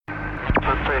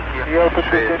Я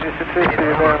подтверждение ситуации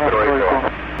передаю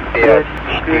настройку. 5,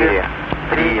 4,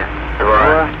 3, 2,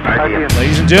 1.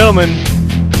 Ladies and gentlemen,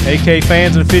 AK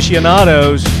fans and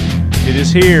aficionados, it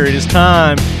is here. It is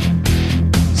time.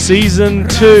 Season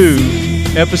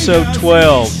 2, Episode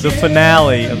 12, the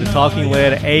finale of the Talking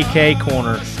Lead AK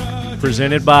Corner,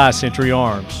 presented by Century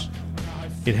Arms.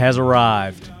 It has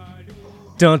arrived.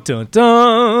 Dun, dun,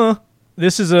 dun.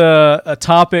 This is a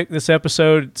topic, this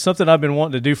episode, something I've been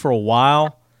wanting to do for a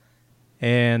while,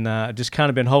 and just kind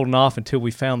of been holding off until we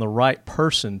found the right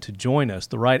person to join us,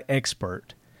 the right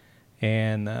expert.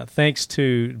 And thanks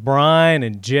to Brian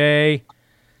and Jay,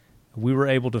 we were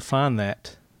able to find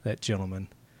that gentleman.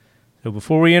 So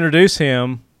before we introduce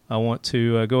him, I want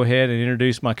to go ahead and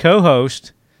introduce my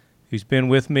co-host, who's been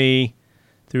with me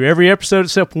through every episode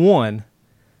except one.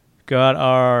 Got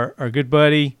our good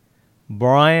buddy,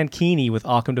 Brian Keeney with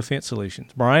Occam Defense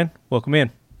Solutions. Brian, welcome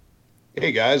in.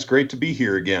 Hey, guys. Great to be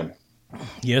here again.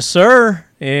 Yes, sir.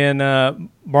 And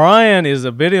Brian is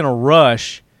a bit in a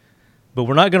rush, but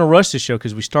we're not going to rush this show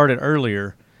because we started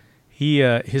earlier.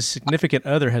 His significant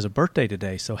other has a birthday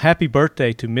today, so happy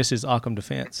birthday to Mrs. Occam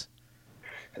Defense.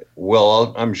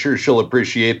 Well, I'm sure she'll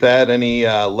appreciate that. Any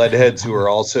leadheads who are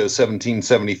also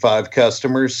 1775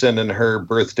 customers sending her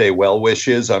birthday well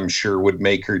wishes, I'm sure would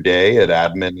make her day at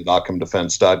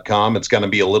admin@occamdefense.com. It's going to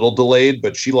be a little delayed,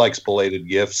 but she likes belated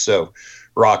gifts, so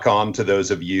rock on to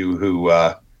those of you who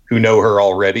know her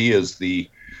already as the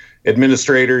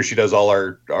administrator. She does all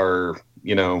our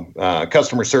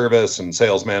customer service and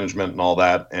sales management and all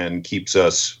that, and keeps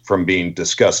us from being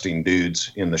disgusting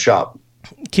dudes in the shop.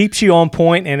 Keeps you on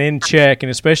point and in check, and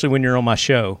especially when you're on my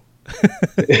show.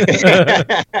 Big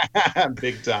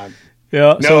time.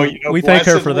 Yeah, so we thank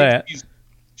her for that.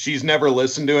 She's never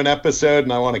listened to an episode,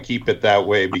 and I want to keep it that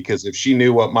way, because if she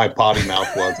knew what my potty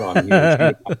mouth was on here, she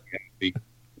would not be happy.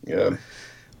 Yeah.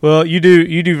 Well, you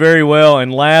do very well.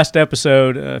 And last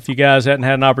episode, if you guys hadn't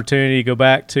had an opportunity, go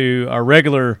back to our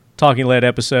regular Talking Lead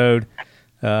episode,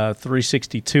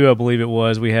 362, I believe it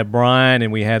was. We had Brian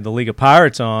and we had the League of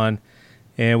Pirates on.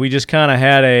 And we just kind of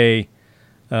had a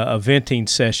venting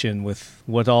session with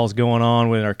what all's going on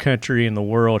with our country and the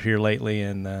world here lately.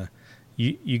 And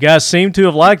you guys seem to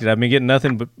have liked it. I've been getting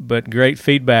nothing but great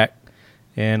feedback.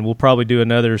 And we'll probably do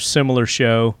another similar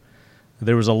show.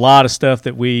 There was a lot of stuff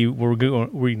that we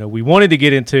wanted to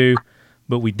get into,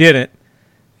 but we didn't.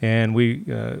 And we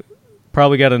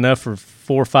probably got enough for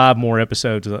 4 or 5 more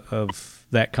episodes of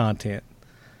that content.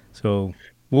 So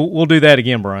we'll do that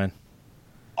again, Brian.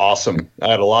 Awesome.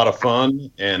 I had a lot of fun,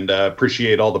 and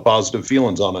appreciate all the positive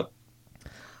feelings on it.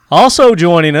 Also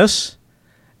joining us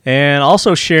and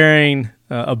also sharing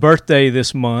a birthday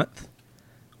this month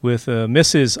with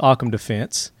Mrs. Occam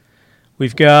Defense,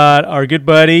 we've got our good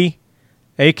buddy,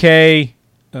 AK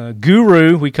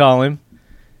Guru, we call him,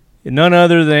 none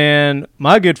other than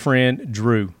my good friend,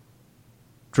 Drew.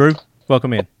 Drew,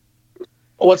 welcome in.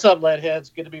 What's up,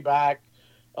 Leadheads? Good to be back.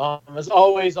 As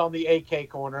always, on the AK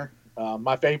Corner.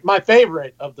 My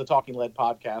favorite of the Talking Lead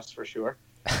podcasts, for sure.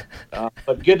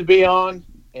 But good to be on,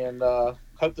 and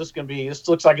hope this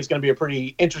looks like it's going to be a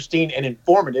pretty interesting and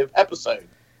informative episode.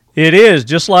 It is,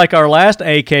 just like our last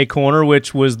AK Corner,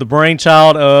 which was the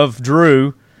brainchild of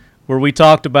Drew, where we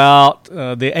talked about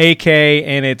the AK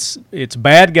and its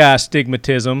bad guy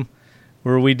stigmatism,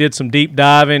 where we did some deep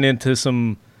diving into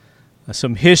some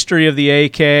history of the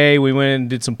AK. We went and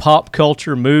did some pop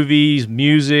culture, movies,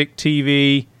 music,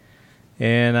 TV.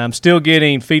 And I'm still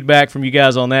getting feedback from you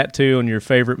guys on that, too, on your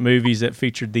favorite movies that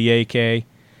featured the AK.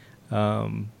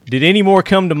 Did any more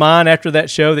come to mind after that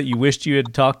show that you wished you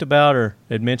had talked about or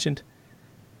had mentioned?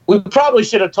 We probably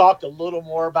should have talked a little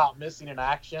more about Missing in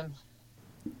Action.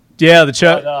 Yeah, the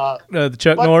Chuck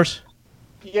Norris.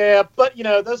 Yeah, but,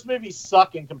 those movies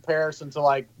suck in comparison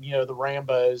to, the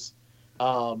Rambos.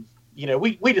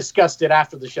 We discussed it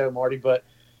after the show, Marty, but,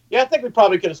 yeah, I think we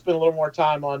probably could have spent a little more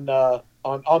time on the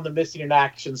Missing in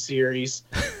Action series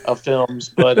of films,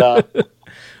 but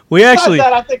we actually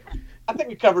I think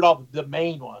we covered all the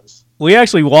main ones. We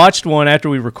actually watched one after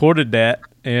we recorded that,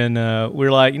 and we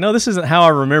were like, this isn't how I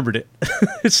remembered it.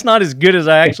 It's not as good as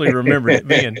I actually remembered it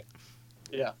being.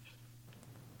 Yeah,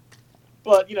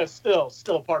 but still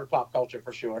a part of pop culture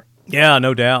for sure. Yeah,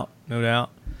 no doubt.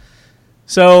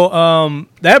 So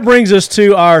that brings us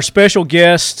to our special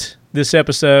guest this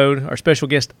episode, our special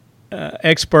guest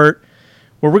expert,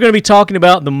 where we're going to be talking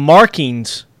about the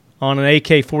markings on an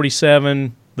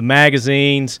AK-47, the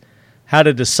magazines, how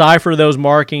to decipher those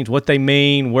markings, what they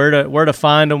mean, where to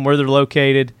find them, where they're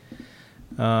located.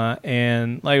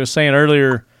 And like I was saying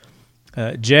earlier,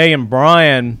 Jay and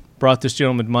Brian brought this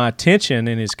gentleman to my attention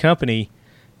in his company,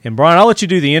 And Brian, I'll let you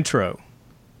do the intro.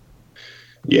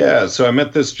 Yeah, so I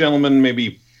met this gentleman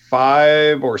maybe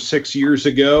 5 or 6 years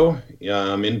ago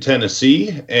in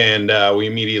Tennessee, and we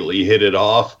immediately hit it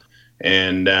off.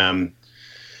 And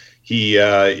he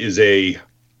is a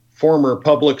former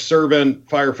public servant,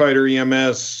 firefighter,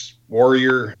 EMS,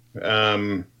 warrior,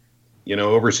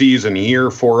 overseas and here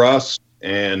for us,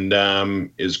 and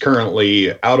is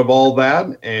currently out of all that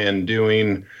and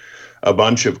doing a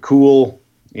bunch of cool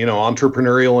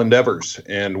entrepreneurial endeavors.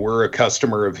 And we're a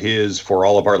customer of his for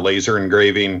all of our laser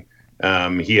engraving.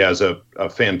 He has a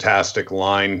fantastic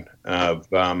line of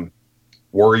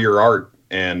warrior art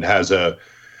and has a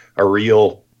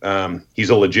real, he's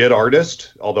a legit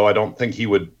artist, although I don't think he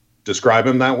would describe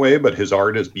him that way, but his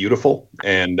art is beautiful.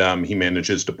 And he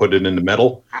manages to put it into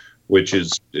metal, which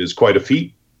is quite a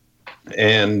feat.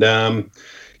 And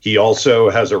he also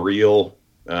has a real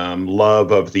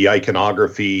love of the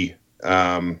iconography,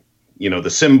 the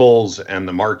symbols and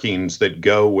the markings that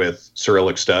go with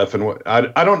Cyrillic stuff. And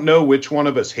I don't know which one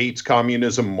of us hates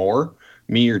communism more,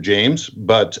 me or James,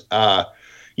 but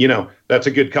that's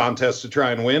a good contest to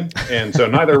try and win. And so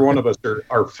neither one of us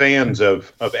are fans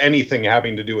of anything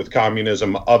having to do with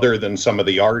communism other than some of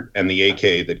the art and the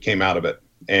AK that came out of it.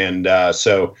 And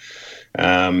so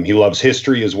he loves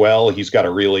history as well. He's got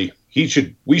we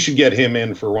should get him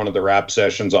in for one of the rap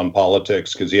sessions on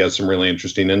politics, because he has some really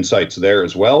interesting insights there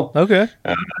as well. Okay.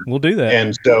 We'll do that.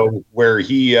 And so where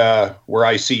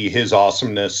I see his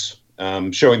awesomeness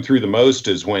showing through the most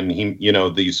is when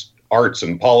these arts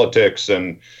and politics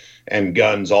and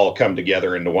guns all come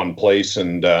together into one place.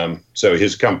 And so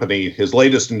his company, his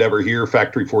latest endeavor here,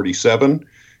 Factory 47,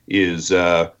 is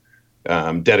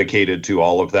dedicated to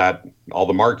all of that, all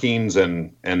the markings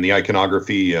and the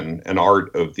iconography and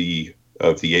art of the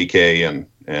AK and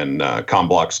comm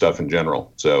block stuff in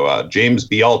general. So James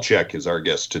Bialczyk is our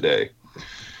guest today.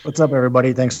 What's up,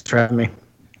 everybody? Thanks for having me.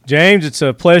 James, it's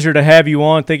a pleasure to have you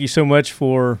on. Thank you so much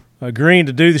for agreeing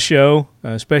to do the show,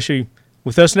 especially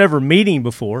with us never meeting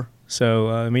before.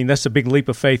 So, that's a big leap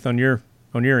of faith on your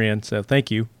end. So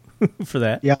thank you for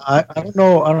that. Yeah, I don't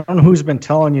know who's been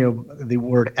telling you the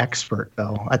word expert,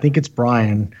 though. I think it's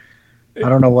Brian. I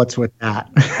don't know what's with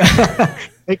that.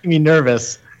 Making me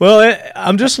nervous. Well,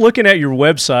 I'm just looking at your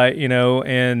website,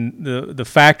 and the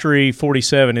Factory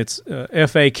 47. It's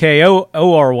FAKORY,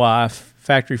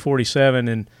 Factory 47,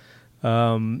 and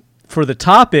for the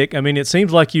topic, it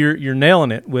seems like you're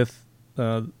nailing it with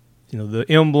the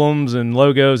emblems and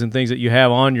logos and things that you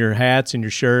have on your hats and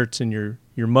your shirts and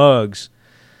your mugs.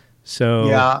 So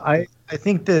yeah, I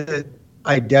think that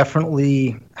I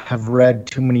definitely have read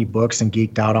too many books and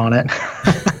geeked out on it.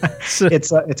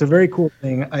 It's a very cool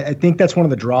thing. I think that's one of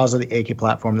the draws of the AK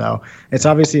platform, though. It's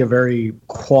obviously a very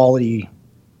quality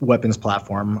weapons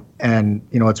platform, and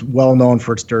it's well known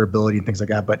for its durability and things like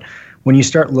that. But when you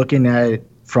start looking at it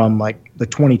from like the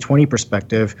 2020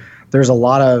 perspective, there's a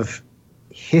lot of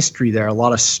history there, a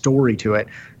lot of story to it.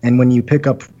 And when you pick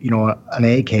up, an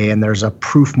AK and there's a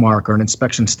proof mark or an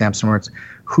inspection stamp somewhere, it's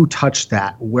who touched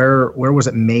that? Where was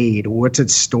it made? What's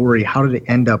its story? How did it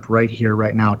end up right here,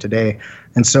 right now, today?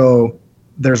 And so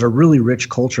there's a really rich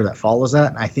culture that follows that.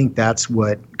 And I think that's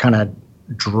what kind of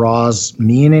draws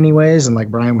me in any ways. And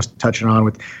like Brian was touching on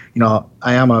with,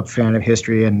 I am a fan of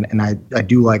history and I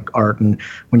do like art. And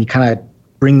when you kind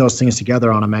of bring those things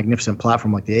together on a magnificent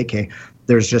platform like the AK,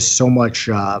 there's just so much,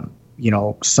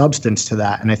 substance to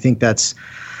that. And I think that's,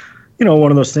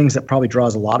 one of those things that probably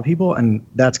draws a lot of people. And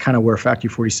that's kind of where Factory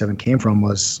 47 came from,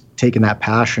 was taking that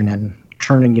passion and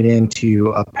turning it into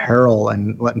apparel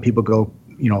and letting people go,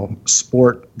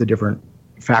 sport the different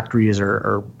factories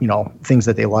or things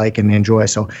that they like and enjoy.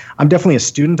 So I'm definitely a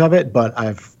student of it, but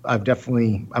I've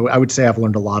definitely, I would say I've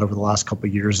learned a lot over the last couple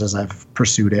of years as I've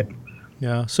pursued it.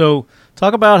 Yeah. So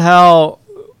talk about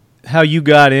how you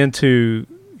got into,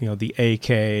 the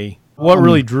AK. What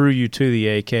really drew you to the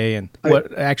AK, and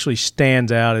what actually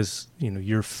stands out as,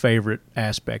 your favorite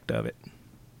aspect of it?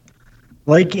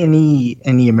 Like any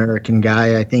American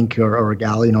guy, I think, or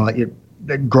gal,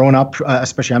 growing up,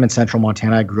 especially I'm in central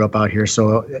Montana, I grew up out here.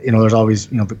 So, there's always,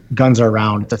 the guns are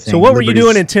around. The thing. So what were you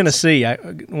doing in Tennessee? I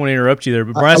want to interrupt you there,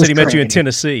 but Brian said he met you in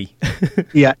Tennessee.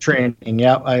 Yeah, training.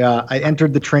 Yeah, I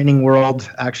entered the training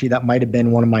world. Actually, that might have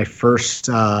been one of my first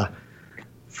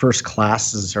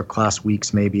classes or class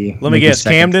weeks, maybe. Let me guess,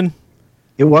 Camden?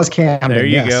 It was Camden. There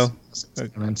you go.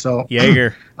 And so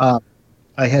Jaeger.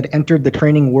 I had entered the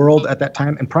training world at that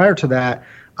time. And prior to that,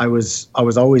 I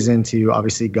was always into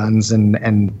obviously guns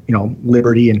and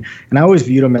liberty, and I always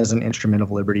viewed them as an instrument of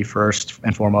liberty first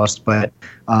and foremost. But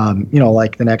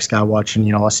like the next guy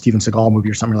watching a Steven Seagal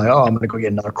movie or something, like, oh, I'm gonna go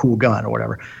get another cool gun or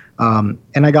whatever.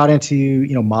 And I got into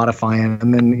modifying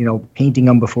them and painting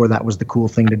them before that was the cool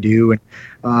thing to do,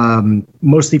 and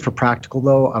mostly for practical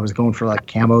though. I was going for like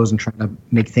camos and trying to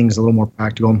make things a little more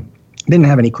practical. Didn't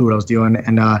have any clue what I was doing,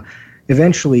 and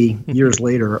eventually, years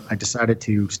later, I decided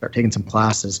to start taking some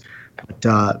classes. But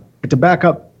to back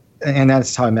up, and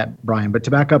that's how I met Brian. But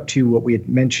to back up to what we had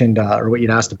mentioned, or what you'd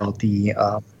asked about the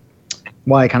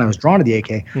why I kind of was drawn to the AK.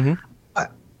 Mm-hmm.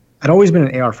 I'd always been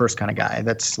an AR first kind of guy.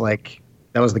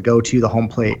 That was the go-to, the home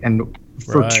plate, and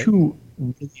for two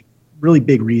really, really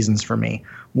big reasons for me.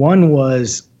 One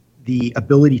was the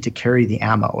ability to carry the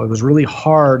ammo. It was really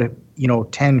hard,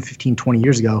 10, 15, 20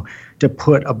 years ago to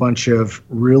put a bunch of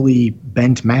really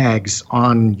bent mags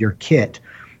on your kit.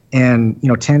 And,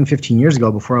 10, 15 years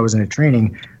ago, before I was into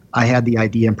training, I had the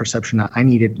idea and perception that I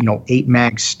needed, 8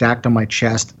 mags stacked on my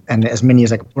chest and as many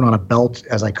as I could put on a belt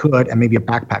as I could and maybe a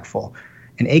backpack full.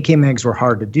 And AK mags were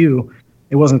hard to do.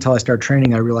 It wasn't until I started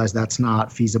training I realized that's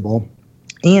not feasible.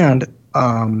 And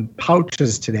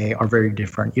pouches today are very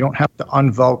different. You don't have to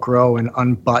unvelcro and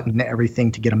unbutton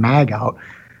everything to get a mag out.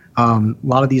 A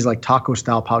lot of these like taco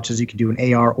style pouches, you can do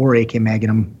an AR or AK mag in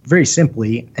them very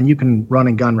simply, and you can run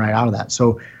and gun right out of that.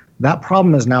 So that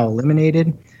problem is now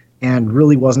eliminated, and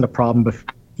really wasn't a problem,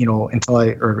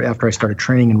 after I started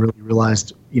training and really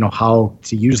realized how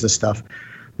to use this stuff.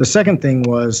 The second thing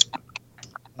was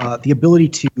the ability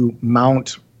to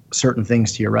mount certain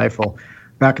things to your rifle.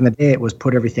 Back in the day, it was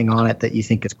put everything on it that you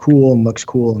think is cool and looks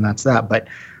cool, and that's that. But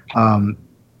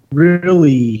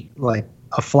really, like,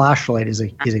 a flashlight is a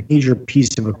major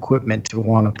piece of equipment to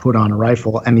want to put on a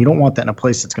rifle, and you don't want that in a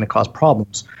place that's going to cause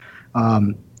problems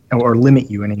or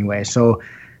limit you in any way. So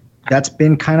that's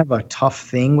been kind of a tough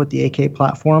thing with the AK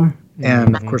platform,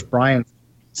 and of course Brian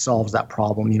solves that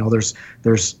problem.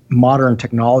 There's modern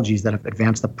technologies that have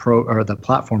advanced the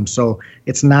platform, so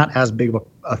it's not as big of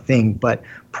a thing. But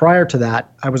prior to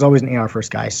that, I was always an AR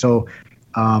first guy, so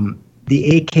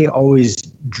the AK always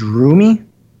drew me.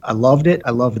 I loved it.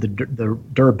 I love the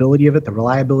durability of it, the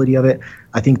reliability of it.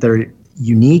 I think they're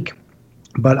unique,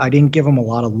 but I didn't give them a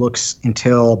lot of looks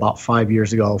until about 5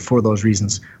 years ago for those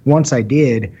reasons. Once I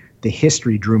did, the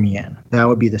history drew me in. That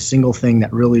would be the single thing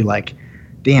that really, like,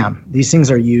 damn, these things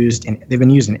are used, and they've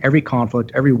been used in every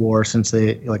conflict, every war since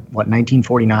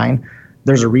 1949.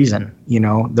 There's a reason,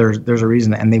 there's a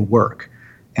reason, and they work.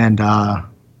 And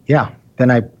then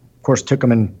I, of course, took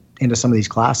them into some of these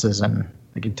classes, and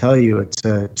I can tell you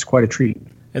it's quite a treat.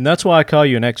 And that's why I call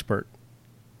you an expert.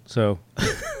 So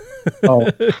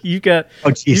you've got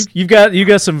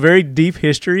some very deep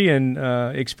history and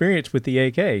experience with the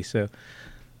AK. So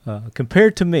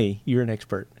compared to me, you're an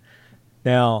expert.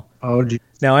 Now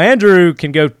Andrew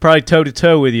can go probably toe to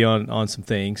toe with you on some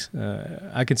things.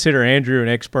 I consider Andrew an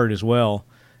expert as well,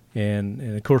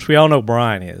 and of course we all know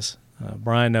Brian is.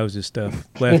 Brian knows his stuff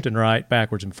left and right,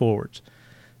 backwards and forwards.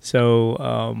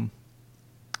 So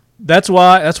that's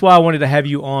why I wanted to have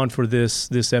you on for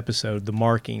this episode, the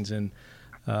markings, and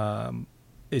I think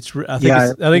it's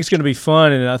going to be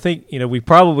fun, and I think we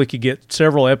probably could get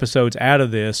several episodes out of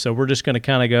this. So we're just going to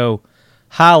kind of go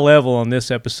high level on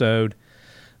this episode.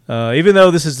 Even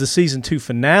though this is the season 2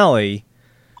 finale,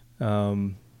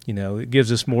 it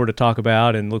gives us more to talk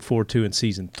about and look forward to in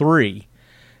season 3.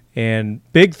 And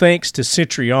big thanks to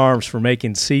Century Arms for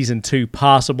making season 2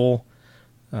 possible.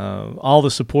 All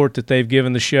the support that they've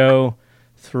given the show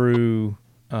through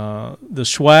the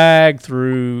swag,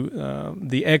 through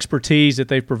the expertise that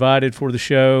they've provided for the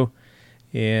show.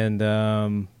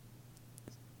 And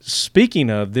speaking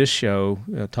of this show,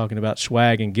 talking about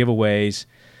swag and giveaways,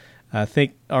 I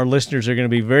think our listeners are going to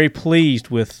be very pleased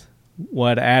with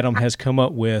what Adam has come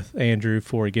up with, Andrew,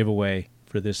 for a giveaway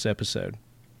for this episode.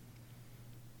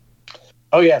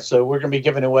 Oh, yeah. So we're going to be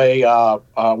giving away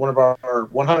one of our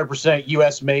 100%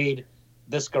 U.S.-made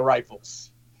Visca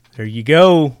rifles. There you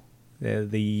go.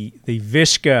 The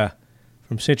Visca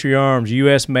from Century Arms,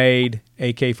 U.S.-made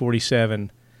AK-47,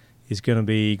 is going to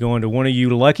be going to one of you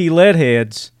lucky lead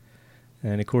heads.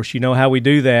 And, of course, you know how we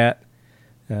do that.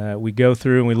 We go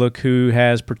through and we look who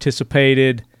has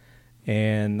participated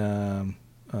and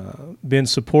been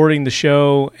supporting the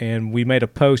show. And we made a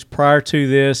post prior to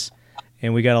this,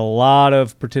 and we got a lot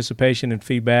of participation and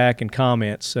feedback and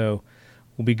comments. So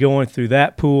we'll be going through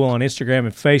that pool on Instagram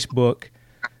and Facebook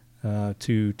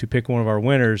to pick one of our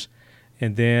winners.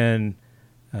 And then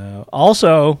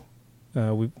also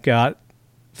we've got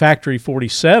Factory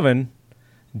 47.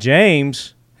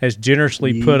 James has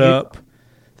generously put up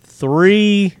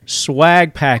 3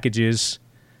 swag packages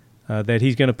that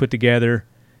he's going to put together,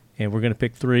 and we're going to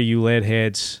pick 3 you lead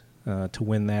heads to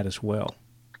win that as well.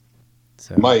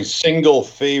 So. My single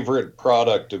favorite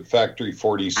product of Factory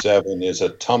 47 is a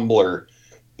tumbler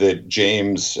that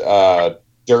James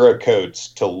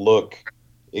Duracoats to look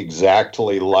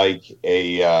exactly like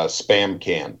a Spam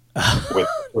can with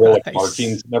acrylic Nice.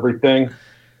 markings and everything.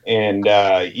 And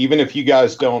even if you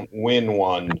guys don't win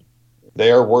one, they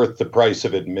are worth the price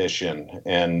of admission.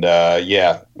 And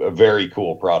a very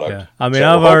cool product. Yeah. I mean,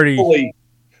 so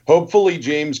hopefully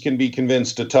James can be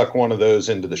convinced to tuck one of those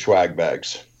into the swag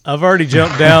bags. I've already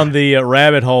jumped down the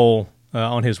rabbit hole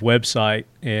on his website,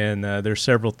 and there's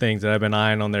several things that I've been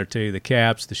eyeing on there too: the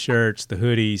caps, the shirts, the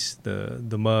hoodies,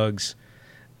 the mugs.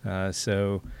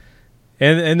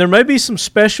 And there may be some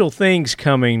special things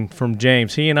coming from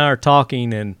James. He and I are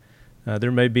talking, and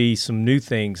there may be some new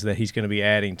things that he's going to be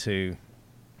adding to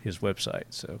his website.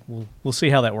 So we'll see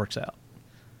how that works out.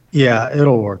 Yeah,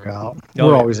 it'll work out. Oh,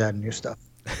 We're yeah. always adding new stuff.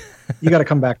 You got to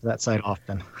come back to that site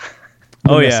often.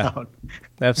 Oh, yeah.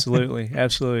 Absolutely.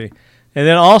 And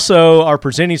then also our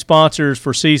presenting sponsors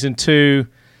for Season 2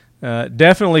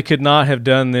 definitely could not have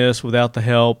done this without the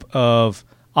help of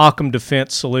Occam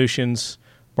Defense Solutions.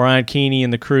 Brian Keeney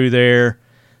and the crew there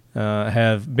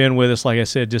have been with us, like I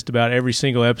said, just about every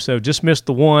single episode. Just missed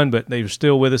the one, but they were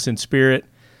still with us in spirit,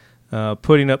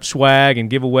 putting up swag and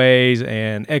giveaways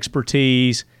and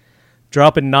expertise,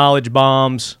 dropping knowledge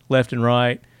bombs left and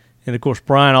right. And, of course,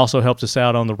 Brian also helps us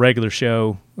out on the regular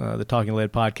show, the Talking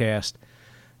Lead podcast.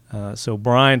 So,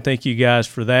 Brian, thank you guys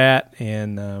for that,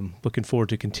 and looking forward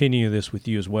to continuing this with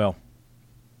you as well.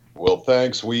 Well,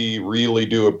 thanks. We really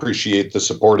do appreciate the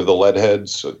support of the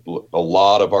Leadheads. A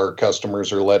lot of our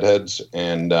customers are Leadheads,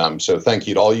 and so thank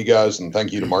you to all you guys, and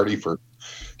thank you to Marty for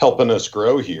helping us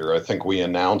grow here. I think we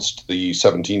announced the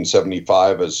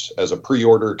 1775 as a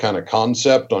pre-order kind of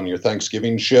concept on your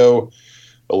Thanksgiving show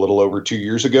a little over 2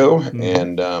 years ago,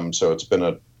 and so it's been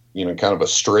a kind of a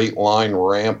straight line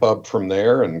ramp up from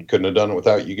there, and couldn't have done it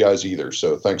without you guys either.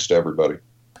 So thanks to everybody.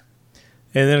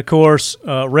 And then, of course,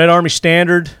 Red Army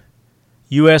Standard,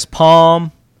 U.S.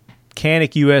 Palm,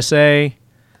 Canic USA,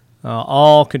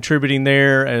 all contributing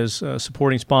there as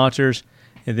supporting sponsors.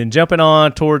 And then jumping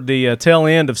on toward the tail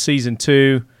end of Season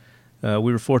 2,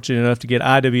 we were fortunate enough to get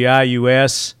IWI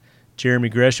US, Jeremy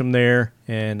Gresham there,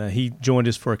 and he joined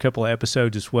us for a couple of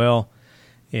episodes as well.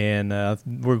 And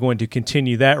we're going to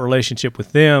continue that relationship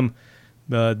with them.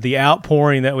 The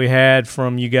outpouring that we had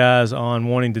from you guys on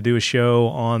wanting to do a show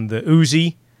on the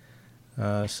Uzi.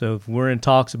 So we're in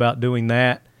talks about doing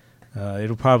that.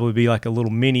 It'll probably be like a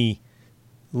little mini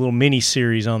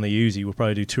series on the Uzi. We'll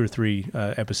probably do 2 or 3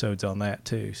 episodes on that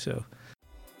too. So,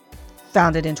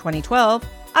 founded in 2012,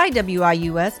 IWI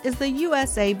US is the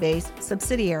USA-based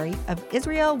subsidiary of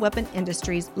Israel Weapon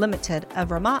Industries Limited of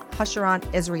Ramat Hasharon,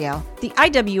 Israel. The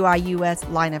IWI US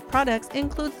line of products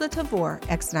includes the Tavor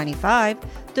X95,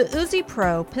 the Uzi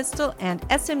Pro pistol and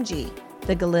SMG,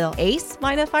 the Galil Ace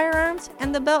line of firearms,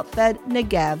 and the belt-fed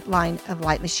Negev line of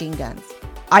light machine guns.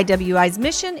 IWI's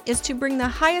mission is to bring the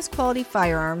highest quality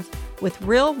firearms with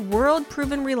real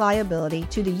world-proven reliability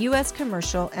to the U.S.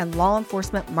 commercial and law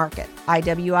enforcement market.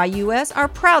 IWI US are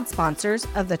proud sponsors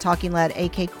of the Talking Lead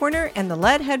AK Corner and the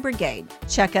Leadhead Brigade.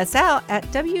 Check us out at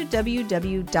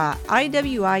www.iwi.us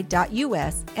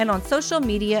and on social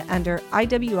media under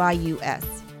IWI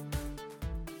US.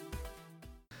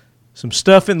 some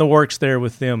stuff in the works there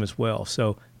with them as well.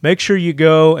 So make sure you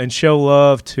go and show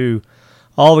love to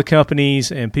all the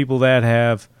companies and people that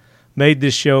have made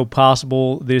this show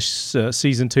possible, this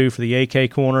season 2 for the AK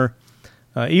Corner.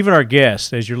 Even our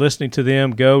guests, as you're listening to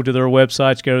them, go to their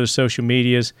websites, go to their social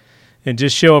medias, and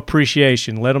just show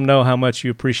appreciation. Let them know how much you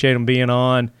appreciate them being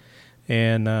on.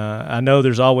 And I know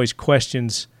there's always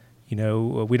questions. You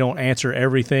know, we don't answer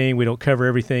everything. We don't cover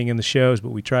everything in the shows, but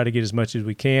we try to get as much as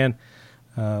we can.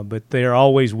 But they are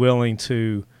always willing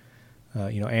to,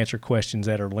 answer questions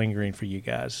that are lingering for you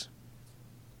guys.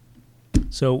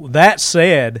 So that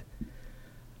said,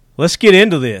 let's get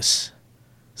into this.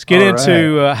 Let's get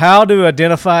into how to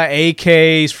identify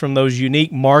AKs from those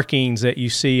unique markings that you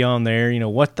see on there. You know,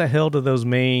 what the hell do those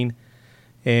mean?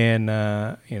 And,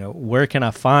 where can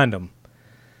I find them?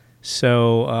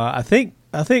 So I think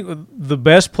the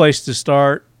best place to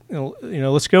start,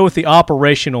 let's go with the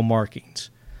operational markings,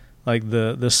 like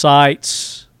the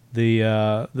sights,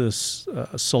 the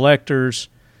selectors,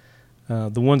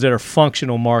 the ones that are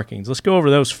functional markings. Let's go over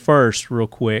those first real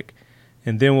quick,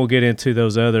 and then we'll get into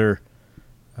those other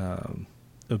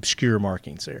obscure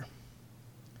markings there.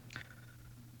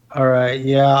 All right,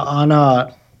 yeah.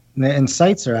 On And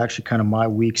sites are actually kind of my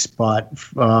weak spot.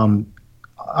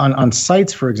 On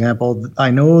sites, for example,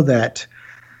 I know that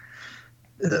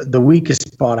the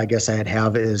weakest spot I guess I'd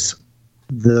have is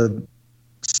the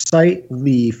site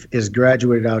leaf is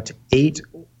graduated out to 8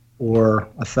 or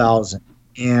 1,000,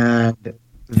 and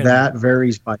that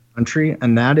varies by country,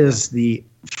 and that is the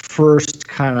first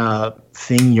kind of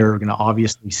thing you're going to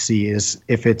obviously see is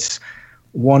if it's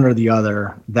one or the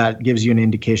other. That gives you an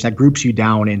indication, that groups you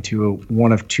down into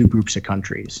one of two groups of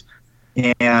countries.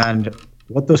 And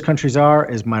what those countries are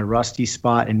is my rusty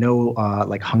spot, and no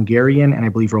like Hungarian and I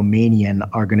believe Romanian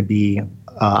are going to be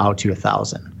out to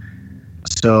 1,000.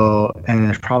 So, and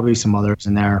there's probably some others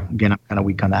in there. Again, I'm kind of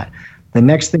weak on that. The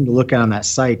next thing to look at on that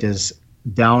site is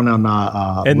down on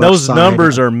the and left those side.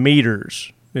 numbers are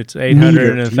meters. It's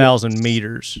 800 and 1,000 yes.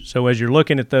 meters. So as you're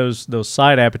looking at those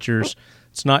side apertures,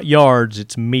 it's not yards,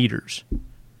 it's meters.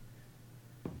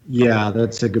 Yeah,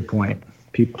 that's a good point.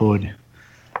 People would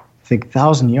think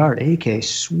 1,000-yard AK,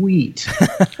 sweet.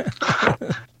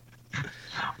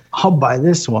 I'll buy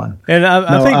this one. And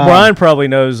I think Brian probably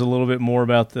knows a little bit more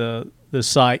about the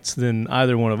sites than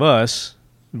either one of us.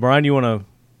 Brian, you want to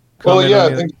comment? Well, yeah,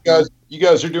 on I think you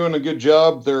guys are doing a good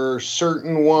job. There are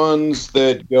certain ones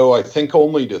that go, I think,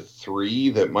 only to 3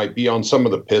 that might be on some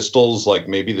of the pistols, like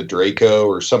maybe the Draco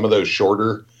or some of those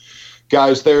shorter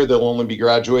guys there. They'll only be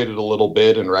graduated a little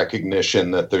bit in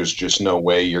recognition that there's just no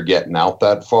way you're getting out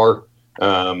that far.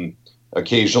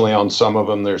 Occasionally on some of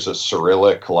them, there's a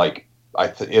Cyrillic, like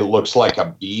it looks like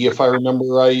a B if I remember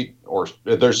right, or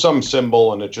there's some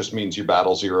symbol and it just means you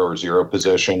battle 0 or 0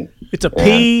 position. It's a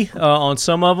P on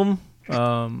some of them.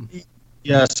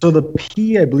 Yeah, so the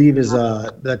P I believe is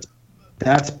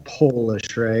that's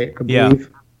Polish, right? I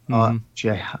believe. Yeah.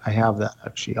 Actually, I have that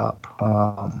actually up.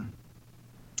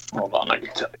 Hold on, I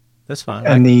can tell you. That's fine.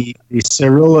 And the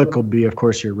Cyrillic will be, of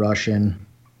course, your Russian.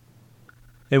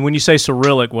 And when you say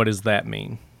Cyrillic, what does that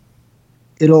mean?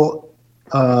 It'll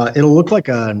look like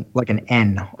an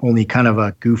N, only kind of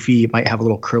a goofy. It might have a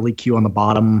little curly Q on the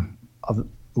bottom of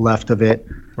left of it.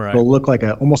 Right. It'll look like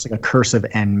almost like a cursive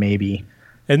N, maybe.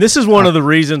 And this is one of the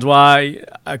reasons why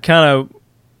I kind of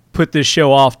put this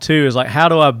show off too. Is like, how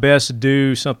do I best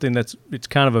do something it's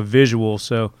kind of a visual?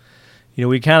 So,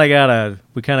 we kind of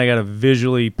gotta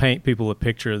visually paint people a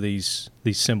picture of these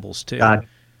symbols too.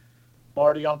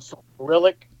 Marty, on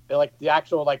Cyrillic, like the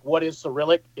actual, like what is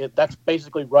Cyrillic? That's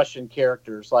basically Russian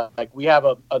characters. Like we have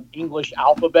an English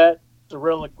alphabet.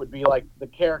 Cyrillic would be like the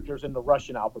characters in the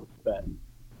Russian alphabet.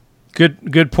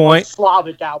 Good point.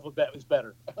 Slavic alphabet is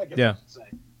better. I guess Yeah.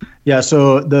 Yeah,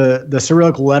 so the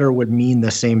Cyrillic letter would mean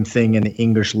the same thing in the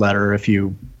English letter if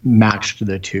you matched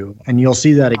the two. And you'll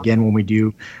see that again when we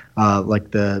do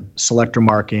like the selector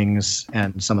markings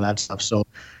and some of that stuff. So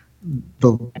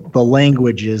the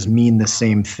languages mean the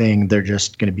same thing. They're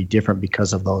just going to be different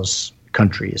because of those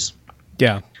countries.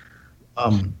 Yeah.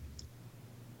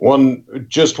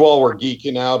 Just while we're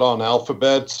geeking out on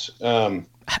alphabets,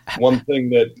 one thing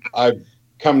that I've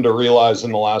come to realize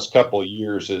in the last couple of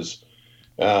years is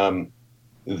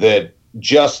that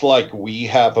just like we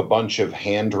have a bunch of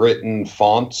handwritten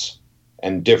fonts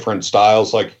and different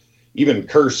styles, like even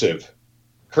cursive,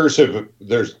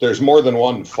 there's more than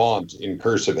one font in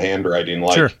cursive handwriting,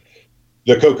 like sure.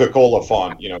 The Coca-Cola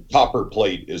font, copper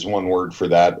plate is one word for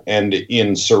that. And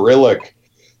in Cyrillic,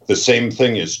 the same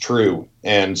thing is true.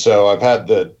 And so I've had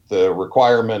the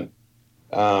requirement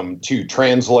to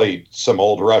translate some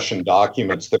old Russian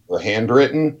documents that were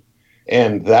handwritten,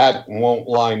 and that won't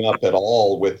line up at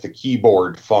all with the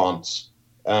keyboard fonts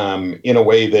in a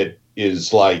way that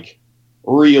is like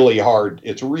really hard.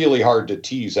 It's really hard to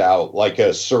tease out. Like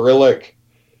a Cyrillic,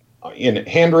 in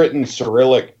handwritten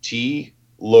Cyrillic T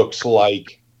looks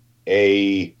like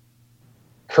a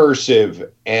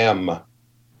cursive M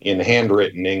in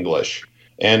handwritten English.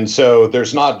 And so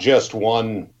there's not just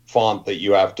one font that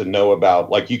you have to know about.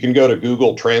 Like you can go to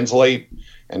Google Translate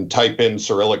and type in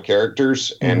Cyrillic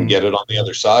characters and get it on the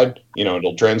other side.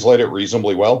 It'll translate it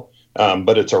reasonably well.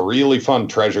 But it's a really fun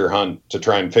treasure hunt to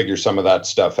try and figure some of that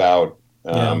stuff out.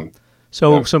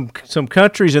 So some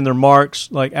countries in their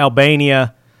marks, like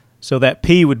Albania, so that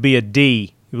P would be a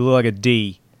D. It would look like a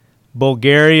D.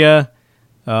 Bulgaria,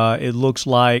 it looks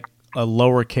like a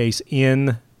lowercase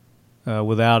n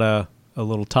without a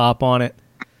little top on it.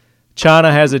 China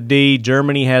has a D.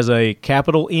 Germany has a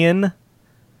capital N.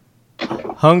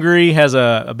 Hungary has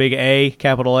a big A,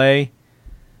 capital A.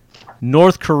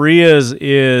 North Korea's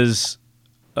is,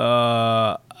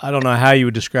 I don't know how you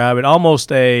would describe it,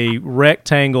 almost a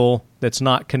rectangle that's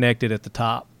not connected at the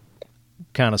top.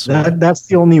 Kind of sort. That's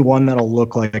the only one that'll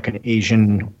look like an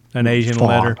Asian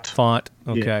letter font.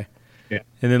 Okay. Yeah.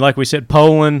 And then, like we said,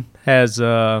 Poland has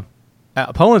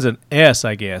Poland's an S,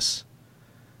 I guess,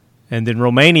 and then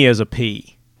Romania is a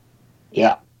P.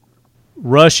 Yeah.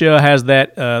 Russia has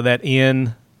that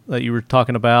N that you were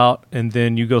talking about, and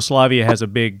then Yugoslavia has a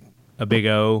big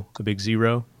O, a big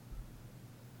zero.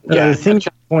 The thing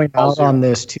to point out on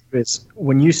this too is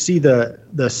when you see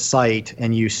the site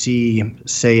and you see,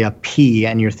 say, a P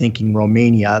and you're thinking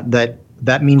Romania,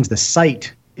 that means the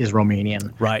site is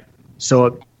Romanian. Right. So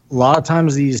a lot of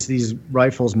times these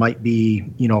rifles might be,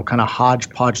 kind of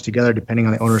hodgepodge together depending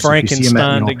on the owner.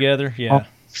 Frankenstein together, yeah.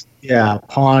 Yeah,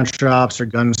 pawn shops or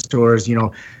gun stores,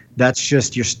 that's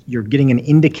just you're getting an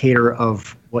indicator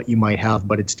of what you might have,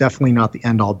 but it's definitely not the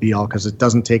end all be all because it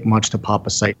doesn't take much to pop a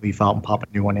sight leaf out and pop a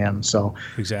new one in. So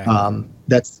exactly.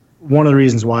 That's one of the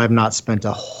reasons why I've not spent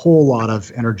a whole lot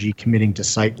of energy committing to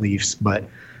sight leafs. But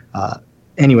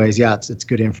anyways, yeah, it's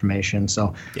good information.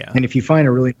 So yeah. And if you find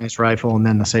a really nice rifle and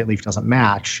then the sight leaf doesn't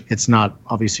match, it's not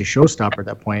obviously a showstopper at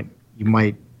that point. You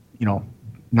might,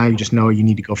 now you just know you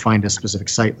need to go find a specific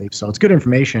sight leaf. So it's good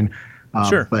information.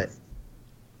 Sure. But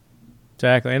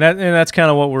exactly, and that's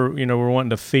kind of what we're wanting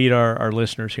to feed our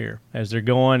listeners here as they're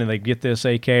going and they get this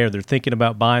AK or they're thinking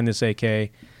about buying this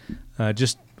AK.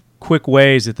 Just quick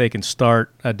ways that they can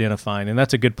start identifying, and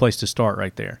that's a good place to start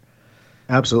right there.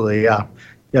 Absolutely, yeah.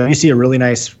 Yeah, you see a really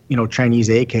nice Chinese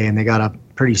AK and they got a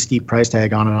pretty steep price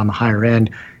tag on it on the higher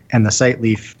end, and the sight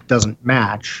leaf doesn't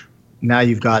match. Now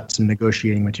you've got some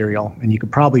negotiating material, and you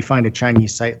could probably find a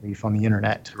Chinese sight leaf on the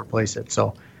internet to replace it.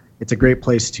 So it's a great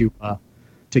place to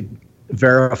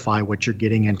verify what you're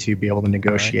getting and to be able to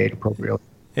negotiate appropriately.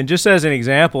 And just as an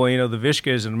example, the Vishka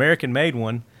is an American-made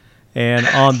one, and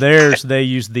on theirs they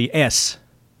use the S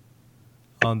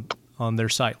on their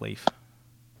sight leaf,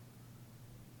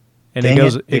 and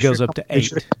it goes up to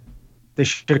 8. They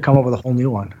should have come up with a whole new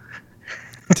one.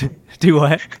 Do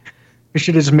what? We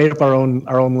should have just made up our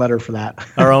own letter for that.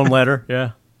 Our own letter,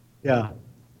 yeah. Yeah.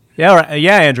 Yeah, right.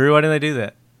 Yeah, Andrew, why didn't they do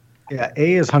that? Yeah,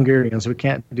 A is Hungarian, so we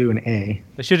can't do an A.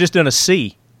 They should have just done a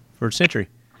C for Century.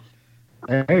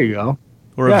 There you go.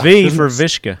 Or a V for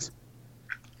Vishka.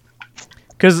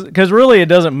 Because really it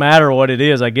doesn't matter what it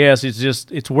is, I guess.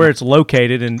 It's where it's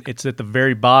located, and it's at the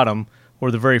very bottom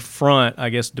or the very front, I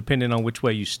guess, depending on which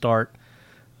way you start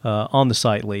on the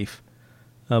sight leaf.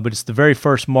 But it's the very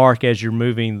first mark as you're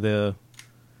moving the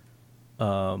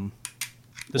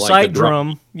sight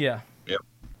drum. Yeah. Yep.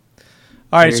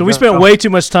 All right, so we spent way too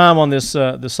much time on this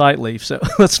the sight leaf. So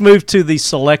let's move to the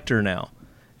selector now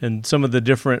and some of the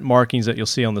different markings that you'll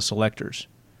see on the selectors.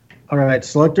 All right,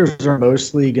 selectors are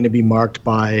mostly going to be marked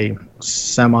by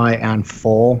semi and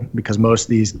full because most of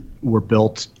these were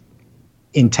built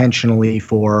intentionally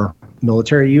for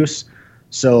military use.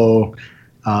 So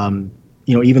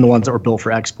even the ones that were built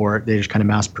for export, they just kind of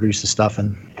mass produced the stuff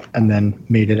and then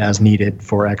made it as needed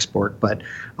for export. But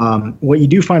what you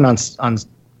do find on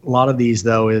a lot of these,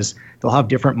 though, is they'll have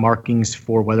different markings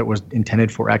for whether it was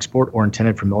intended for export or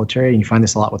intended for military. And you find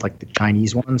this a lot with like the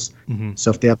Chinese ones. Mm-hmm. So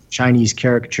if they have Chinese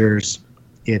caricatures,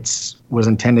 it was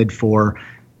intended for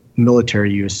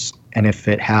military use. And if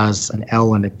it has an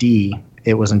L and a D,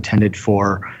 it was intended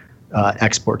for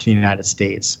export to the United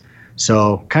States.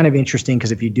 So kind of interesting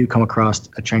because if you do come across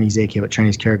a Chinese AK with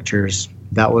Chinese caricatures,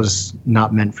 that was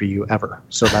not meant for you ever.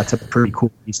 So that's a pretty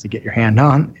cool piece to get your hand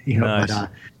on. Nice.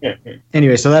 But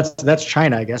anyway, so that's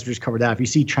China. I guess we just covered that. If you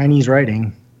see Chinese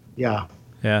writing, yeah,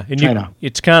 and China.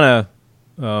 It's kind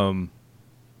of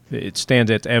it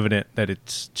stands as evident that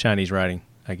it's Chinese writing,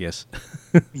 I guess.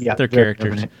 Yeah, their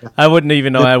characters. Yeah. I wouldn't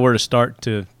even know where to start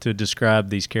to describe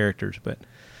these characters, but.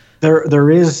 There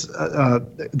is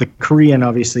the Korean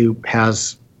obviously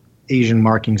has Asian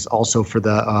markings also for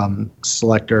the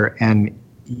selector, and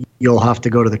you'll have to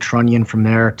go to the trunnion from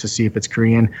there to see if it's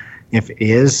Korean. If it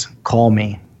is, call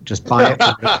me. Just buy it.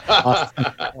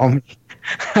 Call me.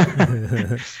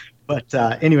 But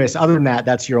anyways, other than that,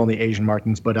 that's your only Asian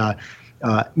markings. But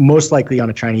most likely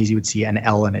on a Chinese, you would see an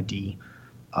L and a D.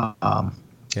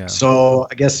 Yeah. So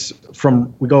I guess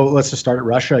let's just start at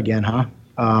Russia again, huh?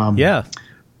 Yeah.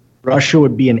 Russia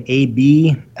would be an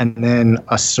AB and then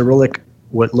a Cyrillic,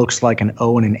 what looks like an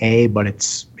O and an A, but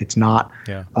it's not.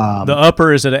 Yeah. The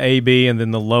upper is at an AB, and then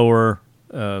the lower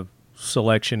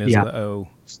selection is the O.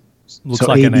 Looks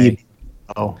like AB, an A.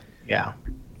 Oh, yeah.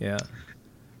 Yeah.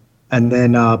 And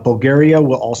then Bulgaria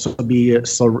will also be a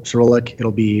Cyrillic.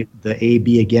 It'll be the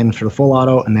AB again for the full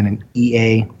auto, and then an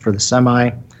EA for the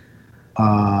semi.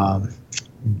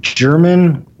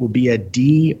 German will be a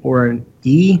D or an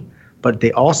E. But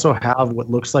they also have what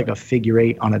looks like a figure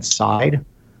 8 on its side,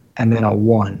 and then a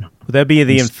 1. Would that be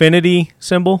the infinity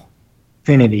symbol?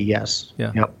 Infinity, yes.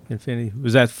 Yeah. Yep. Infinity.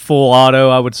 Was that full auto?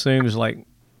 I would assume is like.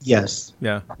 Yes.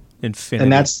 Yeah. Infinity.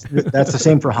 And that's the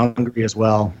same for Hungary as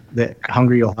well. That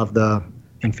Hungary will have the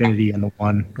Infinity and the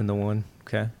 1. And the 1.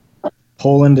 Okay.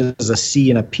 Poland is a C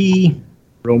and a P.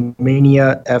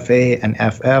 Romania, FA and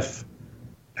FF.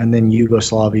 And then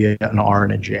Yugoslavia, an R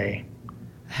and a J.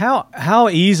 How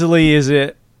easily is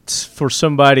it for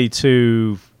somebody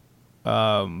to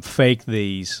fake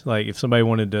these? Like if somebody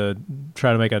wanted to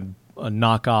try to make a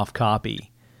knockoff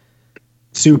copy.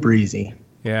 Super easy.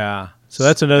 Yeah. So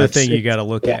that's another thing you got to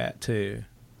look at too.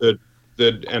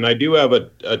 And I do have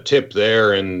a tip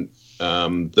there, and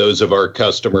those of our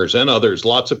customers and others,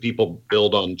 lots of people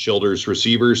build on Childers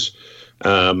receivers,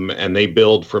 and they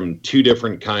build from 2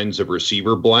 different kinds of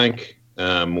receiver blank.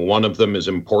 One of them is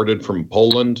imported from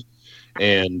Poland,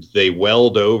 and they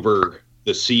weld over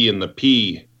the C and the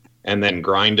P and then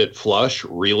grind it flush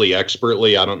really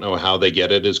expertly. I don't know how they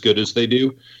get it as good as they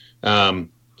do. But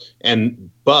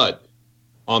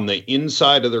on the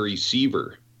inside of the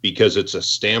receiver, because it's a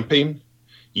stamping,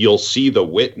 you'll see the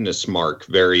witness mark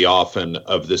very often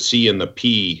of the C and the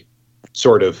P,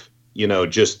 sort of,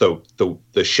 just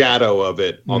the shadow of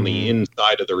it on the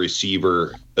inside of the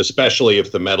receiver, especially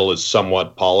if the metal is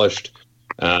somewhat polished.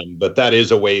 But that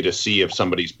is a way to see if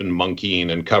somebody's been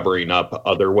monkeying and covering up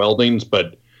other weldings,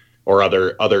 or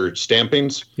other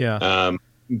stampings. Yeah.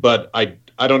 But I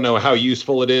don't know how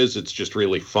useful it is. It's just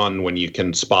really fun when you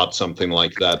can spot something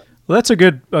like that. Well, that's a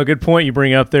good point you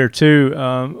bring up there too.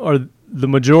 Are the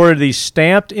majority of these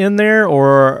stamped in there,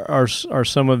 or are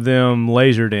some of them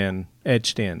lasered in,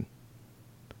 etched in,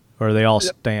 or are they all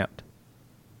stamped?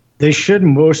 They should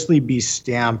mostly be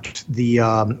stamped.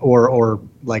 Or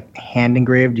like hand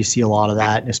engraved. You see a lot of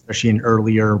that, especially in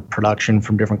earlier production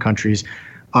from different countries.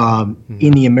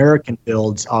 In the American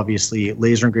builds, obviously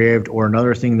laser engraved, or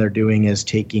another thing they're doing is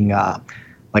taking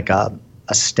like a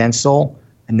stencil,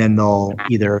 and then they'll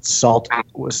either salt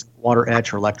with water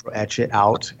etch or electro etch it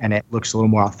out, and it looks a little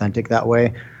more authentic that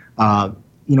way.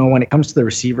 When it comes to the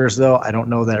receivers, though, I don't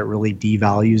know that it really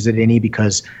devalues it any,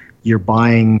 because you're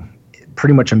buying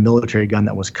pretty much a military gun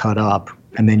that was cut up,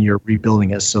 and then you're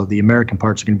rebuilding it. So the American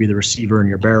parts are going to be the receiver and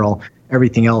your barrel.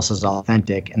 Everything else is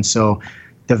authentic, and so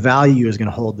the value is going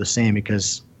to hold the same,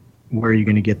 because where are you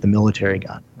going to get the military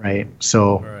gun, right?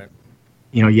 So, Right.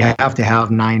 You have to have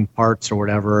 9 parts or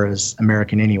whatever as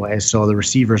American anyway. So the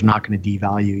receiver is not going to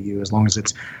devalue you as long as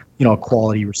it's, a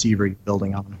quality receiver you're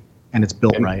building on and it's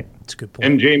built right. That's a good point.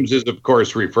 And James is, of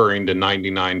course, referring to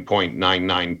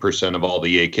 99.99% of all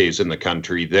the AKs in the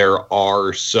country. There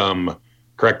are some,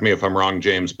 correct me if I'm wrong,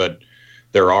 James, but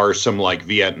there are some like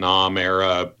Vietnam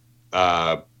era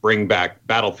bring back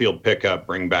battlefield pickup,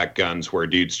 bring back guns where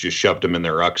dudes just shoved them in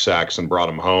their rucksacks and brought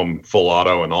them home full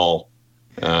auto and all.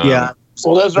 Yeah.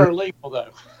 Well, those are illegal though.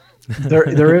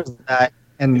 There is that,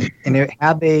 and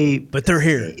but they're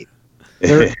here.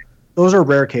 Those are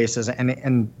rare cases,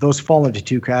 and those fall into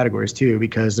 2 categories too,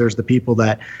 because there's the people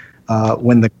that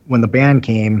when the ban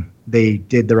came, they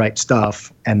did the right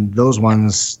stuff, and those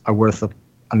ones are worth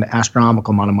an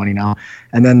astronomical amount of money now.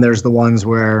 And then there's the ones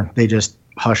where they just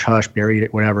hush, buried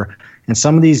it, whatever. And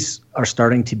some of these are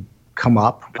starting to come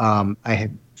up. I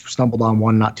had stumbled on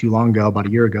one not too long ago, about a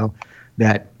year ago,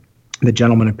 that the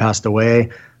gentleman had passed away,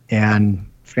 and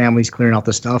family's clearing out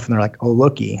the stuff, and they're like, "Oh,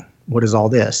 looky, what is all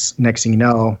this?" Next thing you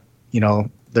know,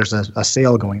 there's a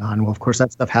sale going on. Well, of course,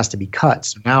 that stuff has to be cut.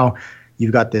 So now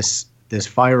you've got this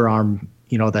firearm,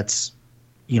 that's,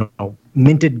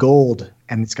 minted gold,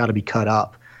 and it's got to be cut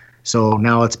up. So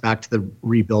now it's back to the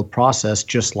rebuild process,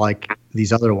 just like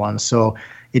these other ones. So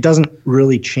it doesn't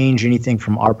really change anything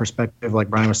from our perspective. Like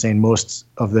Brian was saying, most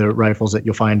of the rifles that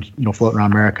you'll find, floating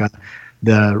around America,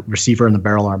 the receiver and the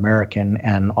barrel are American,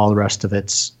 and all the rest of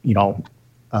it's,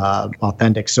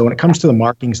 authentic. So when it comes to the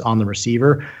markings on the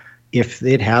receiver, if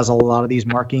it has a lot of these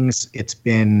markings, it's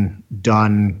been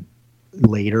done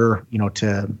later,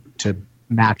 to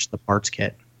match the parts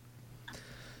kit.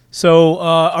 So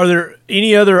are there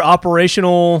any other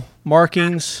operational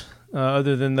markings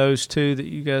other than those 2 that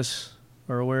you guys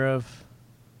are aware of?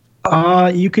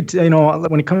 You could,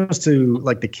 when it comes to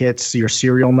like the kits, your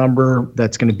serial number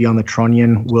that's going to be on the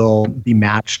trunnion will be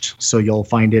matched. So you'll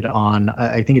find it on,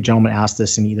 I think a gentleman asked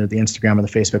this in either the Instagram or the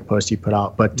Facebook post you put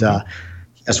out, but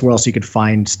that's where else you could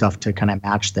find stuff to kind of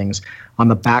match things on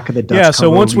the back of the Dutch cover.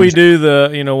 So once we do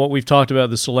the, what we've talked about,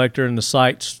 the selector and the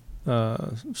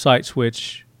selector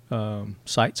switch.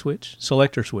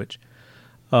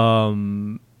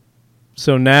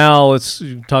 So now let's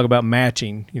talk about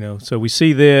matching, so we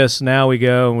see this, now we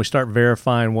go and we start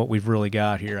verifying what we've really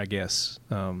got here, I guess.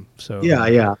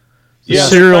 Yeah.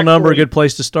 serial number a good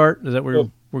place to start? Is that where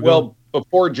we're going? Well,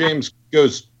 before James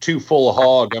goes too full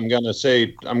hog, I'm going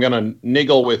to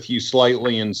niggle with you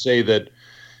slightly and say that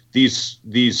these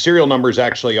serial numbers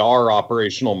actually are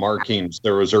operational markings.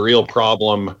 There was a real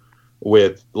problem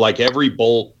with, like, every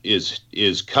bolt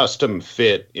is custom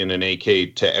fit in an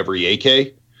AK to every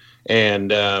AK.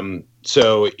 And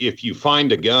so if you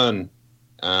find a gun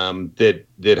that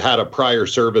had a prior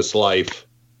service life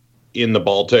in the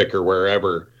Baltic or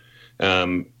wherever,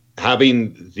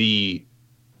 having the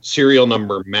serial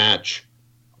number match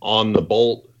on the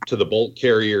bolt to the bolt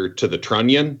carrier to the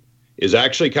trunnion is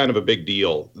actually kind of a big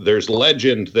deal. There's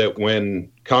legend that when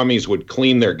commies would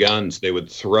clean their guns, they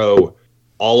would throw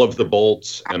all of the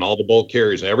bolts and all the bolt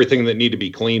carriers and everything that need to be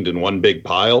cleaned in one big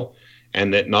pile,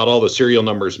 and that not all the serial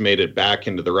numbers made it back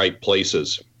into the right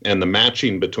places. And the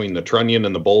matching between the trunnion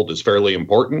and the bolt is fairly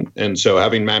important. And so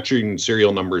having matching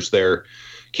serial numbers there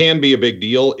can be a big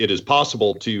deal. It is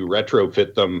possible to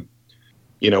retrofit them,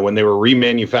 when they were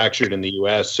remanufactured in the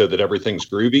US so that everything's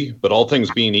groovy, but all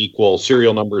things being equal,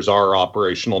 serial numbers are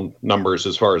operational numbers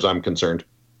as far as I'm concerned.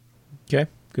 Okay,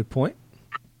 good point.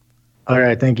 All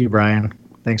right, thank you, Brian.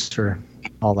 Thanks for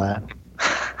all that.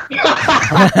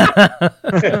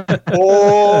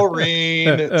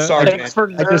 Boring. Sorry,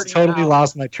 I just totally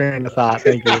lost my train of thought.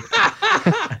 Thank you.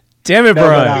 Damn it,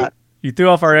 Brian. You threw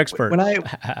off our expert.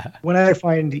 When I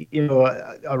find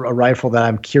a rifle that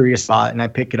I'm curious about and I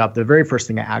pick it up, the very first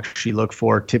thing I actually look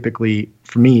for, typically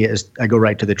for me, is I go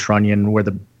right to the trunnion where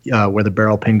the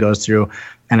barrel pin goes through,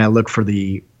 and I look for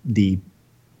the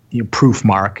proof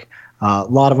mark. A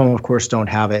lot of them, of course, don't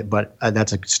have it, but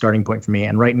that's a starting point for me.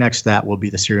 And right next to that will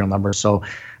be the serial number. So,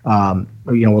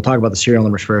 we'll talk about the serial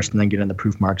numbers first, and then get into the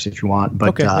proof marks if you want. But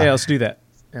okay, yeah, let's do that.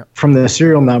 Yeah. From the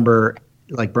serial number,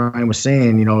 like Brian was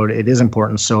saying, it is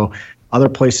important. So other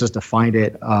places to find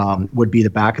it would be the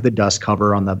back of the dust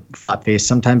cover on the flat face.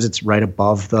 Sometimes it's right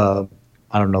above the,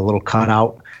 little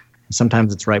cutout.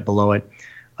 Sometimes it's right below it.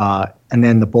 And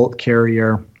then the bolt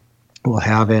carrier will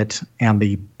have it, and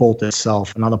the bolt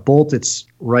itself. And on the bolt, it's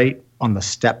right on the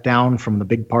step down from the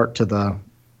big part to the,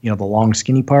 the long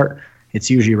skinny part. It's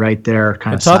usually right there.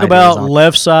 Kind of talk about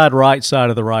left side, right side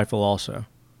of the rifle also.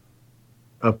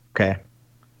 Okay.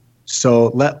 So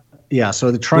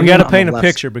so the trunnion. We got to paint a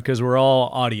picture because we're all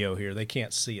audio here. They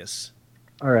can't see us.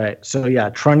 All right. So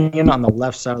trunnion on the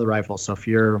left side of the rifle. So if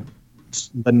you're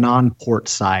the non-port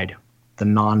side,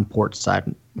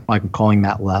 I'm calling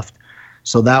that left.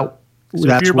 So that's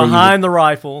if you're behind the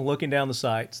rifle, looking down the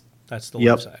sights, that's the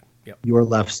left side. Yep. Your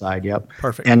left side. Yep.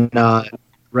 Perfect. And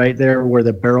right there where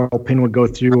the barrel pin would go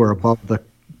through, or above the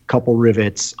couple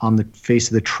rivets on the face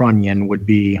of the trunnion, would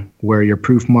be where your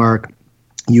proof mark,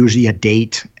 usually a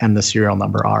date, and the serial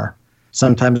number are.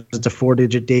 Sometimes it's a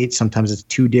 4-digit date. Sometimes it's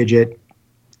 2-digit.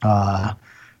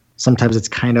 Sometimes it's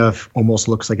kind of almost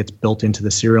looks like it's built into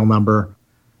the serial number.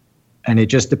 And it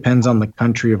just depends on the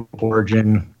country of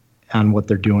origin and what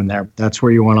they're doing there. That's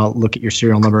where you want to look at your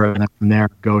serial number, and then from there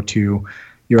go to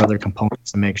your other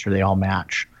components and make sure they all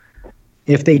match.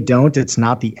 If they don't, it's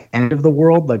not the end of the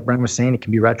world. Like Brent was saying, it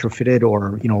can be retrofitted,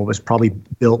 or, it was probably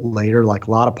built later. Like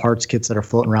a lot of parts kits that are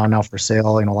floating around now for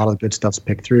sale, a lot of the good stuff's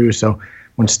picked through. So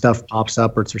when stuff pops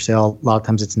up or it's for sale, a lot of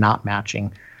times it's not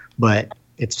matching, but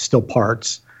it's still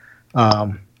parts.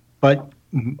 But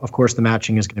of course the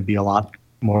matching is going to be a lot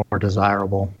more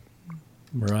desirable.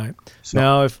 Right. So,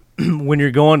 now, when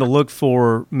you're going to look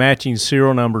for matching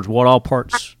serial numbers, what all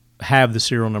parts have the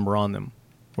serial number on them,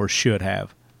 or should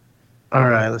have? All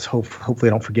right, let's hopefully I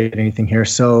don't forget anything here.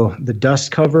 So the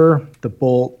dust cover, the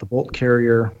bolt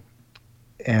carrier,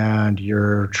 and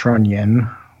your trunnion.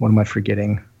 What am I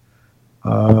forgetting?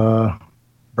 Brian,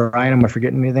 am I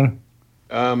forgetting anything?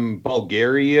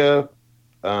 Bulgaria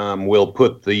will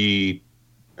put the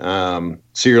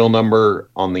serial number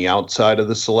on the outside of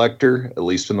the selector, at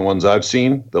least in the ones I've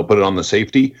seen. They'll put it on the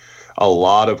safety. A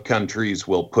lot of countries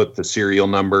will put the serial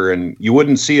number, and you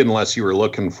wouldn't see it unless you were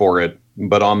looking for it,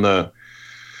 but on the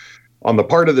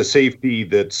part of the safety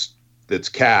that's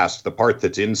cast, the part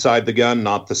that's inside the gun,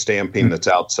 not the stamping that's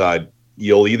outside,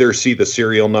 you'll either see the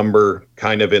serial number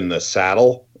kind of in the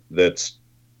saddle that's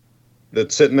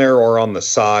sitting there, or on the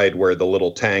side where the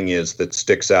little tang is that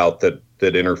sticks out that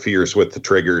interferes with the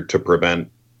trigger to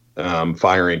prevent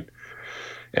firing.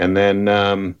 And then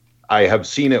I have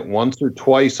seen it once or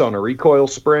twice on a recoil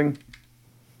spring.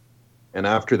 And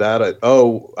after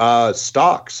that,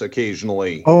 stocks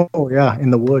occasionally. Oh, yeah,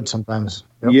 in the wood sometimes.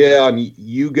 Yep. Yeah, and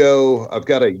Yugo, I've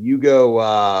got a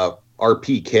Yugo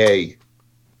RPK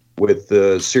with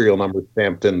the serial number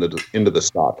stamped into the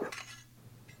stock.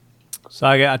 So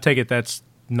I take it that's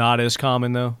not as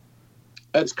common, though?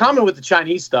 It's common with the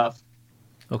Chinese stuff.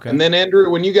 Okay. And then, Andrew,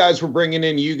 when you guys were bringing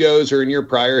in Yugos or in your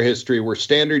prior history, were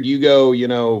standard Yugo,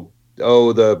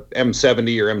 the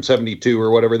M70 or M72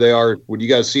 or whatever they are, would you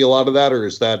guys see a lot of that, or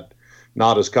is that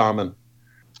not as common?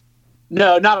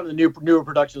 No, not on the newer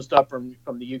production stuff from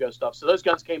the Yugo stuff. So those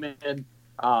guns came in,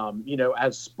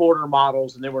 as sporter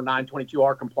models, and they were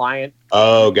 922R compliant.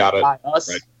 Oh, got it. By us.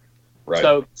 Right.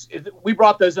 So we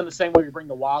brought those in the same way we bring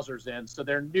the Wazers in. So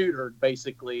they're neutered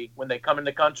basically when they come in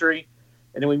the country,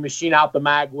 and then we machine out the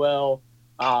mag well,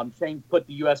 put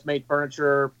the U.S. made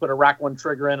furniture, put a Rack 1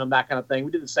 trigger in them, that kind of thing.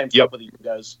 We did the same stuff with the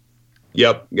Yugos.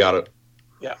 Yep, got it.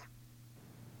 Yeah.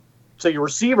 So your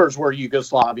receivers were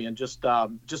Yugoslavian, just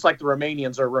like the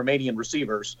Romanians are Romanian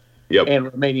receivers. Yep. And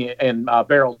Romanian and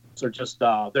barrels are just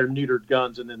they're neutered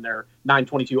guns, and then they're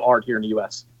 922 here in the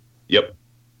U.S. Yep.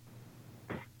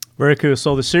 Very cool.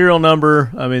 So the serial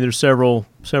number, I mean, there's several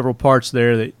parts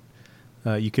there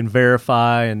that you can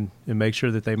verify and make sure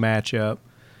that they match up.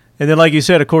 And then, like you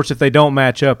said, of course, if they don't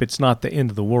match up, it's not the end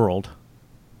of the world.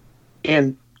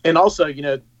 And also,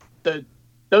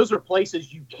 those are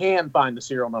places you can find the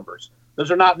serial numbers.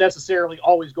 Those are not necessarily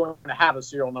always going to have a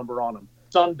serial number on them.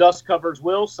 Some dust covers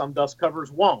will, some dust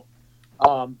covers won't.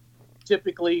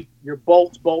 Typically, your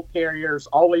bolt carriers,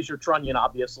 always your trunnion,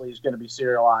 obviously, is going to be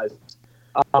serialized.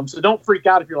 So don't freak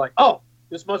out if you're like, oh,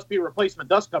 this must be a replacement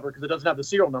dust cover because it doesn't have the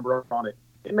serial number on it.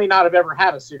 It may not have ever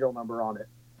had a serial number on it.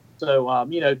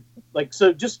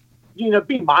 So, just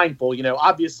be mindful.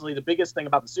 Obviously, the biggest thing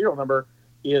about the serial number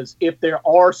is if there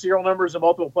are serial numbers in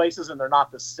multiple places and they're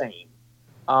not the same.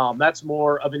 That's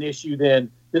more of an issue than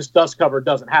this dust cover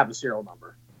doesn't have a serial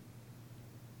number.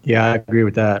 Yeah, I agree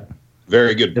with that.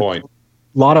 Very good point.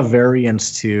 A lot of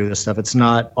variance to the stuff. It's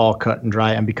not all cut and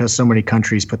dry. And because so many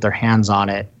countries put their hands on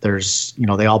it, there's,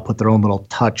 they all put their own little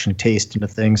touch and taste into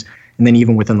things. And then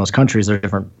even within those countries, there are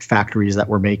different factories that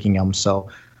were making them. So,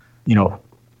 no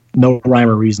rhyme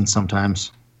or reason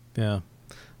sometimes. Yeah.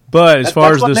 But as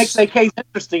far as what this makes the case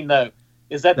interesting, though,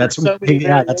 is that that's what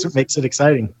makes it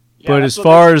exciting. Yeah, but as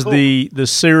far as the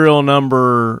serial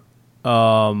number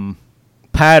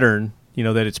pattern,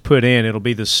 that it's put in, it'll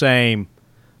be the same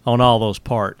on all those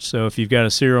parts. So if you've got a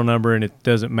serial number and it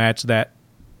doesn't match that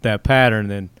pattern,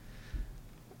 then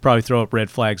probably throw up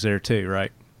red flags there too,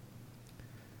 right?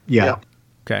 Yeah.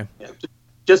 Okay. Yeah.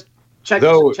 Just check.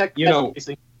 Though, check.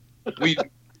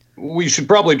 We should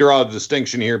probably draw a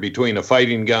distinction here between a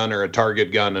fighting gun or a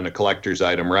target gun and a collector's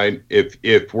item, right?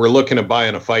 If we're looking at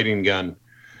buying a fighting gun,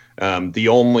 the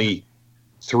only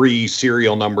 3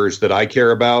 serial numbers that I care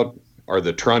about are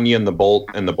the trunnion, the bolt,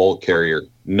 and the bolt carrier.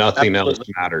 Nothing else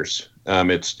matters.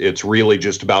 It's really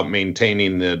just about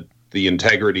maintaining the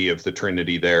integrity of the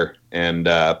Trinity there, and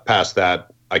past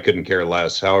that, I couldn't care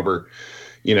less. However,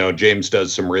 James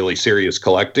does some really serious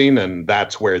collecting, and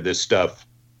that's where this stuff,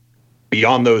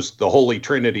 beyond those, the Holy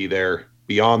Trinity there,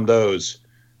 beyond those,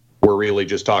 we're really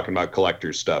just talking about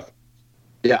collector's stuff.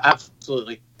 Yeah,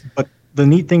 absolutely. But the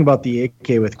neat thing about the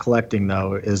AK with collecting,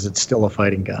 though, is it's still a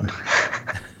fighting gun.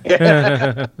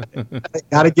 Got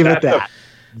to give it that.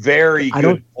 Very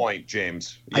good point,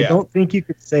 James. Yeah. I don't think you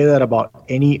could say that about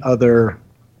any other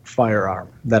firearm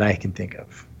that I can think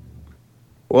of.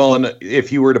 Well, and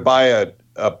if you were to buy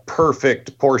a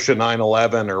perfect Porsche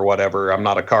 911 or whatever, I'm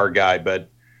not a car guy,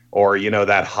 or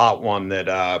that hot one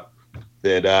that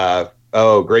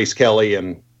Grace Kelly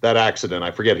and that accident,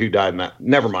 I forget who died in that.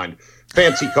 Never mind.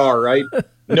 Fancy car, right?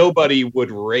 Nobody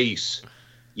would race,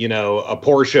 a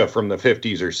Porsche from the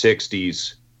 50s or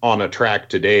 60s on a track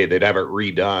today. They'd have it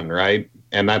redone, right?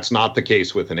 And that's not the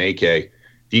case with an AK. If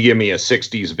you give me a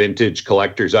 60s vintage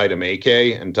collector's item AK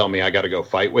and tell me I got to go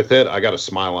fight with it, I got a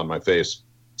smile on my face.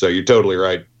 So you're totally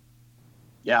right.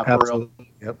 Yeah, for real.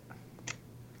 Yep.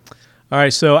 All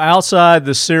right, so outside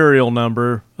the serial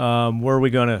number, where are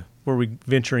we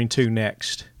venturing to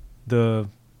next? The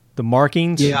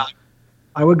markings? Yeah,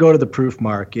 I would go to the proof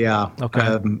mark. Yeah. Okay.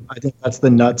 I think that's the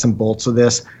nuts and bolts of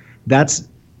this. That's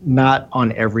not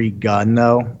on every gun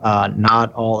though.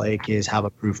 Not all AKs have a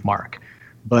proof mark,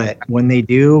 but when they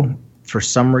do, for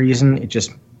some reason, it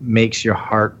just makes your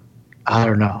heart. I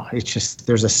don't know. It's just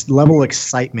there's a level of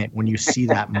excitement when you see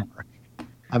that mark.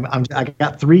 I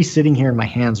got 3 sitting here in my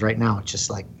hands right now. It's just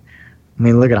like,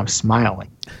 look at, I'm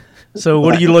smiling. So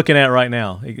what are you looking at right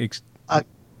now?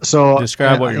 So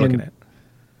describe what you're looking at.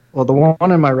 Well, the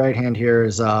one in my right hand here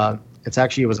is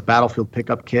it was a battlefield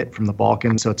pickup kit from the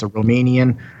Balkans. So it's a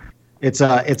Romanian. It's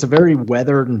a very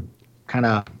weathered and kind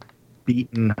of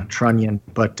beaten trunnion,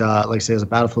 but like I say, it's a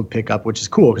battlefield pickup, which is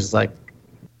cool because it's like,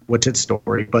 what's its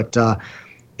story? But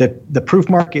the proof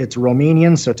mark, it's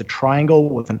Romanian, so it's a triangle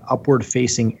with an upward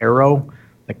facing arrow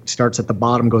It starts at the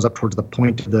bottom, goes up towards the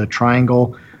point of the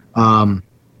triangle.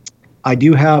 I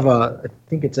do have I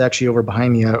think it's actually over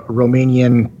behind me, a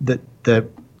Romanian that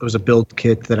was a build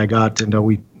kit that I got and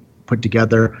we put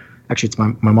together. Actually, it's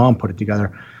my mom put it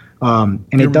together. And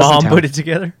Your it doesn't mom have, put it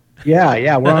together? Yeah.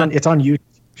 It's on YouTube.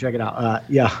 Check it out.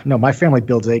 My family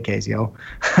builds AKs, yo.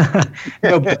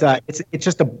 No, but it's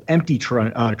just an empty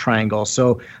triangle.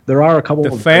 So there are a couple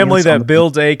The of family that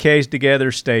builds AKs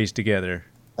together stays together.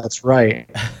 That's right.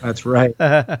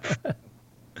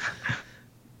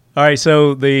 All right,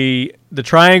 so the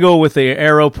triangle with the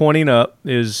arrow pointing up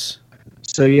is...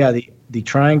 So, yeah, the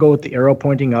triangle with the arrow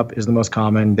pointing up is the most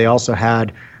common. They also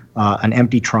had an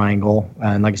empty triangle,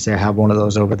 and like I say, I have one of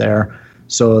those over there.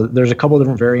 So there's a couple of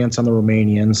different variants on the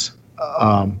Romanians,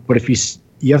 but if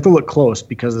you have to look close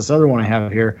because this other one I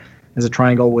have here is a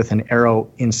triangle with an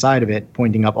arrow inside of it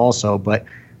pointing up also, but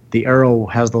the arrow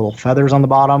has the little feathers on the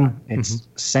bottom. It's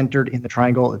centered in the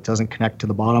triangle. It doesn't connect to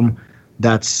the bottom.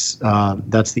 That's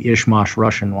the Ishmash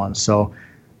Russian one. So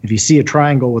if you see a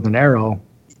triangle with an arrow,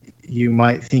 you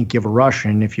might think you have a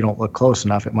Russian. If you don't look close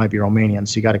enough, it might be Romanian.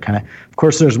 So you got to kind of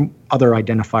course, there's other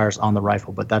identifiers on the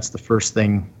rifle, but that's the first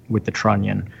thing with the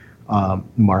trunnion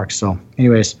mark. So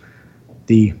anyways,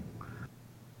 the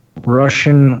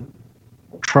Russian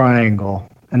triangle.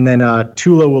 And then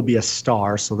Tula will be a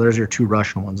star. So there's your two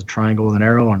Russian ones, a triangle with an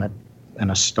arrow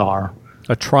and a star.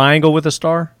 A triangle with a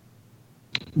star?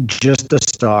 Just a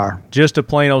star. Just a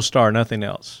plain old star, nothing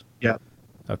else. Yep.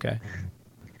 Okay.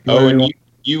 Oh, and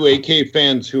you AK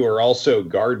fans who are also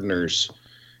gardeners,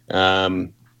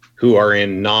 who are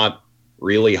in not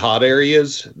really hot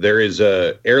areas, there is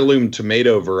a heirloom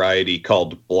tomato variety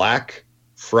called Black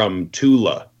from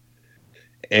Tula.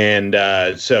 And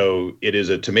so it is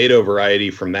a tomato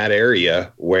variety from that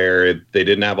area where they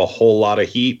didn't have a whole lot of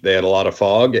heat. They had a lot of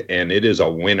fog, and it is a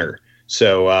winner.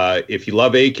 So if you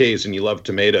love AKs and you love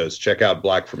tomatoes, check out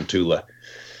Black from Tula.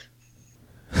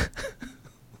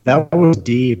 That was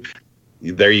deep.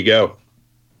 There you go.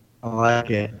 I like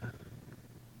it.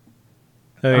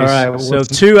 Okay, all right. So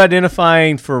two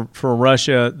identifying for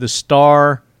Russia, the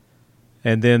star,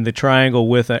 and then the triangle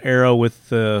with an arrow with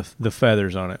the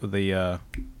feathers on it. With the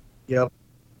Yep.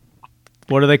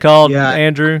 What are they called,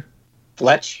 Andrew?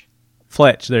 Fletch.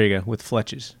 Fletch. There you go. With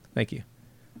fletches. Thank you.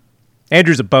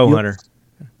 Andrew's a bow hunter.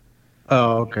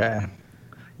 Oh, okay.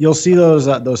 You'll see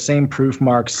those same proof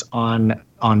marks on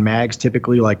mags,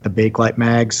 typically like the Bakelite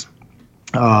mags.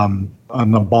 On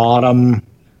the bottom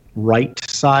right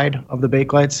side of the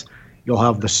Bakelites, you'll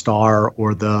have the star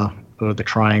or the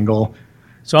triangle.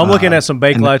 So I'm looking at some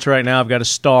Bakelites right now. I've got a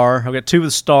star. I've got two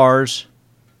with stars.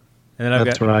 And then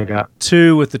That's what I got.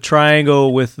 Two with the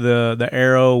triangle with the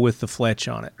arrow with the fletch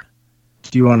on it.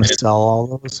 Do you want to sell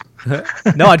all those?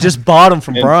 No, I just bought them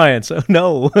from Brian, so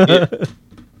no. And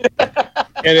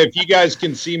if you guys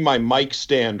can see my mic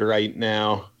stand right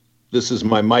now, this is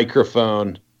my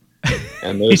microphone.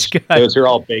 And those are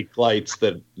all Bakelites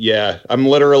that, I'm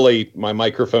literally, my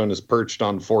microphone is perched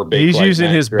on 4 Bakelite. He's using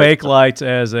his Bakelites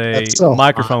as a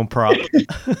microphone prop.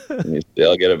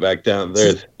 I'll get it back down.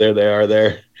 There they are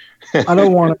there. I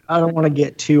don't want to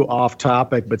get too off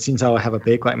topic, but since I have a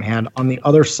Bakelite in my hand, on the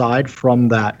other side from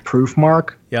that proof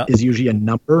mark is usually a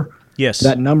number. Yes.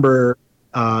 That number,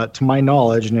 to my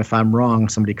knowledge, and if I'm wrong,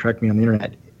 somebody correct me on the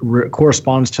internet,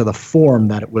 corresponds to the form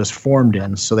that it was formed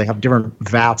in. So they have different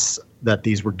vats that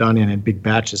these were done in big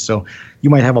batches. So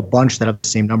you might have a bunch that have the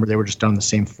same number. They were just done in the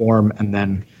same form, and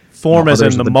then form as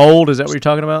in the mold. Is that what you're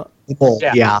talking about? The mold.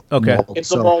 Yeah. Okay. Mold. It's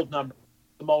the mold number,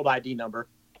 the mold ID number.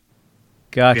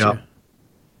 Gotcha.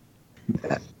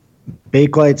 Yep.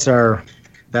 Bakelites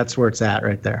that's where it's at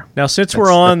right there. Now, since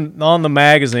we're on the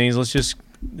magazines,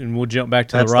 and we'll jump back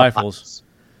to the rifles.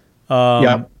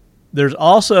 There's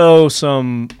also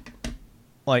some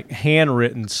like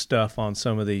handwritten stuff on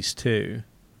some of these too.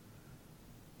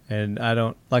 And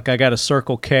I got a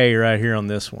Circle K right here on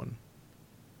this one.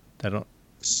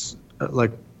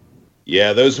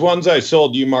 Yeah, those ones I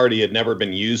sold you, Marty, had never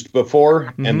been used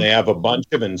before, and they have a bunch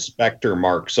of inspector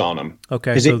marks on them.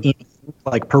 Okay. Is it ink,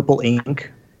 like purple ink?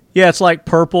 Yeah, it's like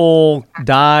purple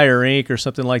dye or ink or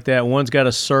something like that. One's got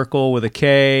a circle with a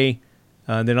K,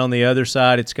 and then on the other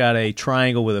side it's got a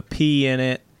triangle with a P in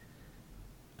it.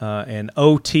 And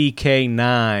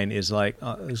OTK9 is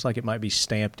looks like it might be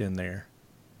stamped in there.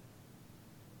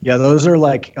 Yeah, those are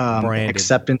like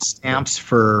acceptance stamps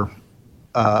for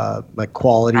like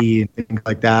quality and things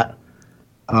like that.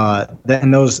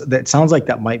 That sounds like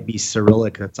that might be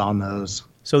Cyrillic that's on those.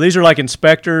 So these are like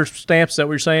inspector stamps, is that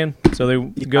what you're saying? So they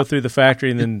go through the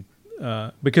factory and then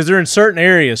because they're in certain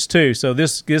areas too. So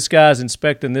this guy's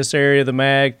inspecting this area of the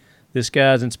mag. this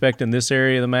guy's inspecting this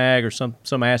area of the mag or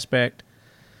some aspect,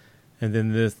 and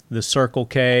then the Circle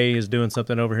K is doing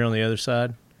something over here on the other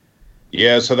side?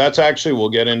 Yeah, so that's actually, we'll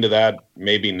get into that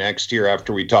maybe next year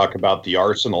after we talk about the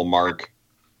Arsenal mark,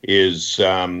 is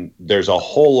there's a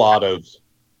whole lot of,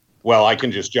 well, I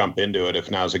can just jump into it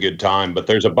if now's a good time, but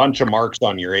there's a bunch of marks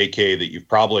on your AK that you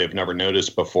probably have never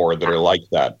noticed before that are like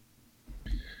that.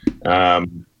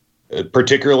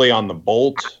 Particularly on the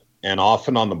bolt, and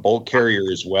often on the bolt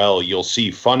carrier as well, you'll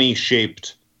see funny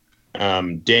shaped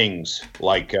dings,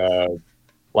 like a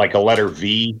letter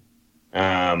V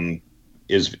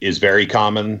is very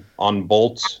common on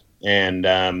bolts, and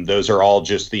those are all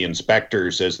just the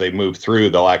inspectors as they move through.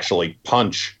 They'll actually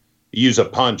use a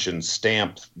punch and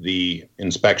stamp the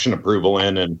inspection approval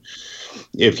in. And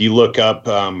if you look up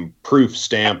proof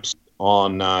stamps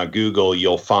on Google,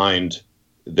 you'll find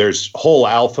there's whole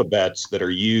alphabets that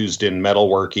are used in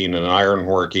metalworking and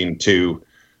ironworking to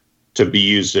be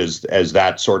used as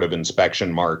that sort of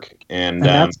inspection mark. And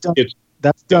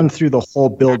that's done through the whole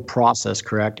build process,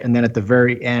 correct? And then at the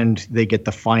very end, they get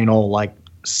the final like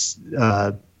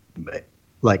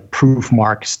proof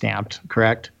mark stamped,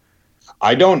 correct?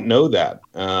 I don't know that.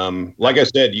 Like I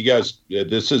said, you guys,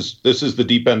 this is the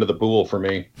deep end of the pool for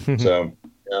me. So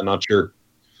yeah, I'm not sure.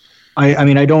 I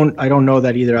mean, I don't know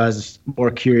that either. I was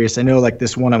more curious. I know like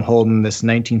this one I'm holding, this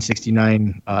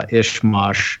 1969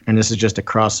 Ishmash, and this is just a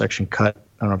cross section cut.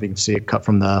 I don't know if you can see it cut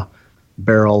from the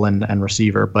barrel and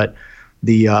receiver, but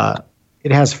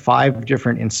it has 5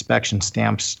 different inspection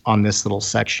stamps on this little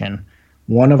section.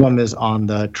 One of them is on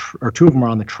or 2 of them are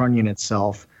on the trunnion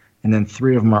itself, and then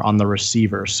 3 of them are on the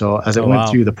receiver. So as it went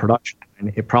through the production,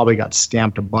 it probably got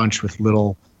stamped a bunch with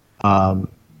little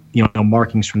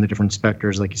markings from the different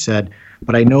inspectors, like you said.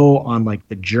 But I know on like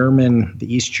the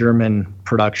East German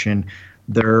production,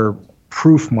 their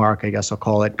proof mark, I guess I'll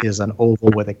call it, is an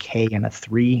oval with a K and a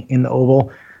 3 in the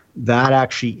oval. That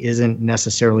actually isn't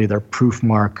necessarily their proof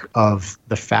mark of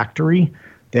the factory.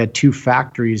 They had 2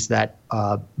 factories that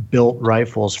built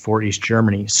rifles for East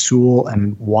Germany, Suhl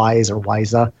and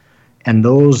Weise, and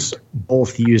those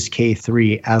both used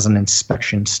K3 as an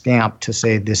inspection stamp to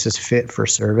say this is fit for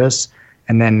service.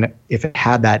 And then if it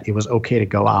had that, it was okay to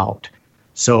go out.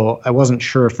 So I wasn't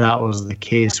sure if that was the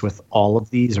case with all of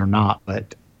these or not.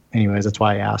 But anyways, that's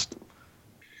why I asked.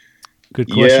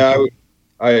 Good question. Yeah,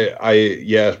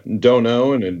 I don't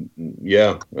know. And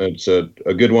it's a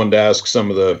good one to ask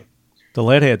some of the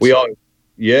lead heads.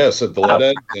 Yes, at the lead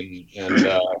heads and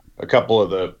a couple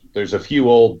of there's a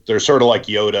few they're sort of like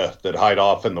Yoda that hide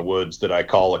off in the woods that I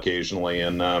call occasionally,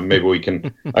 and maybe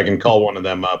I can call one of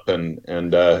them up and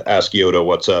ask Yoda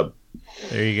what's up.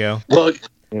 There you go. Well,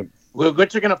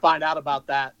 what you're going to find out about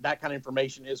that kind of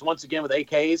information is, once again, with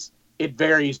AKs, it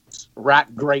varies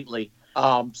greatly.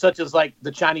 Such as like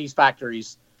the Chinese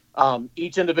factories,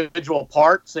 each individual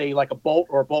part, say like a bolt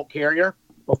or a bolt carrier,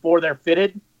 before they're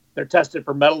fitted, they're tested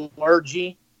for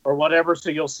metallurgy or whatever. So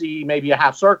you'll see maybe a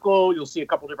half circle. You'll see a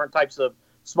couple different types of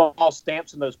small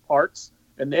stamps in those parts.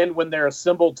 And then when they're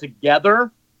assembled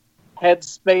together, head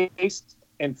spaced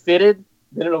and fitted,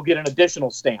 then it'll get an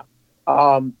additional stamp.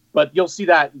 But you'll see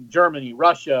that in Germany,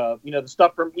 Russia, the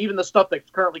stuff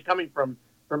that's currently coming from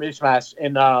Ishmash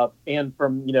and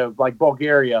from, like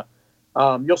Bulgaria.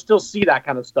 You'll still see that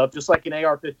kind of stuff, just like an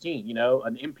AR-15,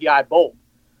 an MPI bolt.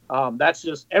 That's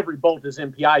just, every bolt is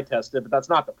MPI tested, but that's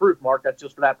not the proof mark. That's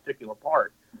just for that particular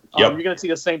part. Yep. You're going to see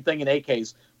the same thing in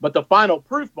AKs. But the final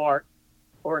proof mark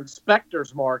or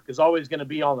inspector's mark is always going to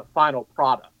be on the final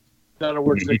product. In other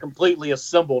words, the completely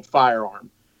assembled firearm.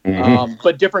 Mm-hmm.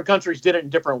 But different countries did it in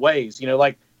different ways.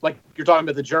 Like you're talking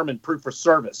about the German proof for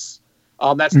service.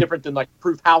 That's different than like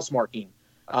proof house marking.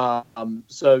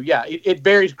 So yeah, it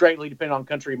varies greatly depending on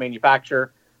country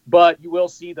manufacturer. But you will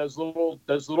see those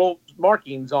little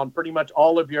markings on pretty much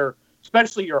all of your,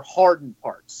 especially your hardened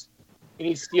parts.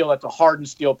 Any steel that's a hardened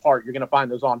steel part, you're going to find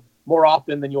those on more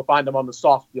often than you'll find them on the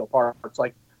soft steel parts,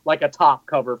 like a top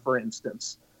cover, for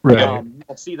instance. Right. You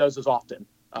won't see those as often.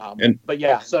 But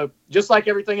yeah, so just like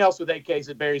everything else with AKs,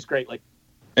 it varies greatly.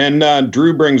 And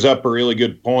Drew brings up a really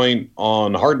good point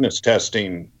on hardness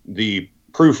testing. The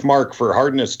proof mark for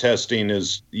hardness testing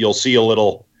is, you'll see a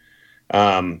little,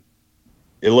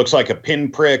 it looks like a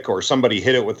pinprick or somebody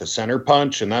hit it with a center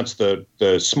punch, and that's the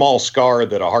small scar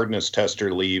that a hardness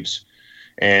tester leaves.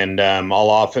 And I'll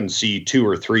often see 2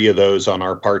 or 3 of those on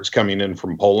our parts coming in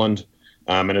from Poland.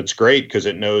 And it's great because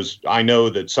I know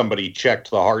that somebody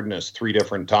checked the hardness 3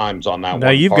 different times on that one.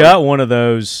 Now, you've got one of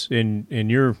those in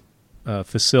your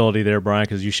facility there, Brian,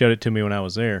 because you showed it to me when I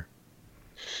was there.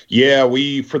 Yeah,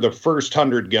 for the first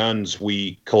 100 guns,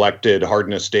 we collected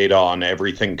hardness data on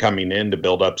everything coming in to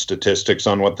build up statistics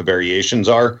on what the variations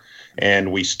are.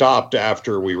 And we stopped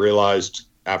after we realized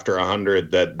after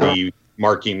 100 that the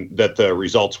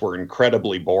results were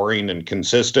incredibly boring and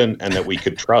consistent, and that we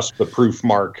could trust the proof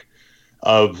mark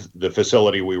of the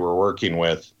facility we were working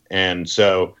with. And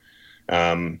so,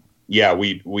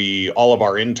 we all of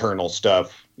our internal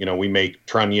stuff, we make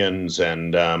trunnions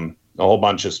and a whole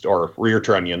bunch or rear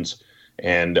trunnions,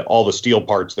 and all the steel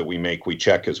parts that we make, we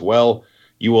check as well.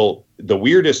 The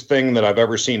weirdest thing that I've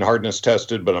ever seen hardness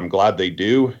tested, but I'm glad they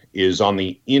do, is on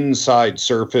the inside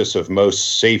surface of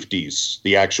most safeties,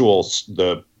 the actual,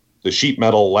 the sheet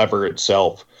metal lever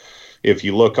itself. If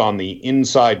you look on the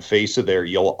inside face of there,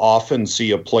 you'll often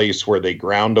see a place where they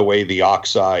ground away the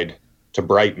oxide to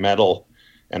bright metal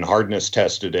and hardness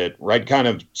tested it right kind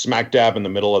of smack dab in the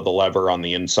middle of the lever on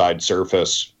the inside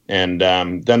surface. And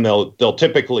then they'll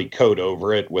typically coat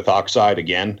over it with oxide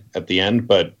again at the end.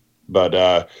 But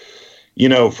for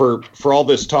all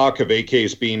this talk of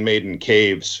AKs being made in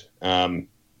caves,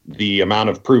 the amount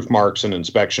of proof marks and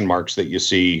inspection marks that you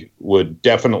see would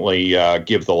definitely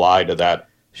give the lie to that.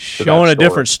 Showing a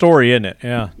different story, isn't it?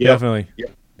 Yeah, yep. Definitely.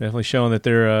 Yep. Definitely showing that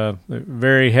they're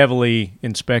very heavily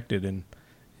inspected and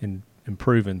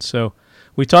proven. So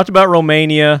we talked about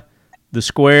Romania, the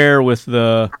square with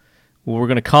we're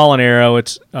going to call an arrow.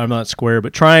 It's not square,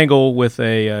 but triangle with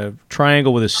a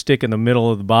stick in the middle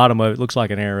of the bottom of it. Looks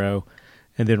like an arrow.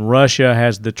 And then Russia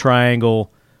has the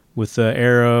triangle with the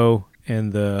arrow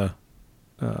and the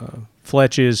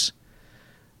fletches.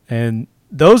 And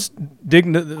those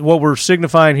what we're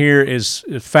signifying here is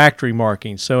factory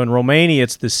marking. So in Romania,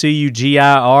 it's the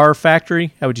CUGIR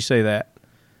factory. How would you say that?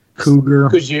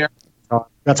 Cougar.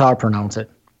 That's how I pronounce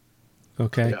it.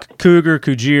 Okay. Yeah. Cougar,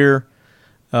 Kujir.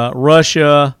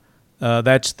 Russia,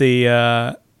 that's the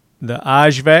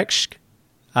Izhevsk,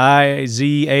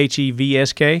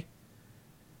 IZHEVSK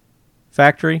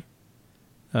factory.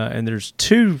 And there's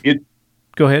two.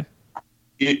 Go ahead.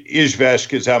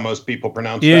 Izhevsk is how most people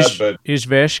pronounce that. But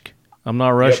Izhevsk. I'm not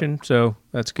Russian, so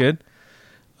that's good.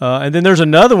 And then there's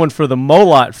another one for the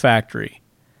Molot factory.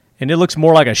 And it looks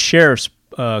more like a sheriff's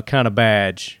kind of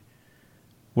badge,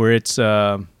 where it's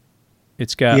got.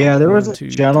 Yeah, there was a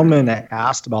gentleman that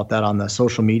asked about that on the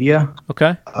social media.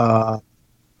 Okay. I'm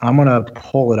gonna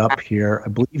pull it up here. I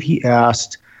believe he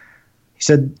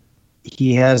said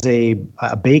he has a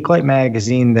Bakelite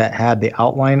magazine that had the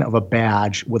outline of a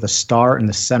badge with a star in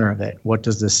the center of it. What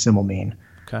does this symbol mean?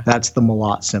 Okay. That's the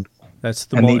Molot symbol. That's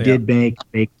the. And they did make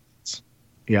Bakelites.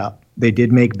 Yeah, they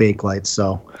did make Bakelites.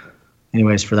 So,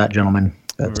 anyways, for that gentleman,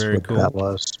 that's very what cool. that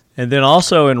was. And then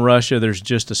also in Russia, there's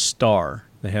just a star.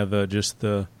 They have just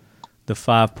the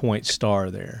 5-point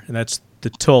star there, and that's the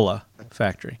Tula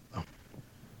factory.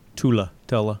 Tula.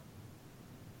 All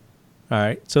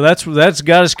right, so that's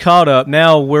got us caught up.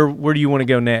 Now, where do you want to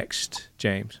go next,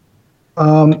 James?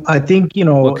 I think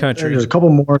what countries? There's a couple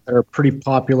more that are pretty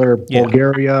popular. Yeah.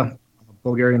 Bulgaria.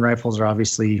 Bulgarian rifles are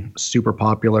obviously super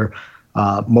popular.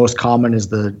 Most common is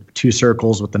the 2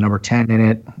 circles with the number 10 in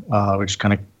it, which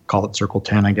kind of call it Circle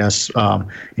 10, I guess.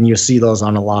 And you'll see those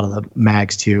on a lot of the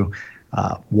mags too.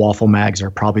 Waffle mags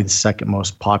are probably the second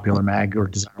most popular mag or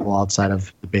desirable outside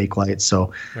of the Bakelite.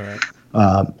 So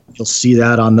you'll see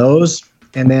that on those.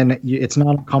 And then it's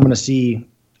not uncommon to see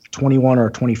 21 or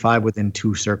 25 within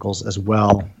 2 circles as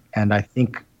well. And I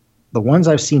think the ones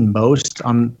I've seen most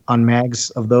on mags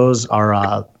of those are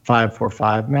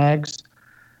 545 mags.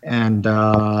 And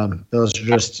those are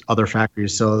just other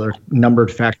factories. So they're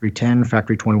numbered Factory 10,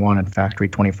 Factory 21, and Factory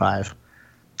 25.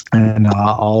 And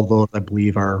all those, I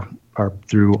believe, are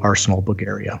through Arsenal,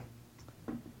 Bulgaria.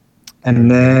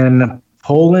 And then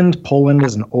Poland. Poland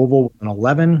is an oval with an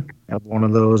 11. I have one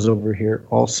of those over here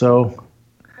also.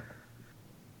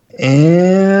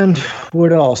 And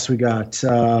what else we got?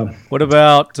 What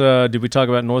about, did we talk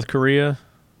about North Korea?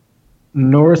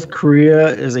 North Korea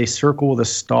is a circle with a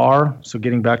star. So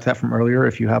getting back to that from earlier,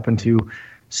 if you happen to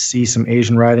see some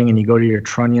Asian writing and you go to your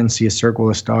trunnion, see a circle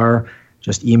with a star,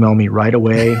 just email me right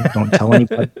away. Don't tell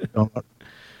anybody. You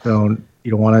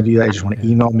don't want to do that. You just want to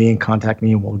email me and contact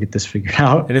me, and we'll get this figured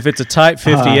out. And if it's a Type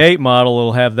 58 model,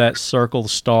 it'll have that circle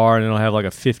star, and it'll have like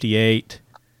a 58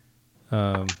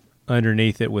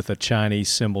 underneath it with a Chinese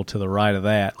symbol to the right of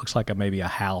that. Looks like maybe a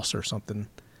house or something.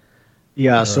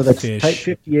 Yeah, so the Type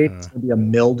 58 is going to be a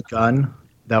milled gun.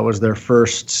 That was their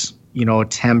first,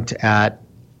 attempt at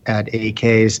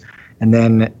AKs. And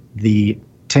then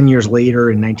 10 years later,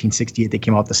 in 1968, they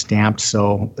came out with the stamped.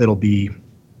 So it'll be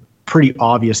pretty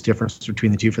obvious difference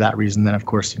between the two for that reason. Then, of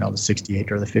course, the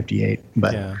 68 or the 58.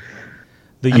 But yeah.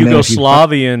 The And then if you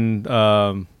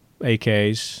Yugoslavian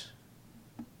AKs.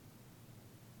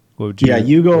 What would you? Yeah,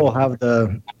 Yugo will have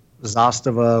the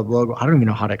Zastava logo. I don't even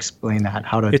know how to explain that.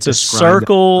 How to? It's a describe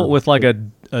circle that. with like a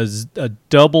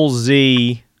double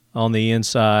Z on the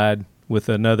inside with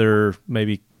another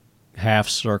maybe half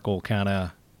circle kind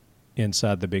of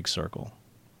inside the big circle.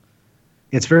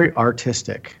 It's very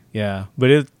artistic. Yeah,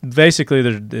 but basically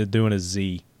they're doing a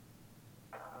Z.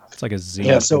 It's like a Z.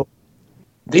 Yeah, so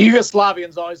the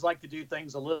Yugoslavians always like to do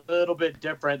things a little bit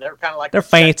different. They're kind of like they're the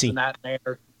Czechs fancy in that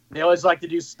manner. They always like to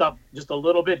do stuff just a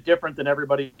little bit different than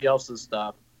everybody else's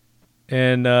stuff.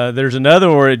 And there's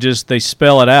another where they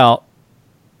spell it out.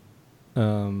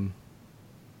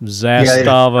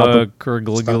 Zastava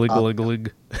Kurglig.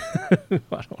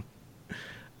 I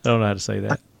don't know how to say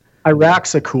that.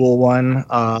 Iraq's a cool one.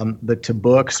 The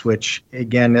Tabuks, which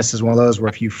again, this is one of those where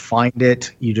if you find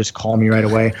it, you just call me right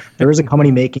away. There is a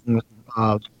company making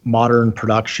modern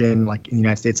production, like in the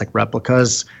United States, like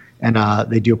replicas, and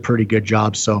they do a pretty good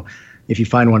job. So if you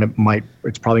find one,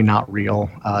 it's probably not real.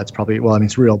 It's probably,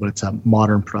 it's real, but it's a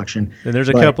modern production. And there's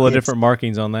a couple of different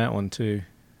markings on that one too.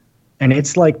 And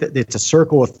it's like it's a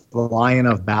circle with the Lion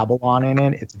of Babylon in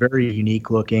it. It's very unique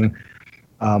looking.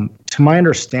 To my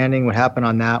understanding, what happened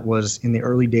on that was in the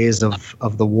early days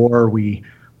of the war, we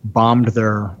bombed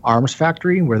their arms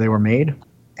factory where they were made,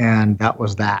 and that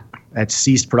was that. It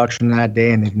ceased production that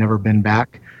day, and they've never been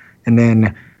back. And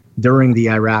then during the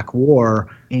Iraq War,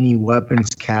 any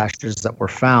weapons caches that were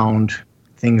found,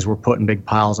 things were put in big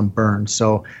piles and burned.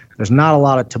 So there's not a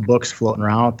lot of Tabuks floating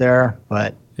around out there,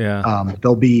 but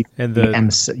they'll be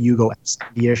Yugo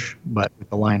ish, but with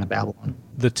the Lion of Babylon.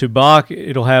 The Tubak,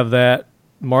 it'll have that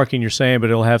marking you're saying, but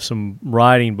it'll have some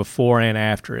writing before and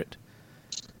after it.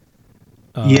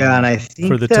 And I think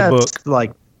for the that's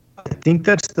Tabuk. I think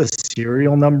that's the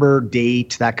serial number,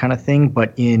 date, that kind of thing,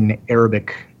 but in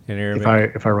Arabic. In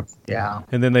Arabic. If I yeah.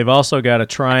 And then they've also got a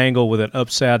triangle with an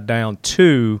upside down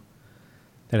 2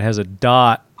 that has a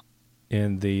dot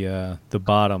in the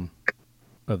bottom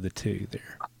of the 2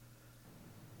 there.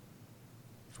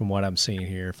 From what I'm seeing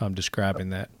here, if I'm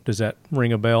describing that. Does that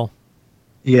ring a bell?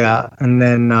 Yeah, and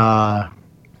then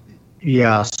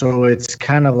so it's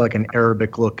kind of like an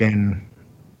Arabic looking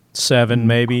 7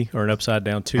 maybe, or an upside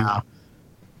down 2. Yeah.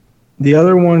 The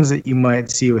other ones that you might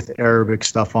see with Arabic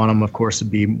stuff on them, of course, would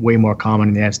be way more common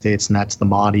in the United States, and that's the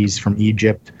Mahdi's from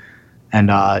Egypt. And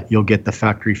you'll get the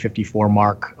Factory 54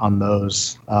 mark on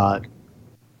those,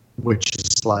 which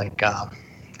is like, I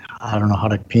don't know how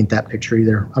to paint that picture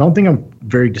either. I don't think I'm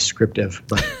very descriptive.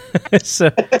 But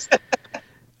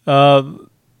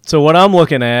So what I'm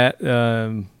looking at,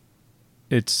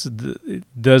 it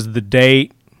does the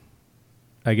date,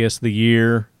 I guess the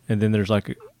year, and then there's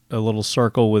like a little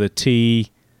circle with a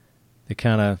T.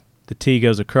 The T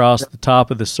goes across the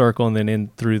top of the circle and then in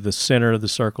through the center of the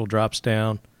circle drops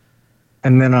down.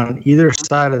 And then on either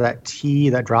side of that T,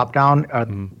 that drop down,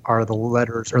 are the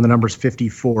letters or the numbers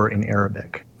 54 in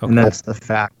Arabic. Okay. And that's the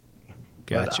fact.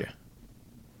 Gotcha.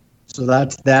 So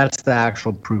that's the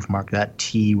actual proof mark, that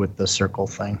T with the circle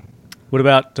thing. What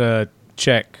about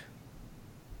Czech?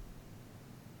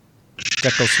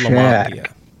 Czechoslovakia.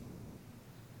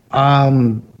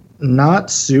 Not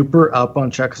super up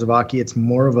on Czechoslovakia. It's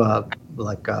more of a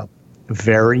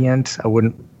variant. I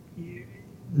wouldn't,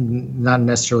 not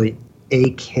necessarily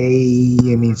AK.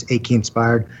 I mean, it's AK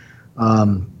inspired.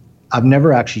 I've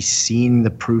never actually seen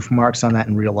the proof marks on that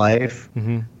in real life,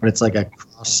 but it's like a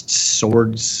crossed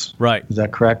swords. Right. Is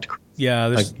that correct? Yeah.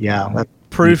 There's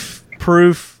proof.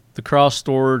 The cross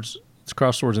swords. It's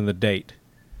cross swords in the date.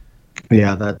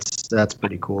 Yeah, that's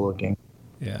pretty cool looking.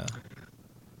 Yeah.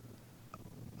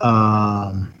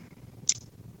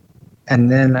 And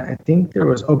then I think there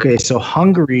was, so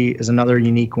Hungary is another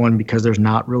unique one because there's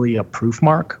not really a proof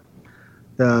mark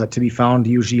to be found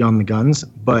usually on the guns,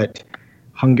 but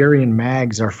Hungarian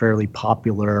mags are fairly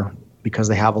popular because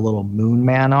they have a little moon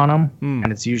man on them,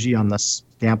 and it's usually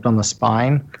stamped on the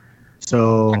spine.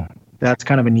 So that's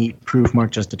kind of a neat proof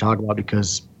mark just to talk about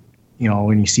because,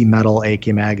 when you see metal AK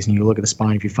mags and you look at the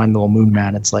spine, if you find the little moon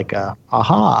man, it's like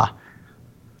aha.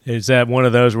 Is that one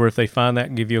of those where if they find that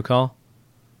and give you a call?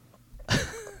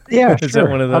 Yeah, Is that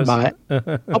one of those?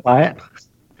 I'll buy it.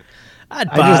 I'd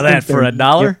buy that for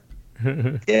 $1.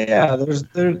 Yeah,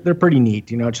 they're pretty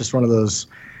neat. It's just one of those.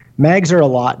 Mags are a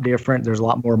lot different. There's a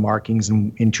lot more markings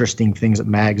and interesting things at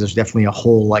mags. There's definitely a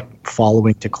whole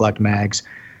following to collect mags,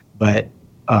 but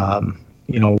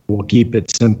we'll keep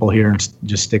it simple here and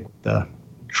just stick with the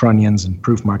trunnions and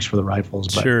proof marks for the rifles.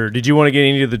 But. Sure. Did you want to get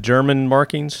into the German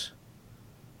markings?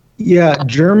 Yeah,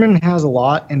 German has a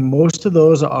lot, and most of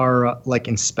those are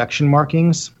inspection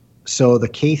markings. So the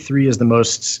K3 is the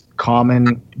most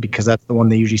common because that's the one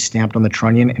they usually stamped on the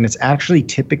trunnion, and it's actually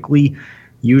typically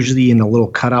usually in the little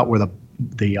cutout where the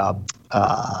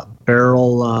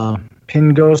barrel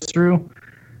pin goes through.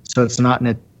 So it's not in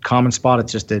a common spot.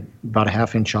 It's just about a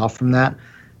 ½ inch off from that.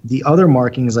 The other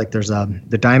markings, like there's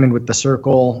the diamond with the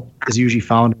circle is usually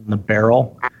found in the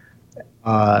barrel.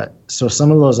 So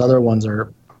some of those other ones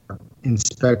are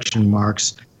inspection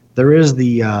marks. There is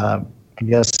the, I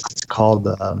guess it's called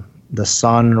the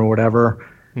sun or whatever,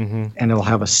 and it'll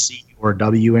have a C or a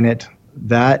W in it.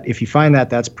 That, if you find that,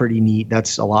 that's pretty neat.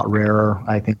 That's a lot rarer,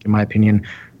 I think, in my opinion.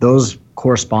 Those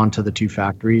correspond to the two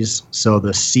factories. So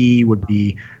the C would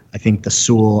be, I think, the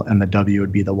Sewell, and the W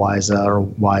would be the Wisa or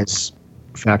Wise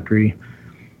factory.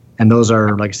 And those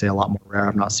are, like I say, a lot more rare.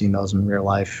 I've not seen those in real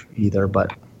life either,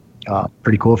 but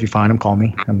pretty cool. If you find them, call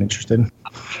me. I'm interested.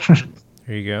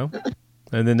 There you go.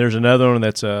 And then there's another one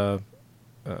that's a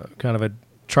kind of a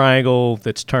triangle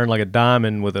that's turned like a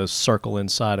diamond with a circle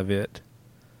inside of it.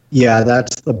 Yeah,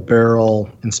 that's the barrel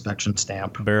inspection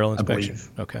stamp. Barrel inspection.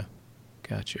 Okay.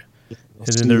 Gotcha. Yeah, and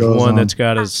then there's one that's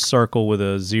got a circle with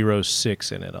a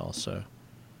 06 in it also.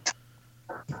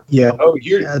 Yeah. Oh,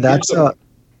 that's go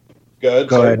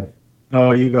ahead.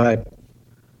 No, you go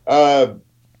ahead.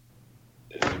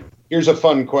 Here's a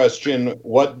fun question.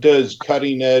 What does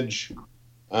cutting edge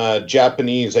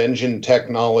Japanese engine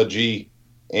technology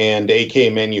and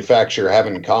AK manufacture have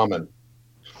in common?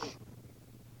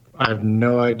 I have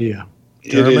no idea.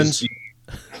 Germans?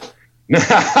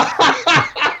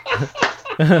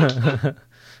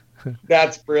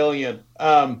 That's brilliant.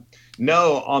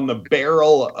 No, on the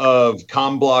barrel of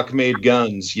ComBlock made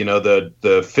guns,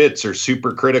 the fits are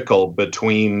super critical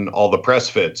between all the press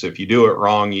fits. If you do it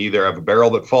wrong, you either have a barrel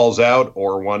that falls out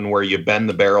or one where you bend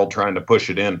the barrel trying to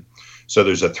push it in. So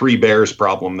there's a 3 bears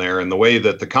problem there. And the way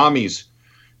that the commies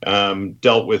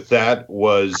dealt with that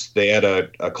was they had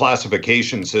a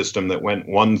classification system that went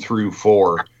 1 through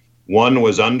 4. 1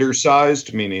 was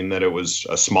undersized, meaning that it was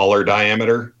a smaller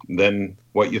diameter than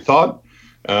what you thought,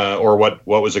 or what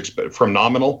was from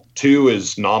nominal. 2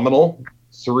 is nominal,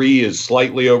 3 is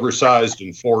slightly oversized,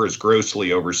 and 4 is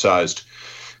grossly oversized.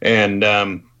 And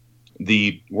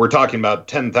we're talking about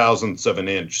 10,000ths of an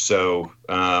inch. So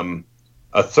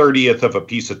a 30th of a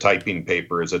piece of typing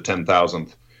paper is a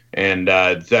 10,000th. And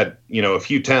that, a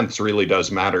few tenths really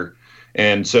does matter.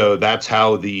 And so that's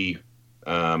how the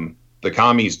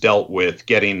commies dealt with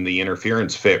getting the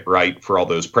interference fit right for all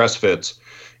those press fits.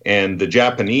 And the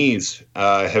Japanese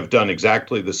have done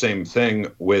exactly the same thing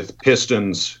with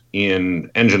pistons in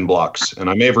engine blocks. And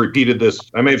I may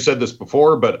have said this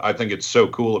before, but I think it's so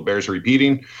cool it bears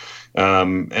repeating.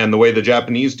 And the way the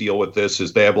Japanese deal with this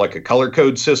is they have like a color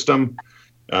code system,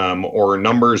 or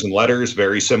numbers and letters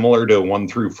very similar to 1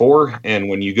 through 4. And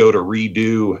when you go to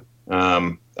redo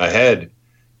a head,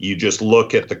 you just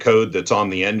look at the code that's on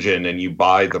the engine and you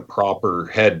buy the proper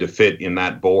head to fit in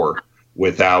that bore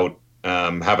without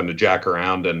having to jack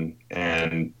around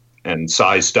and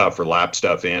size stuff or lap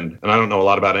stuff in. And I don't know a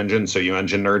lot about engines, so you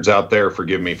engine nerds out there,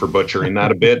 forgive me for butchering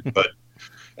that a bit. But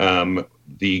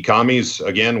the commies,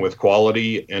 again, with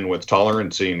quality and with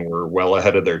tolerancing, were well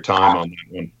ahead of their time on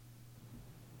that one.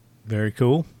 Very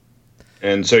cool.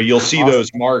 And so you'll see those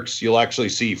marks. You'll actually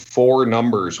see 4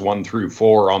 numbers, 1 through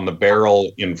 4, on the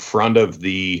barrel in front of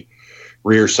the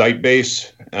rear sight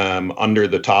base, under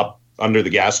the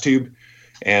gas tube.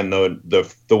 And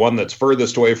the one that's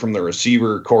furthest away from the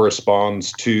receiver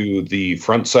corresponds to the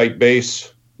front sight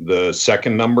base. The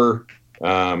second number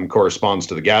corresponds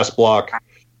to the gas block.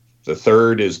 The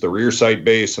third is the rear sight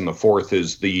base, and the fourth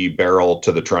is the barrel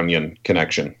to the trunnion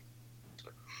connection.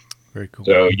 Very cool.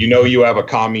 So you have a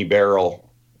commie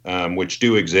barrel, which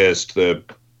do exist. The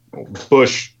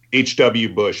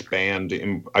HW Bush banned,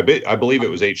 I believe it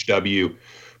was HW,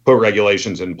 put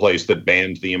regulations in place that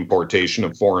banned the importation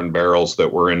of foreign barrels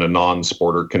that were in a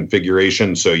non-sporter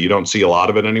configuration. So you don't see a lot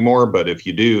of it anymore, but if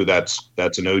you do, that's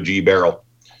an OG barrel.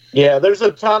 Yeah, there's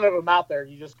a ton of them out there.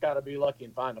 You just got to be lucky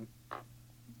and find them.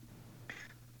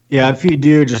 Yeah, if you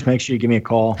do, just make sure you give me a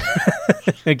call.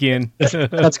 Again. That's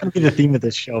going to be the theme of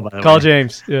this show, by the way. Call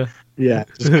James. Yeah. Yeah,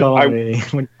 just call me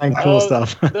when you find cool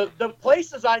stuff. The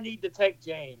places I need to take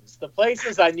James.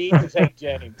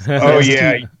 Oh,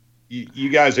 yeah. You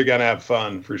guys are going to have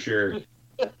fun for sure.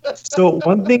 So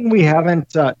one thing we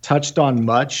haven't touched on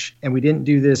much, and we didn't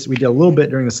do this, we did a little bit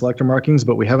during the selector markings,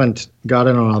 but we haven't got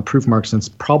it on a proof marks, and it's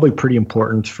probably pretty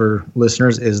important for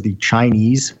listeners, is the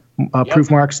Chinese proof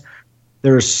marks.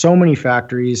 There's so many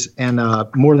factories, and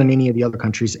more than any of the other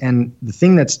countries. And the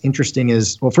thing that's interesting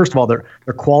is, well, first of all, they're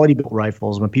quality built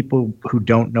rifles. When people who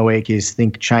don't know AKs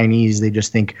think Chinese, they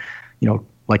just think,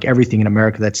 like everything in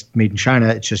America that's made in China,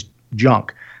 it's just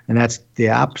junk. And that's the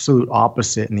absolute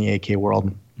opposite in the AK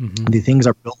world. The things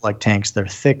are built like tanks. They're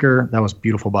thicker. That was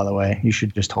beautiful, by the way. You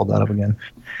should just hold that up again.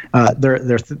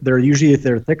 They're usually, if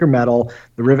they're thicker metal,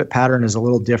 the rivet pattern is a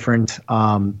little different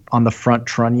on the front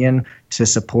trunnion to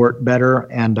support better,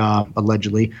 and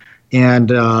allegedly, and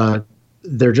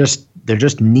they're just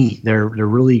neat. They're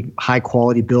really high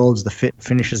quality builds. The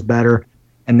finish is better,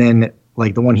 and then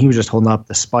like the one he was just holding up,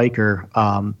 the spiker,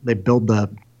 they build the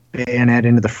bayonet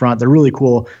into the front. They're really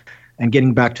cool. And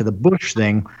getting back to the Bush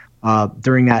thing.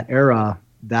 During that era,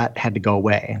 that had to go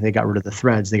away. They got rid of the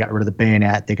threads, they got rid of the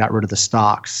bayonet, they got rid of the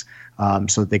stocks,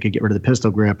 so that they could get rid of the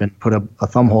pistol grip and put a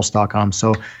thumbhole stock on them.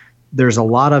 So there's a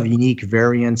lot of unique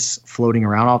variants floating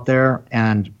around out there,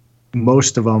 and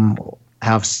most of them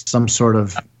have some sort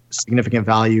of significant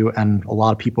value, and a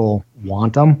lot of people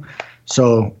want them.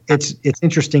 So it's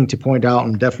interesting to point out,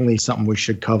 and definitely something we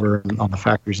should cover on the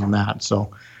factories on that.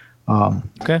 So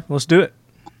okay, let's do it.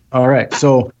 All right,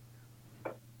 so.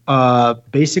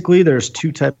 Basically, there's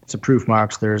two types of proof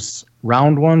marks. There's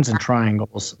round ones and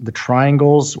triangles. The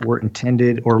triangles were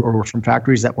intended, or were from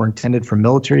factories that were intended for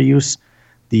military use.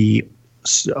 The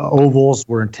ovals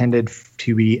were intended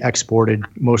to be exported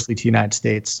mostly to the United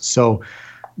States. So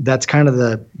that's kind of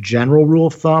the general rule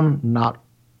of thumb, not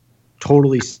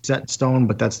totally set in stone,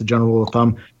 but that's the general rule of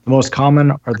thumb. The most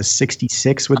common are the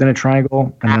 66 within a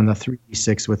triangle, and then the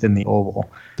 386 within the oval.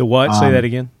 The what? Say that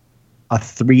again. A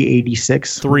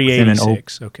 386.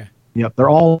 386, okay. Yep, they're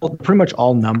all pretty much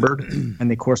all numbered,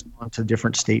 and they correspond to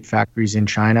different state factories in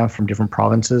China from different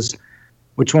provinces.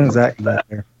 Which one is that you got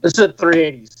there? This is a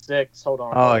 386. Hold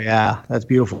on. Oh, yeah, that's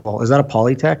beautiful. Is that a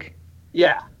Polytech?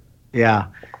 Yeah. Yeah.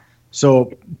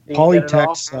 So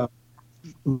Polytech's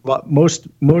most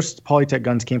Polytech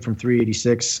guns came from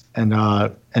 386, and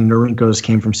Norinco's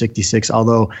came from 66.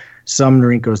 Although some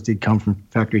Norinco's did come from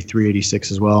factory 386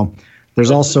 as well.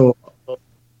 There's also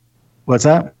what's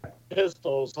that?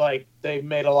 Pistols, like they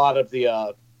made a lot of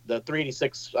the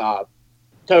 386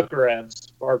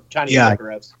 Tokarevs or Chinese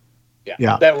Tokarevs.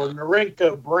 Yeah, that were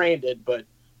Norinco branded, but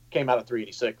came out of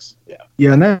 386.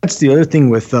 Yeah, and that's the other thing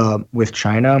with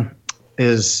China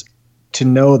is to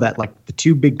know that like the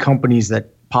two big companies that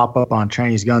pop up on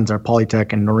Chinese guns are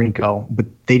Polytech and Norinco, but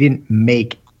they didn't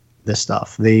make this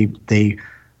stuff.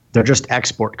 They're just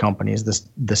export companies.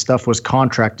 The stuff was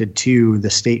contracted to the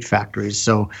state factories.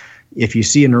 So if you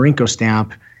see a Norinco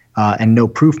stamp and no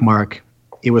proof mark,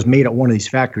 it was made at one of these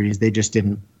factories. They just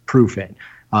didn't proof it.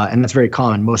 And that's very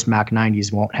common. Most Mac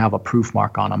 90s won't have a proof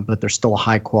mark on them, but they're still a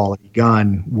high quality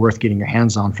gun worth getting your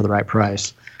hands on for the right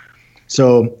price.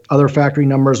 So other factory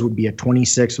numbers would be a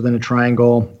 26 within a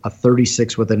triangle, a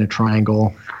 36 within a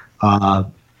triangle, a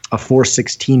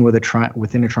 416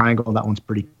 within a triangle. That one's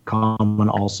pretty common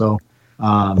also.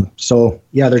 So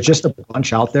yeah, there's just a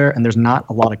bunch out there, and there's not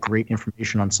a lot of great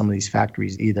information on some of these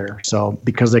factories either. So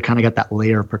because they kind of got that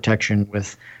layer of protection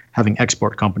with having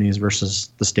export companies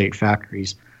versus the state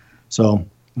factories. So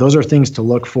those are things to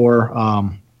look for.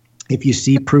 If you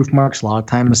see proof marks, a lot of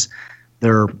times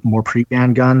they're more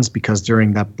pre-ban guns, because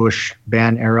during that Bush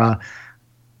ban era,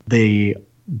 they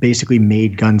basically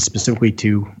made guns specifically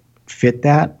to fit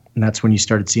that. And that's when you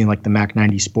started seeing like the Mac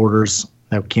 90 Sporters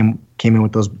that came in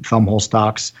with those thumbhole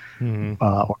stocks,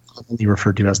 or commonly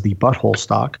referred to as the butthole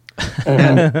stock.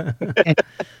 And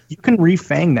you can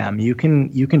refang them. You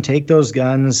can take those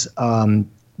guns.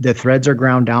 The threads are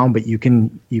ground down, but you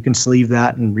can sleeve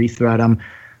that and rethread them.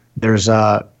 There's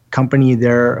a company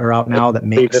there or out now that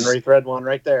makes and rethread one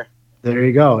right there. There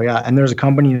you go. Yeah, and there's a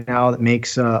company now that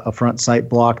makes a front sight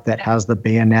block that has the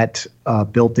bayonet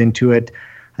built into it.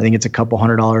 I think it's a couple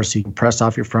 $100, so you can press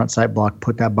off your front sight block,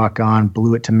 put that buck on,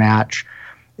 blue it to match.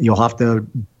 You'll have to,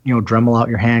 Dremel out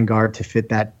your handguard to fit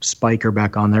that spiker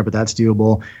back on there, but that's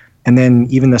doable. And then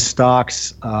even the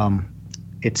stocks,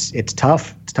 it's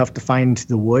tough. It's tough to find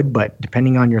the wood, but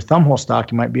depending on your thumbhole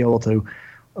stock, you might be able to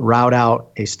route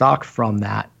out a stock from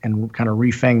that and kind of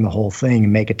refang the whole thing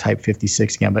and make a Type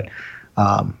 56 again. But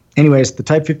anyways, the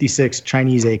Type 56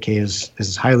 Chinese AK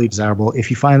is highly desirable. If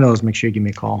you find those, make sure you give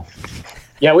me a call.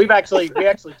 Yeah, we actually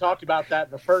talked about that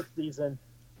in the first season.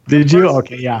 Did you?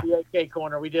 Okay, yeah. The AK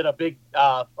Corner, we did a big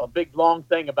long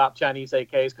thing about Chinese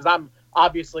AKs, because I'm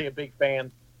obviously a big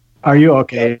fan. Are you?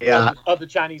 Okay, yeah. Of the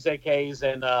Chinese AKs,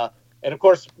 and of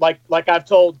course, like I've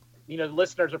told, the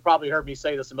listeners have probably heard me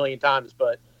say this a million times,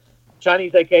 but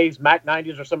Chinese AKs, Mac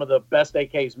 90s are some of the best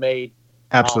AKs made.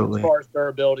 Absolutely. As far as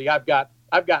durability, I've got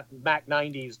Mac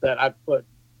 90s that I've put.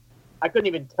 I couldn't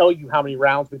even tell you how many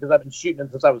rounds, because I've been shooting them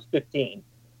since I was 15.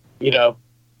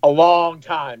 A long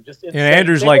time. Just insane. And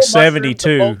Andrew's like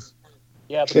 72.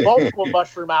 Yeah, the bolts will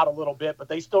mushroom out a little bit, but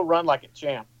they still run like a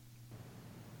champ.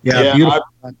 Yeah, beautiful.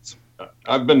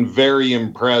 I've been very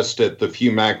impressed at the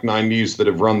few Mac 90s that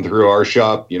have run through our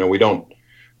shop. We don't,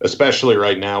 especially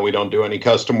right now, we don't do any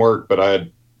custom work, but I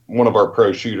had one of our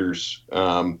pro shooters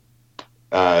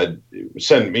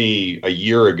sent me a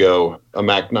year ago a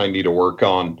Mac 90 to work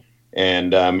on,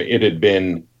 and it had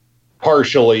been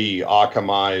partially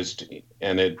Occamized,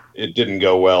 and it didn't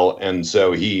go well, and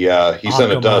so he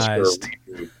sent it to us for a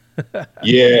redo.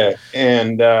 Yeah,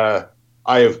 and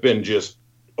I have been just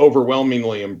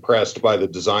overwhelmingly impressed by the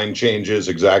design changes,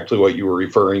 exactly what you were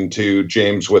referring to,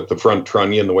 James, with the front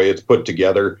trunnion, the way it's put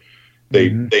together. They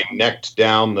necked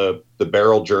down the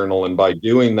barrel journal, and by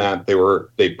doing that,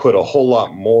 they put a whole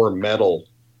lot more metal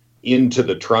into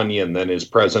the trunnion than is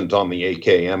present on the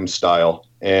AKM style.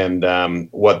 And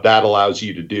what that allows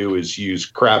you to do is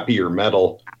use crappier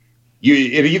metal.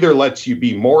 It either lets you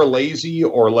be more lazy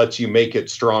or lets you make it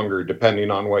stronger,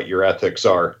 depending on what your ethics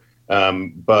are.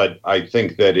 But I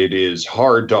think that it is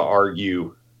hard to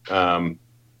argue.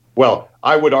 Well,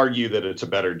 I would argue that it's a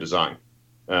better design,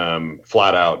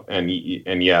 flat out. And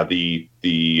yeah,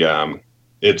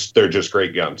 they're just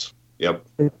great guns. Yep.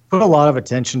 They put a lot of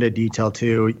attention to detail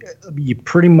too. You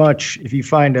pretty much, if you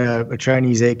find a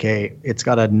Chinese AK, it's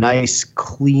got a nice,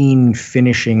 clean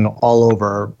finishing all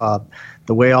over.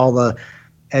 The way all the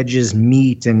edges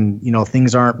meet, and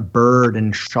things aren't burred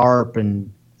and sharp,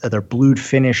 and they're blued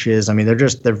finishes. I mean,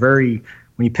 they're very.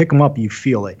 When you pick them up, you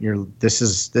feel it. This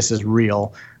is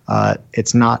real.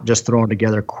 It's not just thrown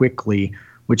together quickly,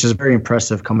 which is very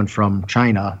impressive coming from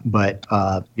China. But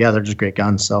yeah, they're just great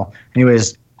guns. So,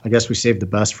 anyways, I guess we saved the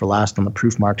best for last on the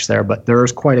proof marks there, but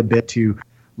there's quite a bit to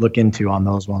look into on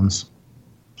those ones.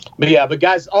 But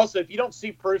guys, also, if you don't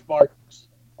see proof marks,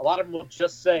 a lot of them will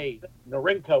just say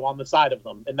Norinco on the side of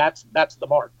them, and that's the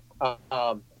mark.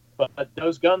 But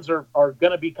those guns are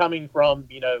going to be coming from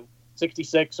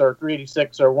 66 or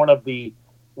 386 or one of the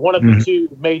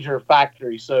two major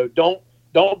factories. So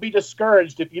don't be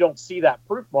discouraged if you don't see that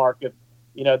proof mark. If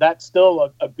that's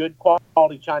still a good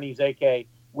quality Chinese AK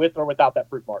with or without that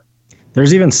proof mark.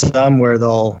 There's even some where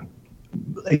they'll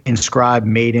inscribe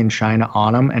 "Made in China"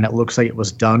 on them, and it looks like it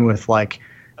was done with like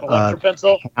a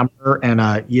pencil, hammer, and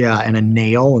a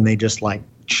nail, and they just like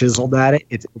chiseled at it.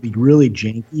 It'll be really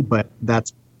janky, but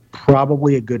that's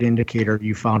probably a good indicator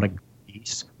you found a good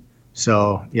piece.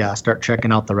 So yeah, start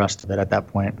checking out the rest of it at that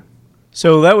point.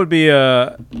 So that would be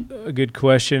a good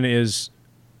question is,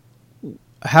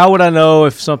 how would I know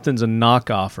if something's a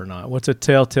knockoff or not? What's a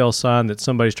telltale sign that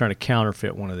somebody's trying to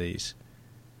counterfeit one of these?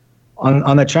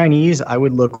 On the Chinese, I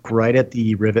would look right at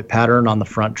the rivet pattern on the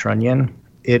front trunnion.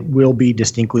 It will be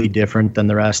distinctly different than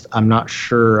the rest. I'm not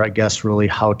sure, I guess, really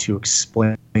how to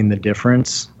explain the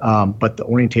difference, but the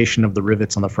orientation of the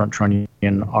rivets on the front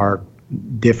trunnion are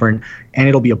different, and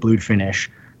it'll be a blued finish.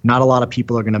 Not a lot of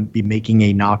people are going to be making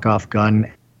a knockoff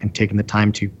gun and taking the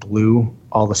time to blue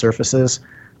all the surfaces.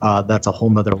 That's a whole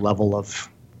nother level of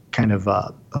kind of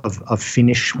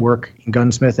finish work in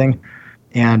gunsmithing,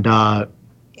 and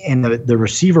the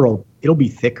receiver it'll be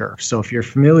thicker. So if you're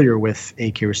familiar with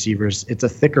AK receivers, it's a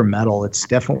thicker metal. It's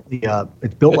definitely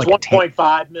it's built like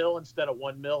 1.5 mil instead of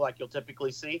 1 mil like you'll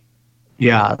typically see.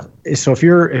 Yeah. So if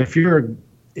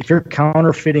you're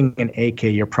counterfeiting an AK,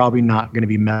 you're probably not going to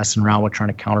be messing around with trying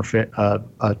to counterfeit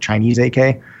a Chinese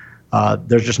AK.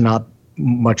 There's just not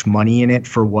much money in it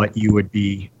for what you would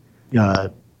be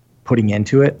putting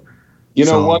into it.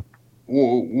 What?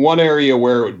 One area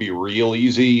where it would be real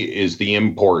easy is the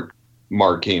import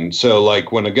marking. So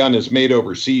like when a gun is made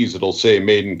overseas, it'll say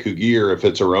made in Kugir if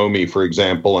it's a Romy, for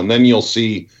example, and then you'll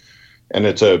see, and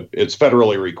it's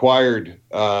federally required,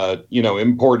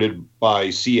 imported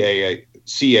by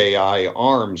CAI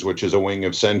Arms, which is a wing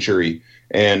of Century.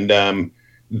 And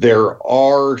there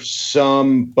are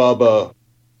some Bubba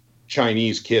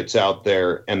Chinese kits out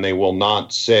there, and they will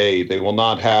not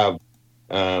have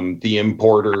the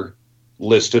importer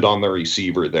listed on the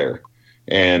receiver there.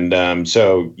 And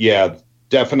so, yeah,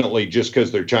 definitely just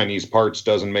because they're Chinese parts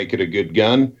doesn't make it a good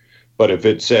gun. But if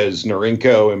it says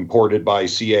Norinco imported by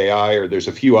CAI, or there's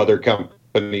a few other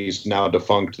companies now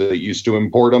defunct that used to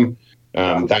import them,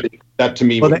 that to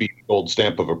me would be the gold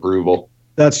stamp of approval.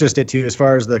 That's just it too. As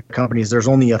far as the companies, there's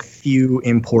only a few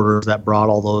importers that brought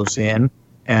all those in.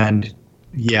 And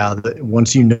yeah,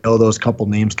 once you know those couple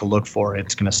names to look for,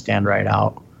 it's going to stand right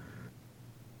out.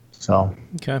 So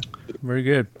okay, very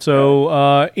good. So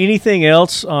anything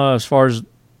else as far as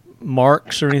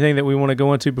marks or anything that we want to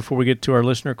go into before we get to our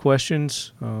listener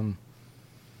questions?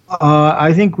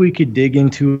 I think we could dig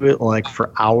into it like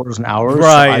for hours and hours.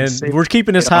 Right, and we're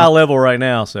keeping this high level right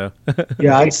now. So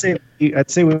yeah, I'd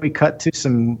say when we cut to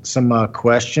some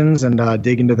questions and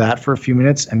dig into that for a few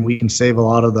minutes, and we can save a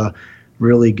lot of the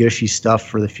really gushy stuff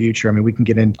for the future. I mean, we can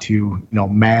get into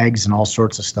mags and all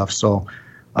sorts of stuff. So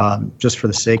just for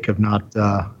the sake of not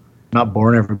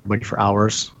boring everybody for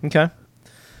hours. Okay.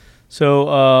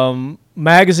 So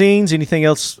magazines. Anything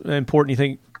else important you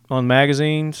think on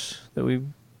magazines that we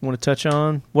want to touch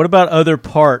on? What about other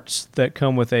parts that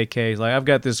come with AKs? Like I've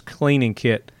got this cleaning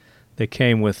kit that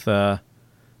came with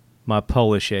my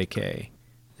Polish AK. Is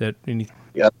that anything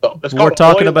it's we're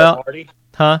talking oiler, about? Marty.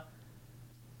 Huh?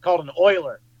 It's called an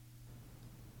oiler.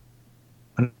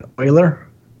 An oiler?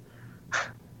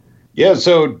 Yeah,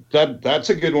 so that's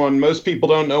a good one. Most people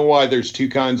don't know why there's two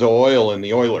kinds of oil in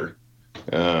the oiler.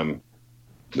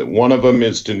 One of them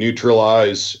is to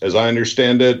neutralize, as I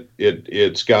understand it,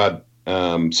 it's got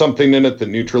something in it that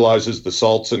neutralizes the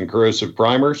salts and corrosive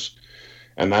primers,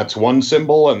 and that's one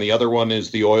symbol, and the other one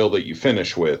is the oil that you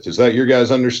finish with. Is that your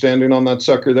guys' understanding on that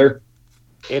sucker there?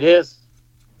 It is.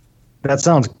 That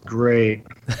sounds great.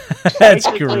 That's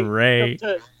great.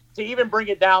 To even bring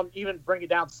it down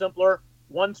simpler,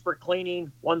 one's for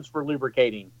cleaning, one's for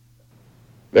lubricating.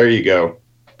 There you go.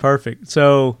 Perfect.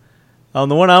 So on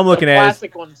the one I'm looking at,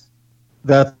 plastic ones.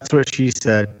 That's what she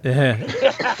said. Yeah.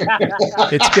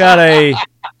 It's got a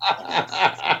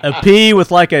P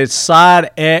with like a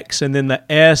side X and then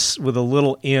the S with a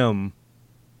little M.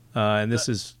 And this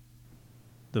is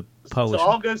the Polish. So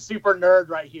I'll go super nerd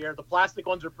right here. The plastic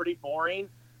ones are pretty boring,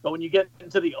 but when you get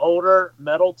into the older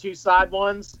metal two-side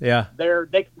ones, yeah,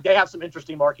 they have some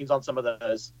interesting markings on some of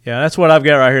those. Yeah, that's what I've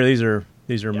got right here.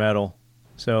 These are metal.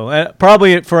 So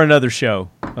probably for another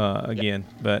show again,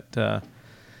 but.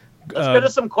 Let's go to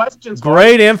some questions.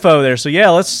 Great info there. So yeah,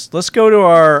 let's go to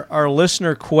our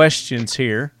listener questions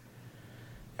here.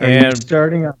 Are you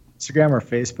starting on Instagram or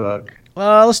Facebook?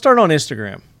 Let's start on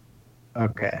Instagram.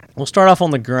 Okay. We'll start off on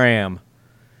the gram.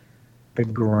 The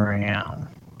gram.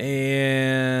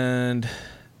 And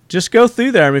just go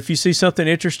through there. I mean, if you see something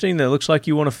interesting that looks like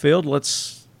you want to field,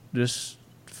 let's just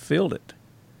field it.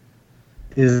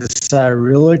 Is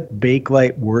Cyrillic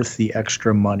Bakelite worth the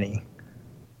extra money?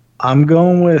 I'm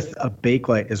going with a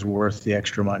Bakelite is worth the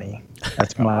extra money.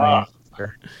 That's my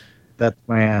answer. That's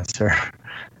my answer.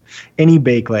 Any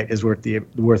Bakelite is worth the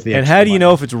extra money. And how do you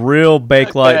know if it's real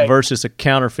Bakelite versus a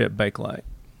counterfeit Bakelite?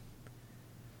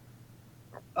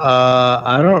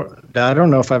 I don't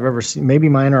know if I've ever seen. Maybe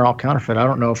mine are all counterfeit. I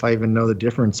don't know if I even know the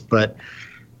difference. But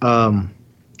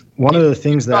one of the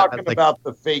things that talking about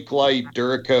the fake light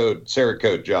Duracoat,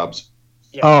 Cerakote jobs.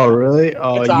 Yeah. Oh, really?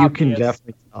 Oh, it's you obvious. Can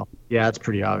definitely tell. Yeah, it's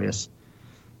pretty obvious.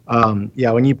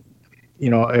 Yeah, when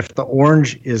if the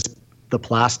orange is the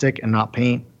plastic and not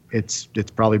paint, it's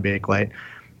probably Bakelite.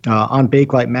 On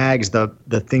Bakelite mags, the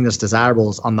thing that's desirable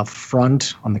is on the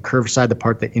front, on the curved side, the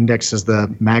part that indexes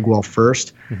the mag well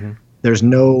first. Mm-hmm. There's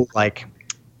no like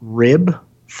rib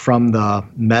from the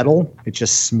metal. It's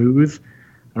just smooth.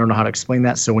 I don't know how to explain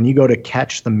that. So when you go to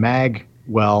catch the mag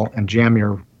well and jam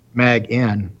your mag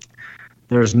in,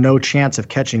 there's no chance of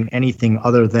catching anything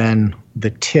other than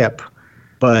the tip.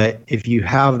 But if you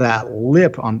have that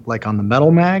lip on the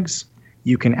metal mags,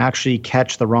 you can actually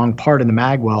catch the wrong part in the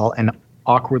mag well and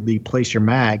awkwardly place your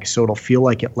mag so it'll feel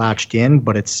like it latched in,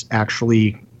 but it's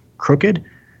actually crooked,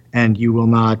 and you will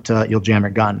not, you'll jam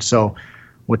your gun. So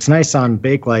what's nice on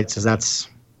Bakelites is that's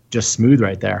just smooth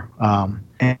right there.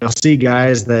 And you'll see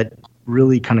guys that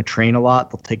really kind of train a lot.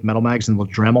 They'll take metal mags and they'll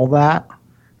Dremel that,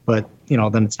 but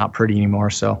then it's not pretty anymore.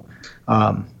 So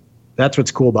that's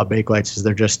what's cool about Bakelites is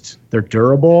they're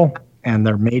durable and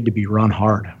they're made to be run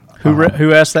hard.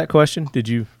 Who asked that question? Did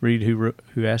you read who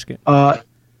asked it?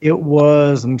 It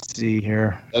was, let me see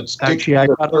here. That's actually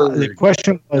the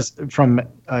question was from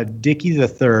Dickie the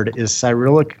Third. Is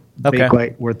Cyrillic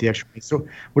Bakelite worth the extra money? So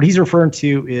what he's referring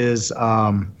to is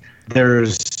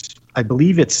there's, I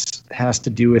believe has to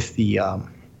do with the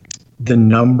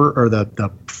number or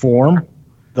the form.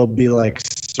 There'll be like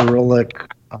Cyrillic.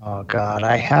 Oh God,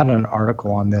 I had an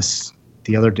article on this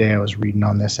the other day. I was reading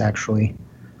on this actually.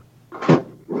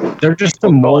 They're just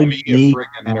a more unique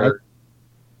mag.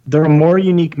 They're a more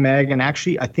unique mag, and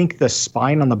actually, I think the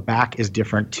spine on the back is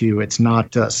different too. It's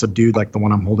not subdued like the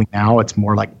one I'm holding now. It's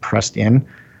more like pressed in.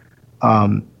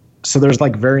 So there's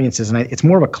like variances, and it's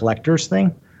more of a collector's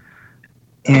thing.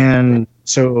 And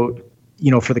so,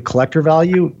 for the collector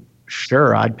value,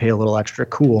 sure, I'd pay a little extra.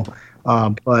 Cool.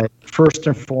 But first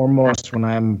and foremost, when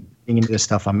I'm getting into this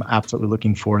stuff, I'm absolutely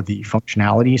looking for the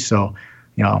functionality. So,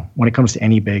 when it comes to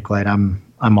any Bakelite,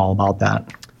 I'm all about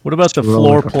that. What about the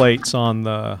floor plates on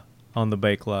the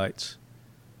bake lights?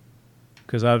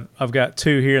 Because I've got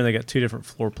two here, and they got two different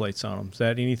floor plates on them. Is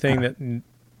that anything that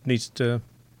needs to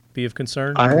be of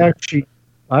concern? I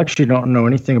actually don't know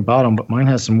anything about them, but mine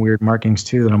has some weird markings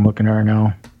too that I'm looking at right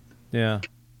now. Yeah.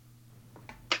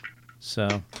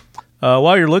 So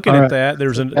while you're looking at that,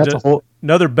 there's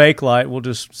another bake light.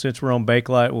 Since we're on bake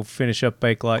light, we'll finish up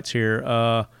bake lights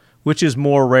here. Which is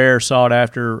more rare, sought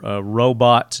after?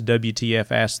 Robots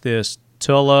WTF asked this: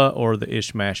 Tulla or the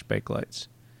Ishmash bake lights?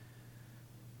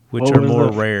 Which are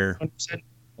more rare? A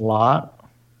lot.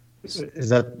 Is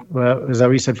that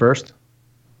what you said first?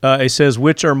 It says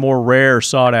which are more rare,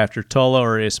 sought after: Tulla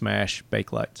or Ishmash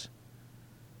bake lights?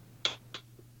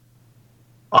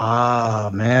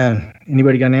 Ah, man.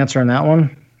 Anybody got an answer on that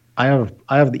one? I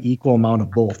have the equal amount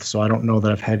of both, so I don't know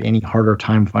that I've had any harder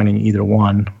time finding either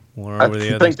one. I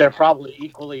think they're probably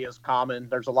equally as common.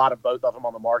 There's a lot of both of them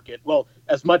on the market. Well,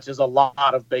 as much as a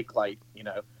lot of Bakelite,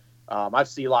 I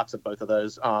see lots of both of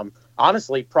those.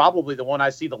 Honestly, probably the one I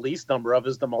see the least number of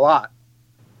is the Malat.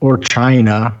 Or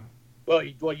China. Well,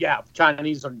 yeah,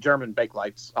 Chinese and German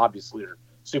Bakelites obviously are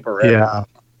super rare. Yeah,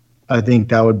 I think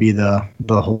that would be the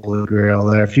holy grail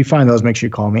there. If you find those, make sure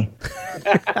you call me.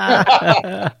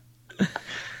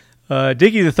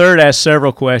 Dickie the Third asked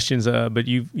several questions, but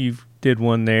you've did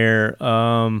one there.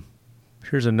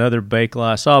 Here's another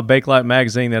Bakelite. I saw a Bakelite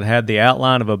magazine that had the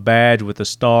outline of a badge with a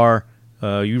star.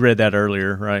 You read that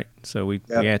earlier, right? So we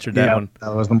answered that one.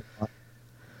 That was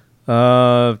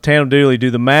the Tandem Dooley, do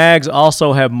the mags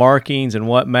also have markings, and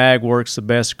what mag works the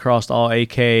best across all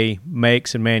AK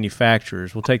makes and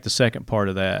manufacturers? We'll take the second part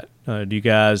of that. Do you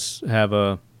guys have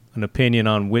an opinion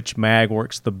on which mag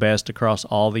works the best across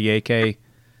all the AK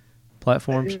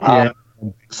platforms?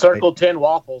 Circle 10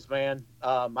 waffles, man.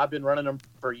 I've been running them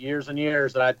for years and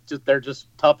years, and they're just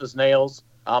tough as nails.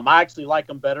 I actually like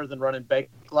them better than running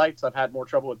Bakelites. I've had more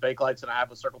trouble with Bakelites than I have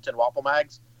with Circle 10 waffle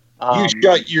mags. You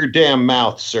shut your damn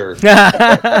mouth, sir.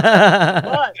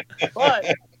 but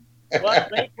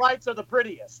Bakelites are the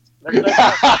prettiest.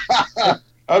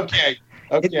 Okay.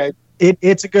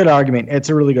 It's a good argument. It's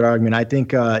a really good argument. I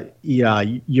think,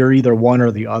 you're either one or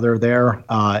the other there,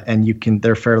 and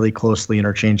they're fairly closely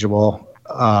interchangeable.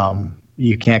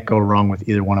 You can't go wrong with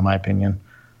either one, in my opinion.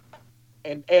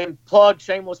 And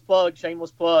shameless plug.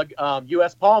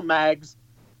 U.S. Palm mags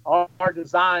are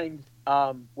designed.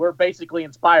 We're basically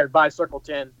inspired by Circle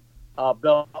 10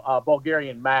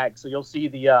 Bulgarian mags. So you'll see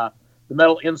the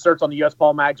metal inserts on the U.S.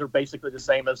 Palm mags are basically the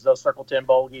same as the Circle 10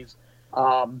 Bulgies.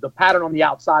 The pattern on the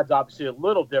outside is obviously a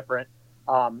little different,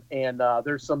 and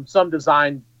there's some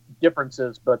design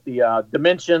differences, but the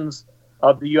dimensions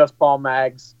of the U.S. Palm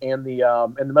mags and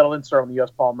the metal insert on the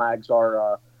U.S. Palm mags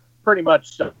are pretty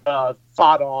much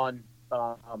spot on,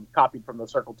 copied from the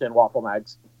Circle 10 waffle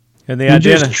mags. And the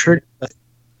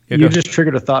You just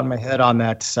triggered a thought in my head on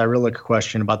that Cyrillic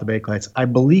question about the Bakelites. I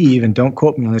believe, and don't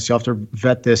quote me on this, you'll have to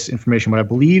vet this information, but I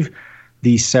believe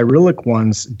the Cyrillic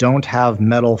ones don't have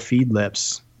metal feed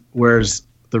lips, whereas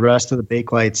the rest of the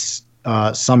Bakelites,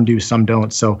 some do, some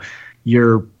don't. So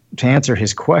to answer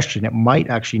his question, it might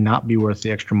actually not be worth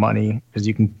the extra money because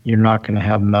you're not going to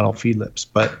have metal feed lips.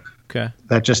 But okay,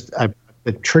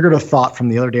 it triggered a thought from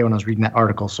the other day when I was reading that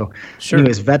article. So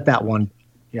anyways, vet that one.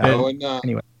 Yeah.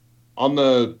 Anyway. On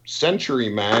the Century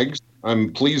mags,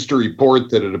 I'm pleased to report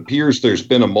that it appears there's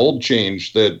been a mold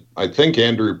change that I think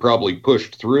Andrew probably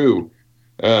pushed through,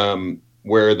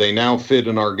 where they now fit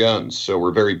in our guns. So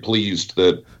we're very pleased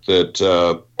that.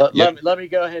 Let me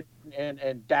go ahead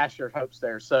and dash your hopes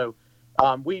there. So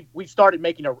we started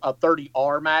making a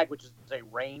 30R mag, which is a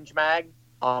range mag.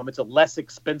 It's a less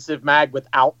expensive mag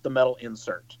without the metal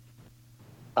insert.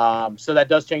 So that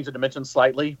does change the dimensions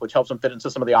slightly, which helps them fit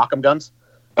into some of the Occam guns.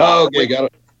 Oh, okay, got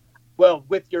it. Well,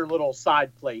 with your little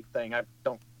side plate thing,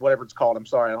 whatever it's called. I'm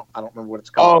sorry, I don't remember what it's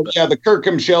called. Oh, yeah, the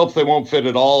Kirkham shelf, they won't fit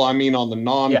at all. I mean, on the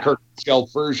non-Kirkham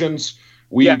shelf versions,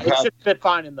 it should fit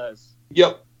fine in those.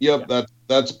 Yep. Yeah.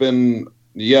 That's been,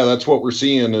 that's what we're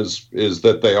seeing is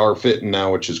that they are fitting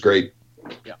now, which is great.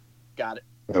 Yeah, got it.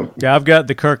 Yeah, I've got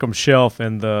the Kirkham shelf,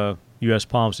 and the U.S.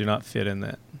 Palms do not fit in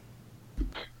that.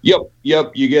 Yep.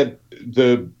 You get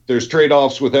there's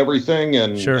trade-offs with everything,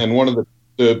 and and one of the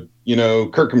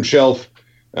Kirkham shelf,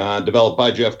 developed by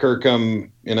Jeff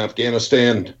Kirkham in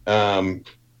Afghanistan,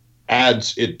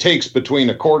 it takes between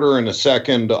a quarter and a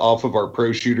second off of our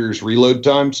pro shooters' reload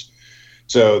times.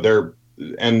 So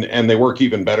they work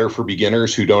even better for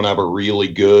beginners who don't have a really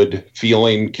good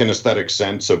kinesthetic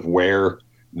sense of where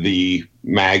the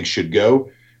mag should go.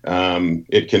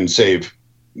 It can save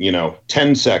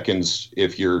 10 seconds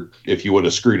if you would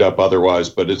have screwed up otherwise.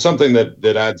 But it's something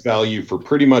that adds value for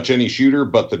pretty much any shooter.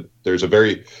 But there's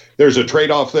a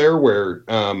trade-off there where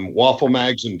waffle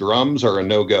mags and drums are a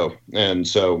no-go. And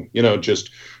so,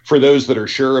 just for those that are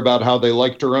sure about how they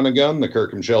like to run a gun, the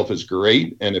Kirkham Shelf is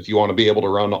great. And if you want to be able to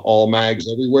run all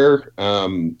mags everywhere,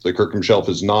 the Kirkham Shelf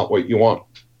is not what you want.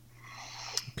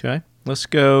 Okay, let's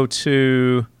go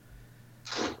to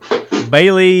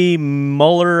Bailey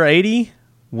Muller 80.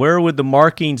 Where would the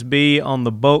markings be on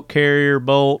the bolt carrier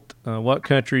bolt? What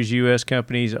countries, U.S.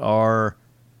 companies are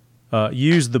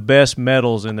use the best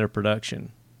metals in their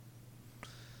production?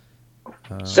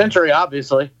 Century,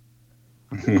 obviously.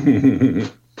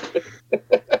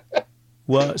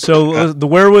 Well, so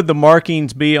where would the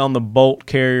markings be on the bolt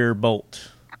carrier bolt?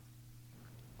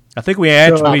 I think we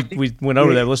went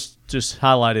over that. Let's just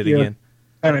highlight it again.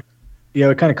 Yeah,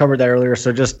 we kind of covered that earlier.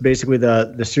 So just basically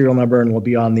the serial number and will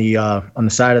be on the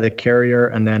side of the carrier,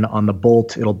 and then on the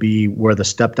bolt it'll be where the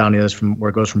step down is from where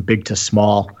it goes from big to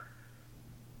small.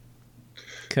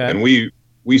 Okay. And we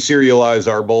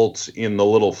serialize our bolts in the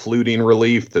little fluting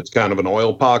relief that's kind of an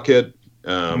oil pocket.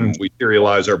 We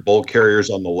serialize our bolt carriers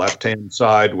on the left-hand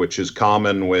side, which is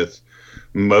common with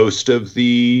most of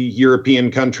the European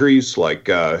countries, like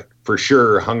for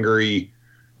sure Hungary,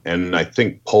 and I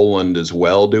think Poland as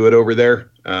well do it over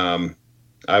there. I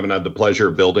haven't had the pleasure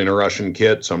of building a Russian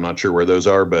kit, so I'm not sure where those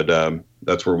are, but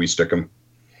that's where we stick them.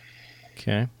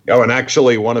 Okay. Oh, and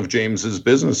actually one of James's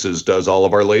businesses does all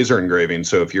of our laser engraving.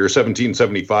 So if you're a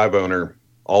 1775 owner,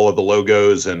 all of the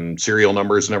logos and serial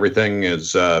numbers and everything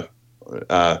is,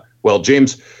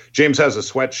 James has a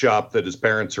sweatshop that his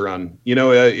parents are on.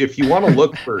 If you want to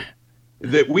look for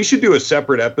that, we should do a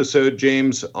separate episode,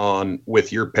 James,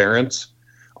 with your parents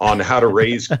on how to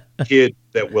raise kids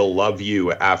that will love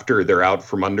you after they're out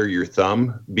from under your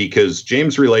thumb, because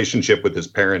James' relationship with his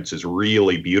parents is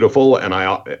really beautiful. And I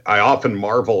often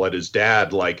marvel at his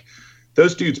dad, like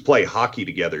those dudes play hockey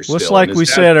together still. Well, it's like we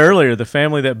said earlier, the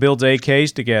family that builds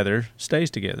AKs together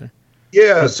stays together.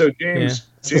 Yeah, so James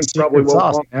probably won't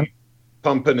awesome, man.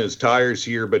 pumping his tires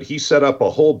here, but he set up a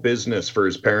whole business for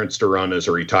his parents to run as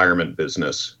a retirement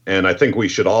business. And I think we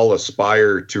should all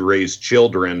aspire to raise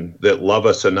children that love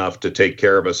us enough to take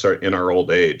care of us in our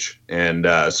old age. And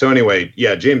so anyway,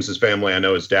 yeah, James's family, I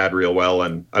know his dad real well.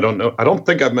 And I don't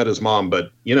think I've met his mom,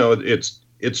 but it's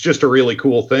just a really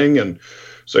cool thing. And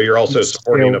so you're also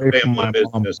supporting a family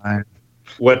business. Mom,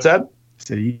 What's that?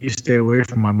 So you stay away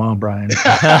from my mom, Brian.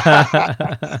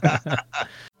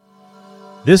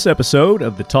 This episode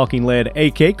of the Talking Lead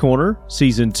AK Corner,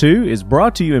 Season 2, is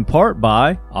brought to you in part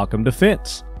by Occam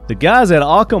Defense. The guys at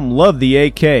Occam love the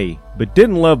AK, but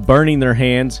didn't love burning their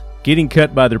hands, getting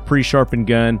cut by their pre-sharpened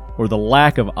gun, or the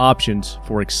lack of options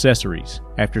for accessories.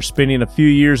 After spending a few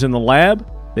years in the lab,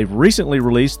 they've recently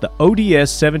released the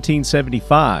ODS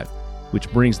 1775,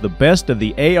 which brings the best of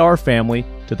the AR family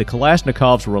to the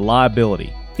Kalashnikov's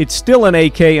reliability. It's still an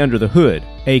AK under the hood.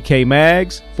 AK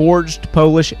mags, forged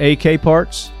Polish AK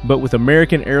parts, but with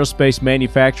American aerospace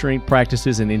manufacturing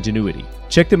practices and ingenuity.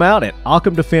 Check them out at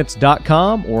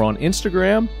OccamDefense.com or on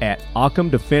Instagram at Occam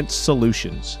Defense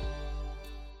Solutions.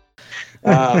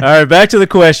 All right, back to the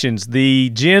questions. The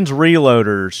Gens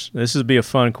reloaders. This would be a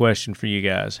fun question for you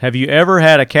guys. Have you ever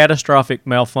had a catastrophic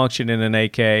malfunction in an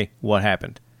AK? What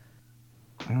happened?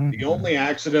 The only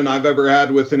accident I've ever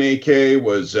had with an AK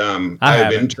was I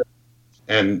have interns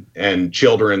and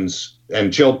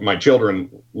my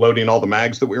children loading all the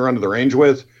mags that we were under the range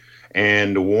with.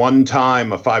 And one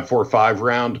time a 5.45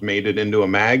 round made it into a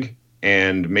mag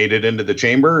and made it into the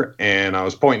chamber. And I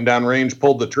was pointing down range,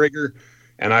 pulled the trigger,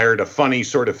 and I heard a funny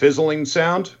sort of fizzling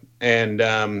sound. And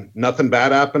nothing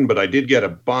bad happened, but I did get a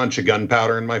bunch of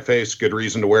gunpowder in my face. Good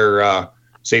reason to wear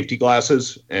safety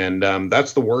glasses. And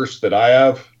that's the worst that I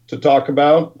have to talk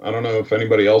about. I don't know if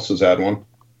anybody else has had one.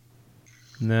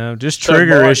 No, just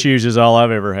trigger issues is all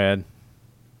I've ever had.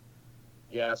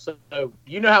 Yeah, so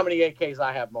you know how many AKs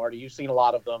I have, Marty. You've seen a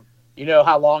lot of them. You know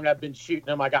how long I've been shooting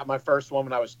them. I got my first one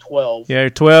when I was 12. Yeah, you're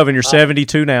 12 and you're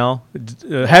 72 now.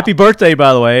 Happy birthday,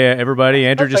 by the way, everybody.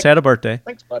 Andrew just had a birthday.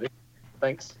 Thanks, buddy.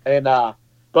 Thanks. And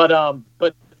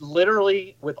but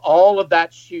literally with all of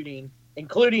that shooting,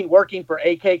 including working for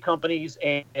AK companies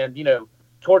and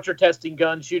torture testing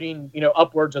guns, shooting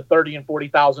upwards of 30 and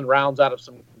 40,000 rounds out of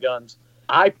some guns,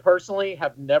 I personally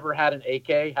have never had an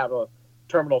AK have a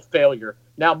terminal failure.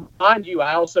 Now, mind you,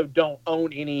 I also don't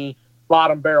own any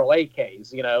bottom barrel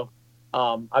AKs.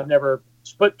 I've never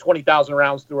put 20,000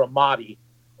 rounds through a Mahdi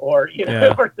or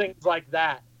or things like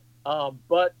that.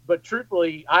 But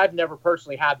truthfully, I've never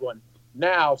personally had one.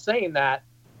 Now, saying that,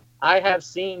 I have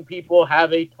seen people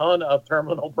have a ton of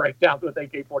terminal breakdowns with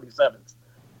AK-47s,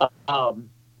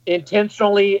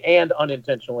 intentionally and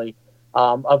unintentionally.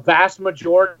 A vast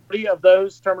majority of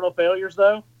those terminal failures,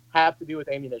 though, have to do with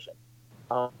ammunition.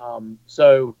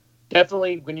 So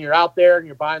definitely, when you're out there and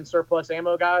you're buying surplus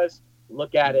ammo, guys,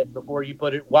 look at it before you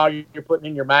put it. While you're putting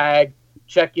in your mag,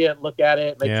 check it, look at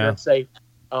it, make sure it's safe.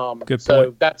 Good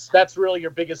so point. that's really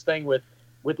your biggest thing with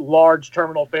large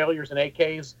terminal failures and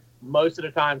AKs. Most of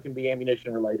the time can be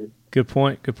ammunition related. Good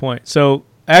point. So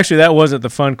actually, that wasn't the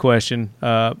fun question.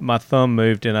 My thumb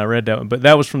moved and I read that one, but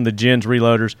that was from the Gens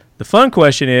Reloaders. The fun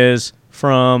question is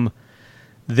from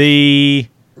the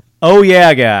Oh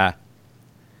Yeah guy.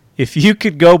 If you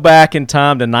could go back in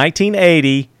time to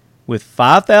 1980 with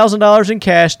 $5,000 in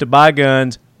cash to buy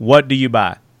guns, what do you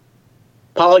buy?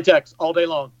 Polytex all day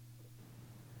long.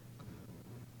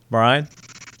 Brian?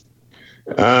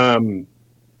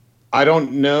 I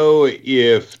don't know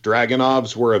if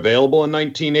Dragunovs were available in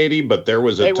 1980, but there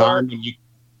was a time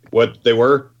when they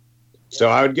were. So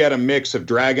I would get a mix of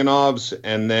Dragunovs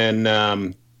and then,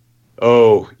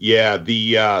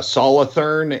 the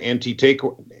Solothurn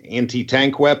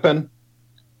anti-tank weapon.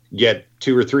 Get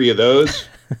 2 or 3 of those.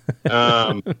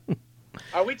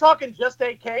 Are we talking just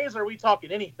AKs or are we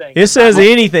talking anything? It says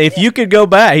anything. If you could go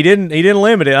back, he didn't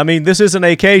limit it. I mean, this is an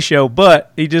AK show,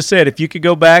 but he just said if you could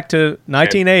go back to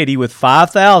 1980 with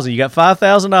 $5,000, you got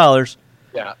 $5,000.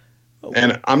 Yeah.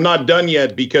 And I'm not done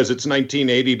yet because it's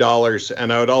 $1980,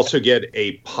 and I would also get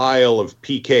a pile of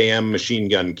PKM machine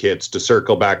gun kits to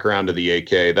circle back around to the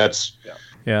AK. That's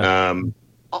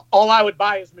all I would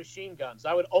buy is machine guns.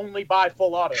 I would only buy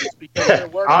full autos because they're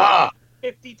worth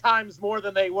 50 times more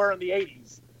than they were in the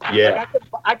 80s. Yeah. Like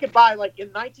I could buy, like, in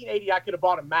 1980, I could have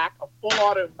bought a Mac, a full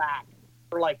auto Mac,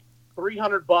 for like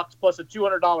 $300 plus a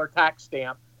 $200 tax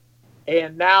stamp,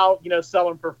 and now, sell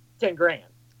them for $10,000.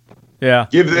 Yeah.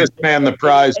 Give this man the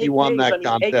prize. He won that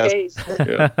contest.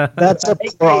 That's a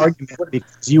poor argument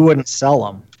because you wouldn't sell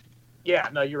them. Yeah,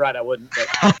 no, you're right. I wouldn't.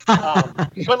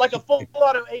 But like a full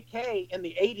auto AK in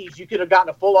the 80s, you could have gotten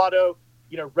a full auto,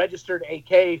 registered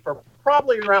AK for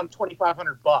probably around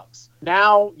 $2,500.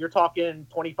 Now you're talking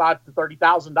 $25,000 to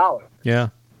 $30,000. Yeah.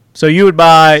 So you would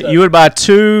buy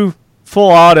 2 full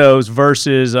autos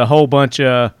versus a whole bunch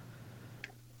of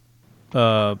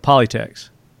Polytex.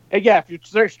 Yeah,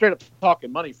 if you're straight up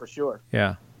talking money, for sure.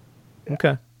 Yeah.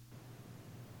 Okay.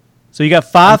 So you got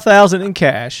 $5,000 in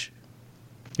cash,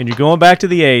 and you're going back to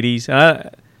the 80s.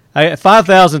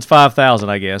 5,000 is 5,000,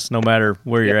 I guess, no matter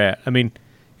where you're at. I mean,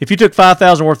 if you took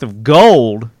 5,000 worth of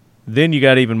gold, then you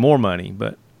got even more money.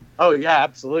 But oh yeah,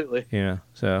 absolutely. Yeah.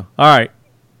 So all right,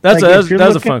 that's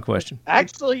a fun question.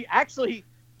 Actually,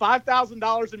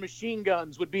 $5,000 in machine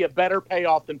guns would be a better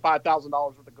payoff than $5,000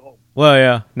 worth of gold. Well,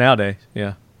 yeah, nowadays,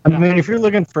 yeah. I mean, if you're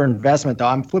looking for investment, though,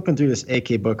 I'm flipping through this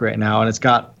AK book right now, and it's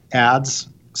got ads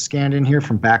scanned in here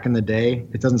from back in the day.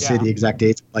 It doesn't say the exact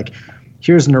dates. Like,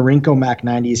 here's Norinco Mac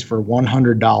 90s for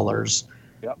 $100.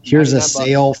 Yep, here's a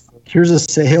sale. Here's a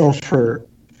sale for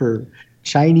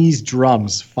Chinese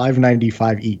drums,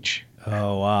 $5.95 each.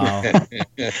 Oh wow!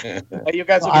 You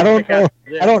guys, I don't know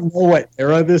what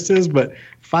era this is, but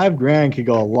 $5,000 could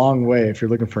go a long way if you're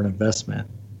looking for an investment.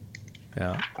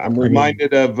 Yeah, I'm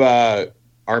reminded of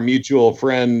our mutual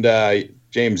friend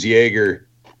James Yeager.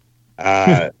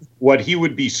 What he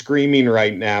would be screaming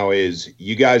right now is,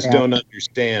 "You guys don't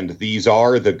understand. These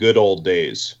are the good old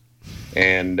days."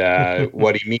 And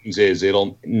what he means is,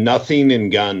 nothing in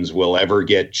guns will ever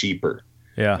get cheaper.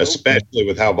 Yeah. Especially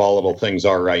with how volatile things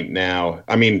are right now.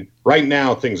 I mean, right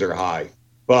now things are high,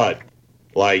 but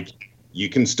like you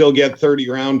can still get 30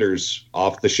 rounders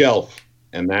off the shelf,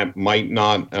 and that might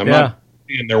not. I'm not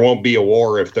saying there won't be a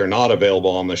war if they're not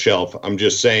available on the shelf. I'm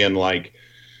just saying, like,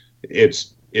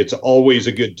 it's always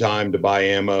a good time to buy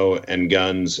ammo and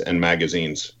guns and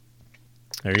magazines.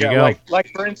 There you go. Like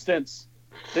for instance,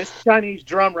 this Chinese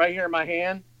drum right here in my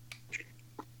hand.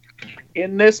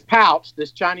 In this pouch,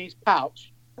 this Chinese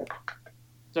pouch,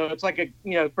 so it's like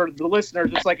for the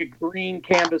listeners, it's like a green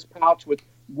canvas pouch with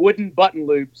wooden button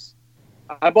loops.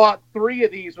 I bought 3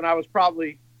 of these when I was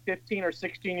probably 15 or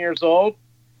 16 years old,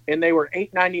 and they were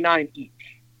 $8.99 each.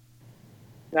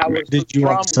 That was Did you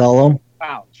want to sell them?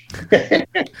 Pouch.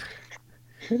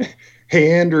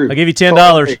 Hey, Andrew. I'll give you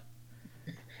 $10.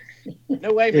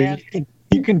 No way, man.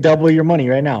 You can double your money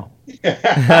right now.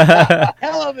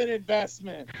 Hell of an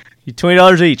investment. You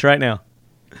 $20 each right now.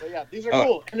 So yeah, these are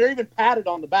cool, and they're even padded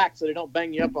on the back so they don't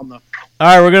bang you up on the. All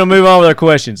right, we're gonna move on with our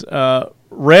questions.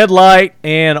 Red light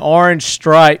and orange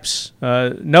stripes.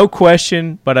 No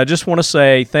question, but I just want to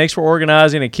say thanks for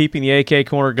organizing and keeping the AK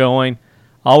Corner going.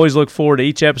 Always look forward to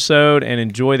each episode and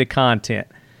enjoy the content.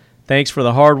 Thanks for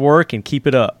the hard work and keep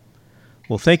it up.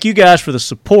 Well, thank you guys for the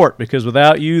support, because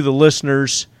without you, the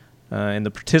listeners, and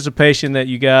the participation that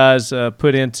you guys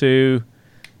put into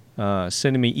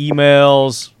sending me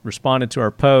emails, responding to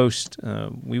our post,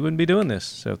 we wouldn't be doing this.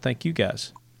 So thank you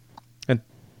guys. And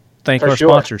thank our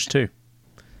sponsors, too.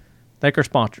 Thank our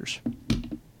sponsors.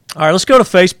 All right, let's go to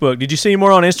Facebook. Did you see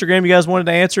more on Instagram you guys wanted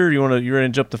to answer, or you're going to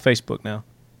jump to Facebook now?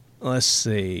 Let's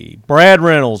see. Brad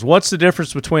Reynolds, what's the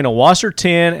difference between a Wasser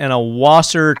 10 and a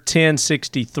Wasser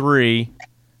 1063?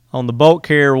 On the bolt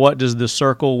carrier, what does the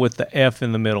circle with the F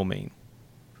in the middle mean?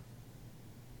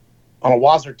 On a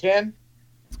Wasser 10?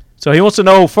 So he wants to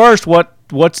know first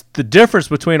what's the difference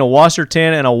between a Wasser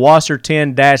 10 and a Wasser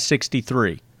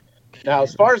 10-63? Now,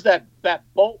 as far as that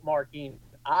bolt marking,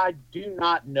 I do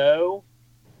not know.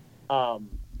 But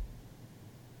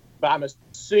I'm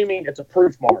assuming it's a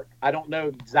proof mark. I don't know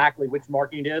exactly which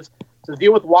marking it is. So the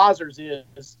deal with Wassers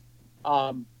is,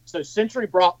 so Century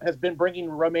has been bringing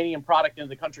Romanian product into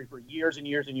the country for years and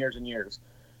years and years and years.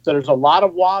 So there's a lot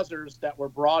of Wassers that were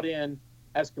brought in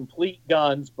as complete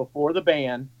guns before the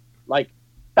ban, like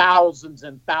thousands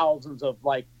and thousands of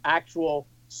like actual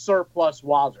surplus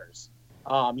Wassers.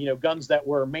 Guns that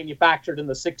were manufactured in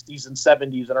the 60s and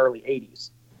 70s and early 80s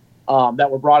that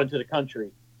were brought into the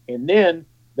country. And then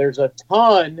there's a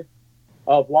ton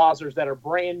of Wassers that are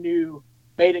brand new,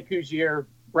 made at Cousier,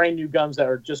 brand new guns that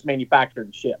are just manufactured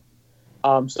and shipped.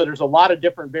 So there's a lot of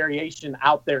different variation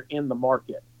out there in the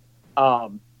market.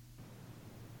 But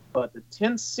the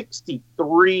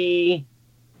 1063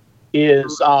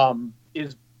 is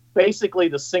basically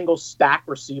the single stack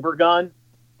receiver gun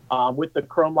with the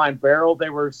chrome line barrel.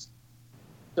 It was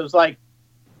like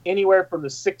anywhere from the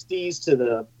 60s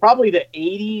to probably the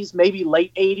 80s, maybe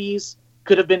late 80s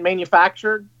could have been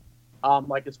manufactured.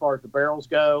 Like as far as the barrels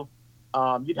go.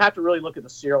 You'd have to really look at the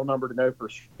serial number to know for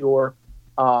sure.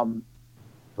 But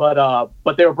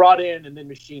they were brought in and then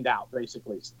machined out,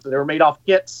 basically. So they were made off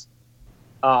kits.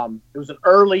 It was an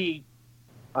early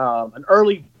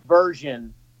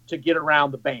version to get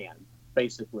around the ban,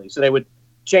 basically. So they would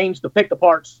pick the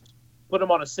parts, put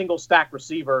them on a single stack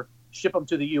receiver, ship them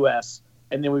to the U.S.,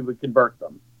 and then we would convert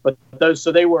them. But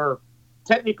so they were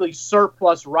technically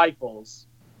surplus rifles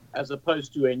as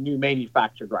opposed to a new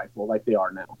manufactured rifle like they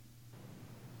are now.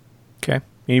 Okay.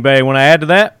 Anybody want to add to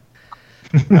that?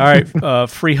 All right.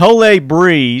 Frijole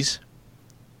Breeze,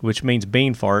 which means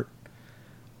bean fart.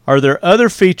 Are there other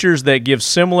features that give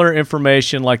similar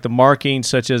information like the markings,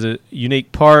 such as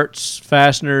unique parts,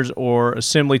 fasteners, or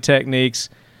assembly techniques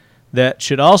that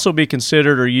should also be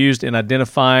considered or used in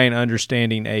identifying and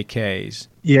understanding AKs?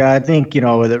 Yeah, I think,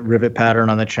 with the rivet pattern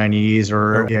on the Chinese,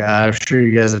 I'm sure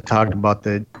you guys have talked about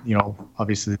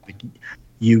obviously the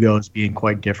Yugos being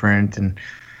quite different. And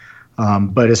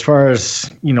but as far as,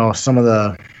 some of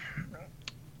the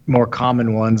more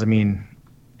common ones, I mean,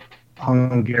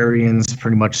 Hungarians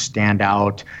pretty much stand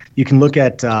out. You can look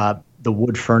at the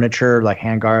wood furniture, like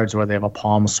handguards, whether they have a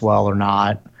palm swell or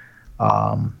not.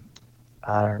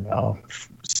 I don't know.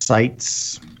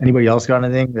 Sights. Anybody else got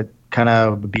anything that kind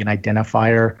of would be an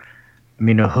identifier? I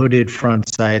mean, a hooded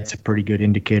front sight's a pretty good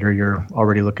indicator you're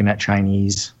already looking at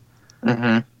Chinese.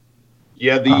 Mm-hmm.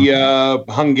 Yeah, the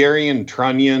Hungarian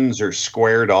trunnions are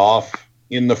squared off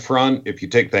in the front. If you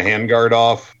take the handguard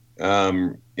off,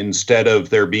 instead of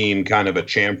there being kind of a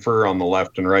chamfer on the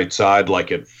left and right side,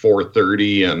 like at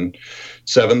 430 and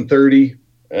 730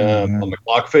 on the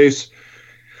clock face.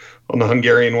 On the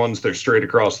Hungarian ones, they're straight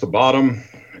across the bottom.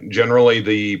 Generally,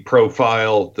 the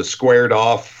profile, the squared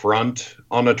off front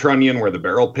on a trunnion where the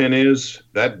barrel pin is,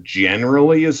 that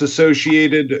generally is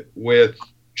associated with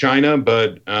China,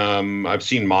 but I've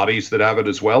seen Mahdi's that have it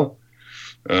as well.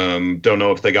 Don't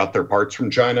know if they got their parts from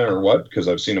China or what, because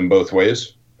I've seen them both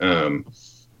ways.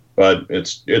 But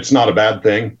it's not a bad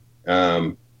thing.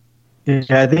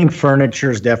 Yeah, I think furniture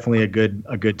is definitely a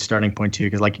good starting point too,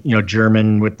 because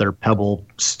German with their pebble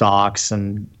stocks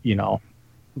and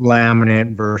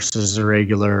laminate versus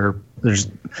regular.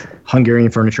 There's Hungarian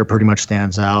furniture pretty much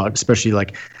stands out, especially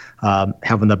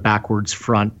having the backwards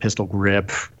front pistol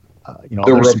grip.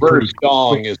 The reverse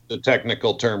dong is the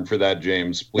technical term for that,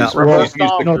 James. Please, reverse use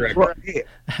dong. the correct.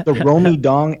 The Romy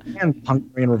dong and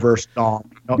Hungarian reverse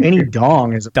dong. Any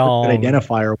dong is a good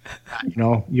identifier.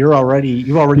 You've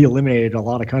already eliminated a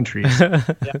lot of countries.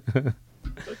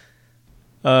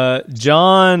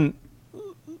 John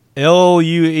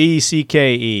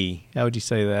Luecke. How would you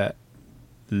say that?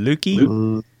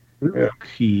 Lukey?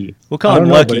 Lukey. We'll call him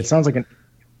Lucky. But it sounds like an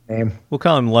name. We'll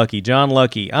call him Lucky. John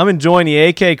Lucky. I'm enjoying the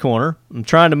AK Corner. I'm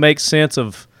trying to make sense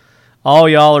of all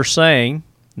y'all are saying.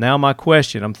 Now my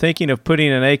question, I'm thinking of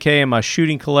putting an AK in my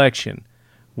shooting collection.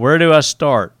 Where do I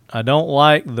start? I don't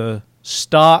like the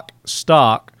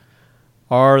stock.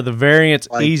 Are the variants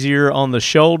easier on the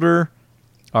shoulder?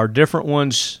 Are different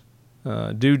ones,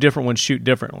 do different ones shoot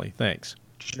differently? Thanks.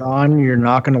 John, you're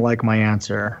not going to like my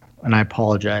answer, and I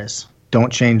apologize.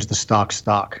 Don't change the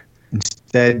stock.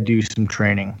 Instead, do some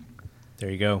training. There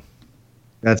you go.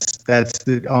 That's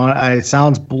the. It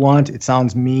sounds blunt. It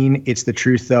sounds mean. It's the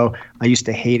truth, though. I used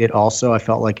to hate it. Also, I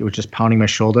felt like it was just pounding my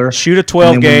shoulder. Shoot a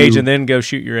 12 gauge and then go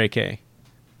shoot your AK.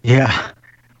 Yeah.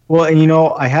 Well, and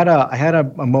I had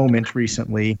a moment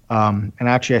recently, and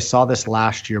actually I saw this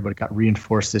last year, but it got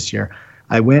reinforced this year.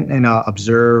 I went and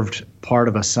observed part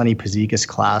of a Sonny Pazikis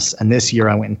class, and this year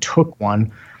I went and took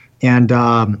one,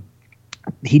 and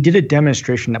he did a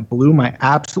demonstration that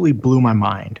absolutely blew my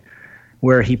mind,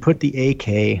 where he put the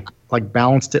AK, like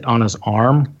balanced it on his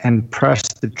arm and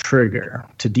pressed the trigger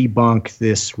to debunk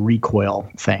this recoil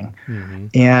thing. Mm-hmm.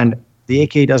 And the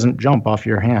AK doesn't jump off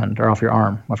your hand or off your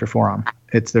arm, off your forearm.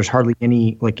 There's hardly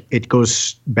any, like, it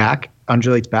goes back,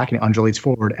 undulates back, and it undulates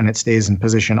forward, and it stays in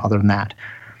position other than that.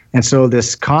 And so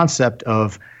this concept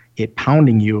of it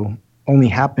pounding you only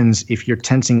happens if you're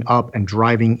tensing up and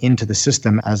driving into the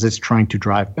system as it's trying to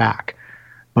drive back.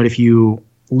 But if you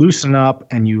loosen up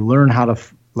and you learn how to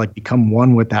become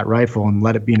one with that rifle and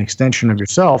let it be an extension of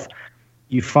yourself,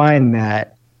 you find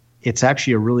that it's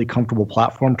actually a really comfortable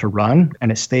platform to run,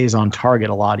 and it stays on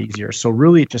target a lot easier. So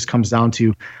really it just comes down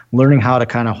to learning how to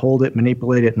kind of hold it,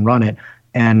 manipulate it, and run it,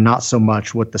 and not so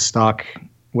much what stock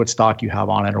you have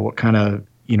on it, or what kind of,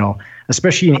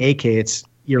 especially in AK,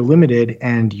 you're limited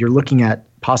and you're looking at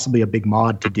possibly a big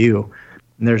mod to do.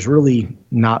 And there's really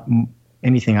not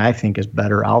anything I think is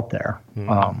better out there.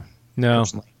 No,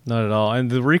 personally. Not at all. And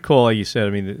the recoil, like you said,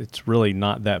 I mean, it's really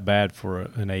not that bad for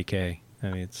an AK. I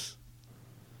mean,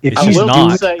 if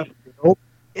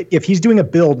he's doing a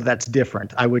build that's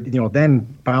different, I would, then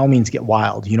by all means get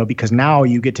wild, because now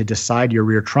you get to decide your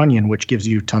rear trunnion, which gives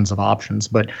you tons of options.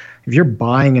 But if you're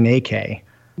buying an AK,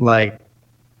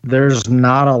 there's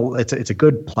not it's a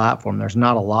good platform. There's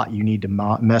not a lot you need to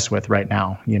mess with right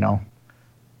now, So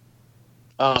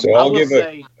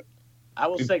I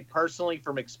will say personally,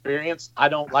 from experience, I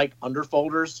don't like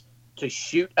underfolders to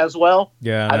shoot as well.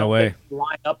 Yeah, I don't think they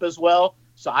line up as well.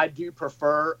 So I do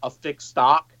prefer a fixed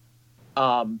stock.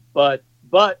 But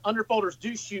underfolders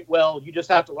do shoot well. You just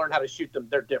have to learn how to shoot them.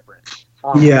 They're different.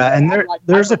 And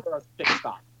there's a fixed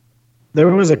stock. There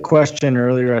was a question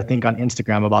earlier, I think, on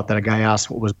Instagram about that. A guy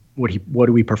asked what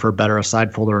do we prefer better, a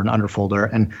side folder or an underfolder,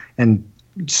 and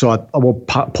so I will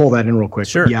pull that in real quick.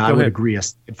 Sure. Yeah, I would agree. A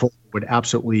side folder would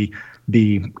absolutely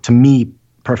be, to me,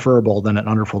 preferable than an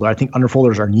underfolder. I think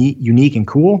underfolders are unique and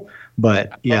cool,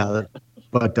 but yeah.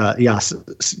 Yes,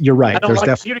 you're right. I don't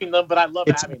like shooting them, but I love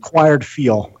it's having an acquired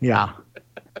feel. Yeah.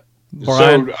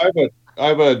 So I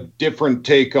have a different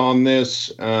take on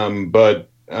this, but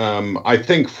I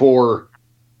think for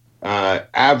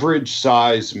average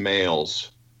size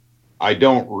males, I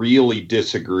don't really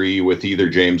disagree with either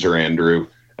James or Andrew.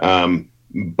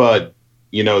 But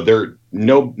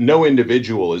no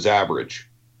individual is average.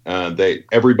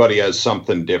 Everybody has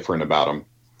something different about them.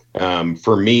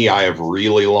 For me, I have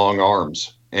really long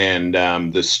arms, and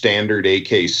the standard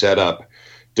AK setup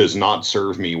does not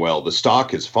serve me well. The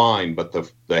stock is fine, but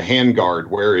the handguard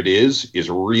where it is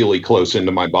really close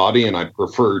into my body, and I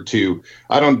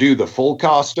don't do the full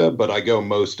Costa, but I go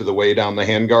most of the way down the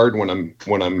handguard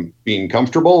when I'm being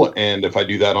comfortable. And if I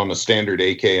do that on a standard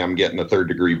AK, I'm getting a 3rd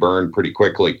degree burn pretty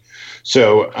quickly.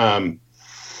 So,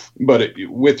 but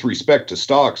with respect to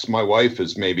stocks, my wife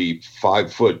is maybe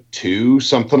 5'2",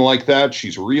 something like that.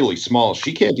 She's really small.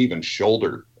 She can't even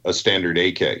shoulder a standard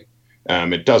AK.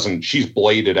 She's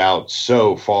bladed out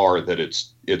so far that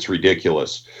it's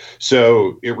ridiculous.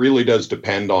 So it really does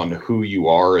depend on who you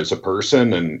are as a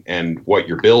person and what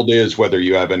your build is, whether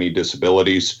you have any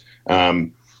disabilities.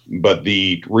 But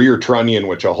the rear trunnion,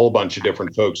 which a whole bunch of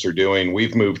different folks are doing,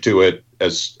 we've moved to it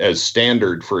as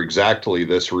standard for exactly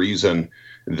this reason,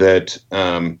 that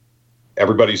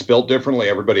everybody's built differently.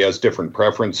 Everybody has different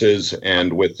preferences.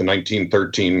 And with the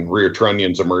 1913 rear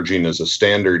trunnions emerging as a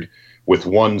standard, with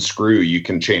one screw, you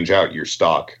can change out your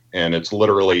stock. And it's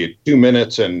literally 2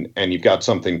 minutes and you've got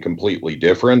something completely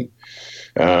different.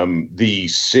 The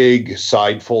SIG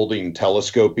side folding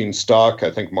telescoping stock,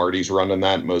 I think Marty's running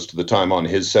that most of the time on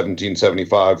his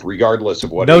 1775, regardless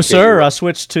of what. No, sir. I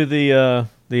switched to the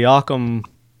Occam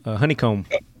honeycomb.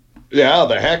 Yeah,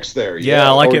 the hex there. Yeah,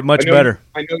 I like it much better.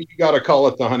 I know you got to call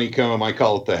it the honeycomb. I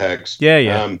call it the hex.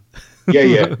 Yeah.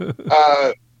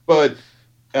 But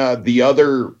the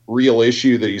other real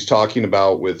issue that he's talking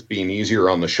about with being easier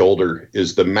on the shoulder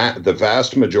is the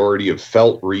vast majority of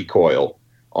felt recoil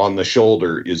on the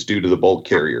shoulder is due to the bolt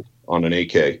carrier on an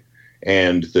AK,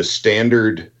 and the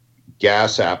standard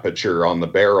gas aperture on the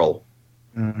barrel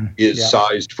is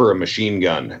sized for a machine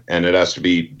gun, and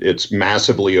it's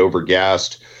massively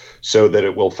overgassed so that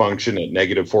it will function at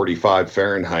 -45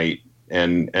 Fahrenheit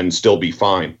and still be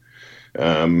fine.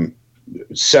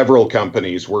 Several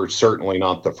companies, we're certainly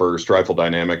not the first, Rifle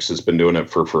Dynamics has been doing it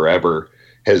for forever,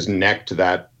 has necked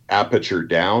that aperture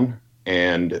down,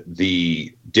 and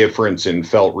the difference in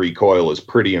felt recoil is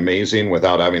pretty amazing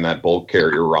without having that bolt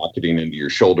carrier rocketing into your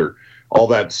shoulder. All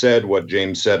that said, what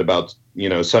James said about,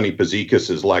 Sonny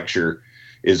Pazikas's lecture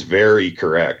is very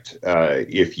correct.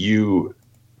 If you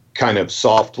kind of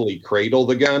softly cradle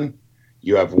the gun,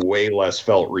 you have way less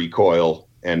felt recoil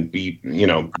and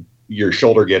your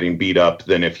shoulder getting beat up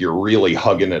than if you're really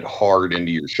hugging it hard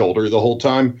into your shoulder the whole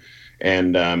time.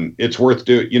 And it's worth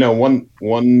doing.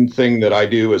 One thing that I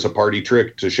do as a party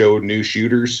trick to show new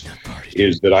shooters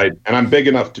is that I'm big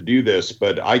enough to do this,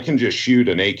 but I can just shoot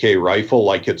an AK rifle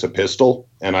like it's a pistol,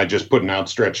 and I just put an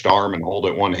outstretched arm and hold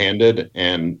it one-handed,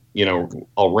 and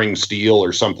I'll ring steel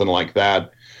or something like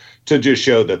that to just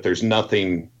show that there's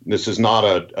nothing. This is not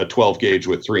a 12 gauge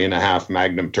with 3.5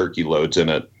 Magnum turkey loads in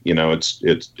it.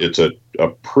 It's a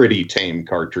pretty tame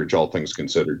cartridge, all things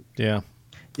considered. Yeah.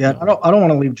 Yeah, I don't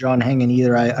want to leave John hanging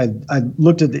either. I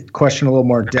looked at the question a little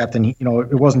more in depth, and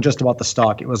it wasn't just about the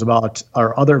stock. It was about,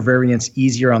 are other variants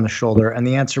easier on the shoulder? And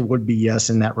the answer would be yes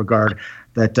in that regard.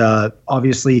 That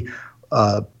obviously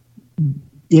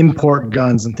import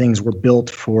guns and things were built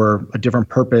for a different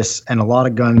purpose, and a lot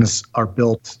of guns are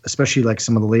built, especially like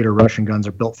some of the later Russian guns,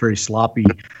 are built very sloppy.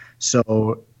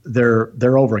 So they're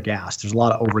overgassed. There's a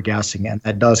lot of overgassing, and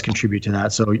that does contribute to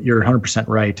that. So you're 100%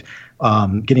 right.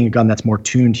 Getting a gun that's more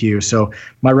tuned to you. So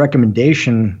my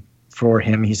recommendation for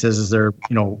him, he says, is there,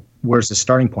 where's the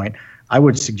starting point? I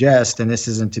would suggest, and this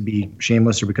isn't to be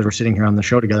shameless or because we're sitting here on the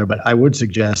show together, but I would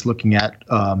suggest looking at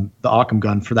the Occam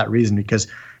gun for that reason, because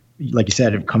like you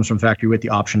said, it comes from factory with the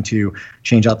option to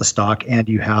change out the stock, and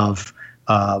you have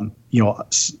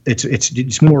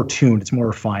it's more tuned, it's more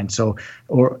refined. So,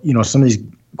 some of these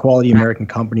quality American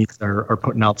companies are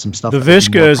putting out some stuff. The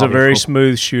Vishka is a very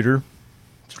smooth shooter.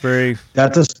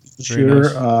 That's a smooth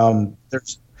shooter. Nice.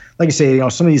 There's, like you say,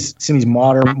 some of these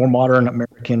more modern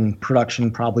American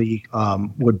production probably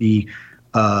would be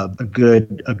a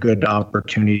good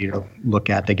opportunity to look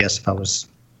at, I guess, if I was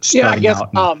starting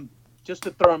out. Just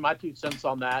to throw in my 2 cents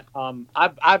on that,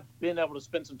 I've been able to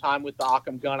spend some time with the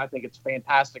Occam gun. I think it's a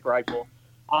fantastic rifle.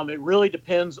 It really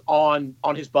depends on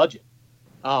his budget.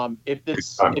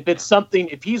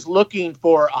 If he's looking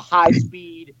for a high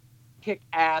speed, kick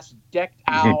ass, decked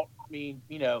out,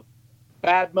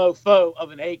 bad mofo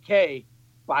of an AK,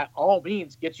 by all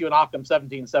means, get you an Occam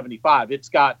 1775. It's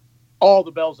got all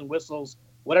the bells and whistles,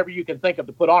 whatever you can think of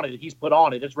to put on it. He's put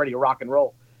on it. It's ready to rock and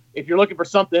roll. If you're looking for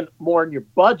something more in your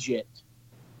budget,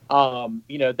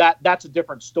 that's a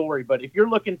different story. But if you're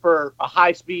looking for a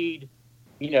high speed,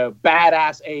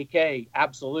 badass AK,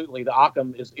 absolutely, the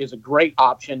Occam is a great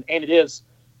option, and it is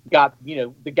got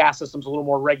the gas system's a little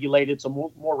more regulated,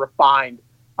 so more refined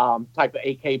type of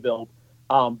AK build.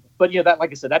 But that,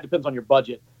 like I said, that depends on your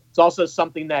budget. It's also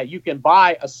something that you can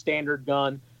buy a standard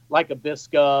gun like a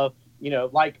Visca,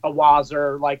 like a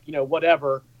Wazer, like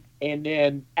whatever, and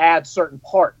then add certain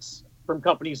parts from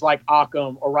companies like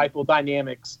Occam or Rifle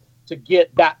Dynamics to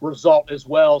get that result as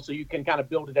well, so you can kind of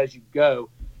build it as you go.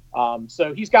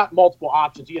 So he's got multiple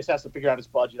options. He just has to figure out his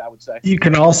budget, I would say. You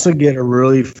can also get a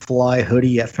really fly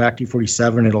hoodie at Factory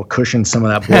 47. It'll cushion some of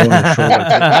that blow in the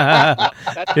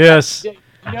shoulder. Yes.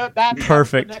 That's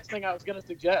perfect. The next thing I was going to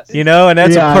suggest. And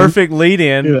that's a perfect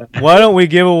lead-in. Yeah. Why don't we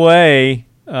give away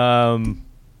one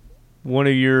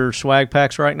of your swag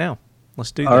packs right now?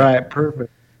 Let's do that. All right,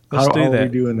 perfect. Let's do that. How are we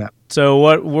doing that?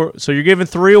 So so you're giving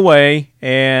 3 away,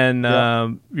 and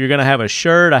you're going to have a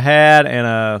shirt, a hat, and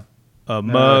a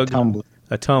mug,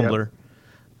 a tumbler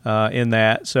in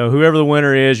that. So whoever the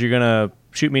winner is, you're going to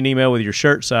shoot me an email with your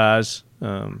shirt size,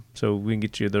 so we can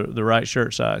get you the right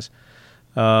shirt size.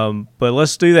 But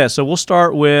let's do that. So we'll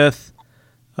start with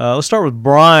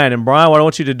Brian. And Brian, what I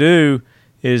want you to do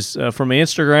is from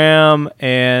Instagram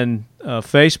and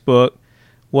Facebook,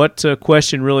 what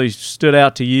question really stood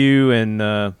out to you,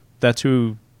 and that's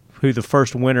who the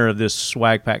first winner of this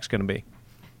swag pack is going to be.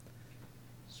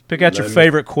 Pick out your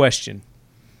favorite question.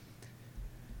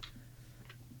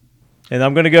 And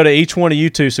I'm going to go to each one of you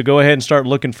two, so go ahead and start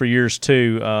looking for yours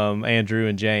too, Andrew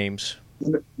and James.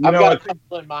 I've got a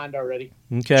couple in mind already.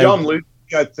 Okay. John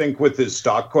I think with his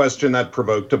stock question, that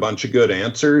provoked a bunch of good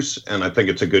answers, and I think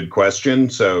it's a good question.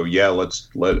 So yeah,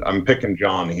 I'm picking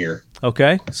John here.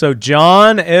 Okay, so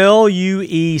John,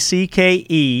 Luecke,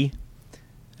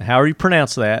 however you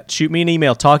pronounce that, shoot me an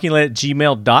email,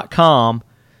 talkingled@gmail.com,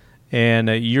 and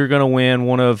you're going to win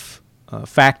one of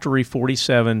Factory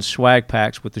 47 swag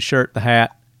packs with the shirt, the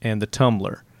hat, and the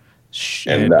tumbler.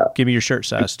 And give me your shirt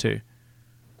size, too.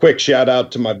 Quick shout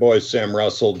out to my boys, Sam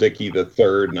Russell, Dickie the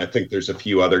Third, and I think there's a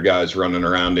few other guys running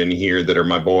around in here that are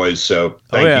my boys. So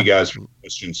thank you guys for the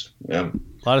questions. Yeah.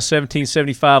 A lot of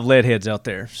 1775 lead heads out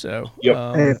there. So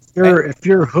yep. If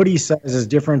your hoodie size is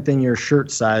different than your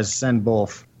shirt size, send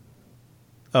both.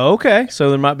 Oh, okay. So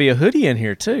there might be a hoodie in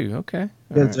here too. Okay.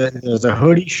 There's a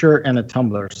hoodie, shirt, and a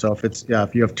tumbler. So if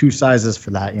you have two sizes for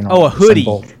that, Oh, a hoodie.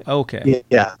 Okay.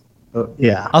 Yeah.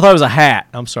 Yeah. I thought it was a hat.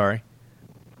 I'm sorry.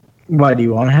 Why do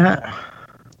you want a hat?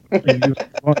 You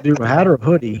want to do a hat or a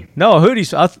hoodie? No, a hoodie.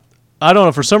 I don't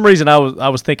know. For some reason, I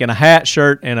was thinking a hat,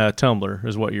 shirt, and a tumbler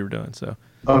is what you were doing. So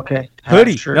okay.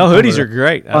 Hoodie. No, hoodies are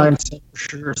great. Fine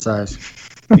shirt size.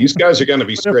 These guys are going to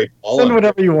be straight. Send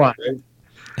whatever you want. Right?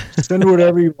 Send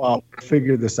whatever you want. We'll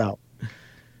figure this out.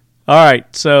 All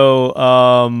right. So,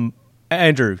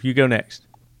 Andrew, you go next.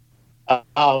 I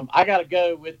got to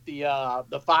go with the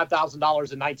 $5,000 in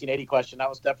 1980 question. That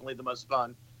was definitely the most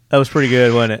fun. That was pretty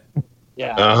good, wasn't it?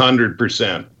 Yeah.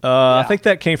 100%. I think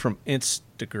that came from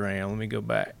Instagram. Let me go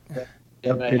back.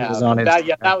 Yep, it was on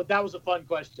Instagram. That was a fun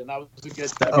question. That was a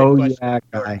good question. Yeah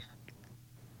guy.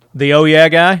 The oh yeah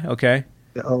guy? Okay.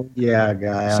 The oh yeah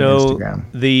guy on So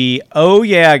Instagram. the oh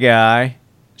yeah guy,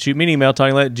 shoot me an email,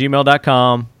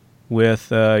 talkingled@gmail.com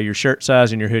with your shirt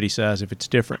size and your hoodie size if it's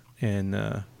different. And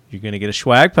you're going to get a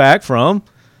swag pack from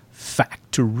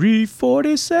Factory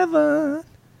 47.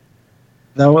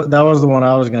 That was the one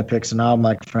I was going to pick, so now I'm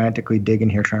like frantically digging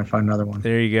here trying to find another one.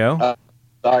 There you go.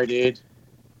 Sorry, dude.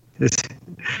 It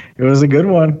was a good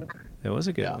one. It was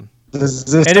a good one. And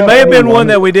it may have been one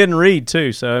that we didn't read,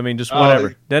 too, so, I mean, just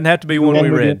whatever. Doesn't have to be one we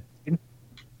read.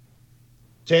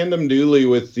 Tandem Dooley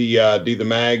with the Do the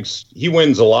Mags. He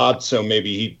wins a lot, so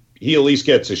maybe he at least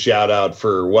gets a shout-out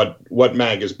for what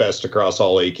mag is best across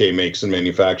all AK makes and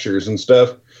manufacturers and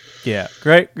stuff. Yeah,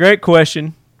 great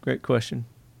question. Great question.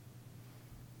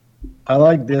 I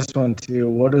like this one too.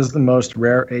 What is the most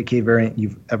rare AK variant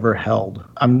you've ever held?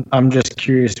 I'm just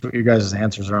curious what your guys'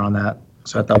 answers are on that.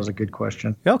 So I thought it was a good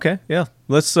question. Okay, yeah.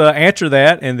 Let's answer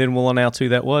that, and then we'll announce who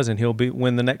that was, and he'll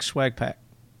win the next swag pack.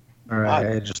 All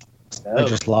right, I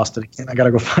just lost it again. I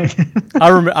gotta go find it.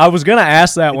 I was gonna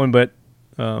ask that one, but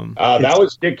that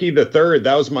was Dickie the Third.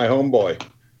 That was my homeboy. So,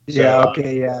 yeah.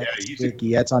 Okay. Yeah.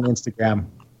 Dickie. That's on Instagram.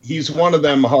 He's one of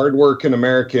them hardworking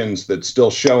Americans that's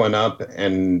still showing up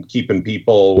and keeping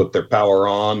people with their power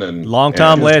on. And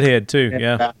long-time leadhead, too,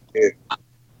 yeah.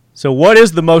 So what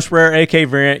is the most rare AK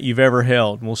variant you've ever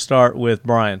held? We'll start with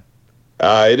Brian.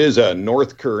 It is a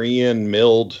North Korean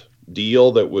milled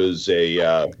deal that was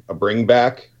a bring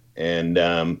back. And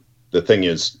the thing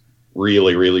is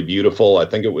really, really beautiful. I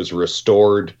think it was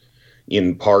restored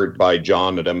in part by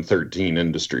John at M13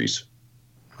 Industries.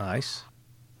 Nice.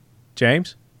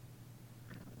 James?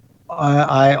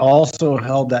 I also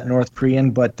held that North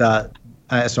Korean, but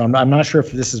so I'm not sure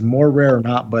if this is more rare or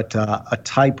not, but a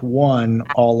Type 1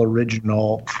 all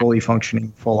original, fully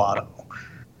functioning full auto.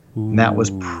 Ooh. And that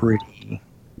was pretty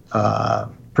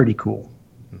cool.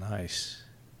 Nice.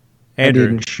 Andrew. I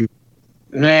didn't shoot.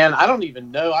 Man, I don't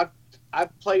even know.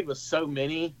 I've played with so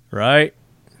many. Right.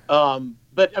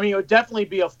 But I mean, it would definitely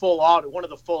be a full auto, one of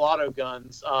the full auto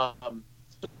guns. So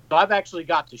I've actually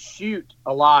got to shoot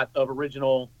a lot of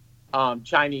original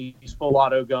Chinese full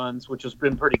auto guns, which has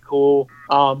been pretty cool.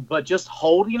 But just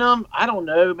holding them, I don't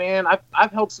know, man.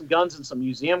 I've held some guns in some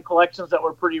museum collections that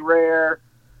were pretty rare.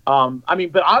 I mean,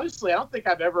 but honestly, I don't think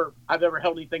I've ever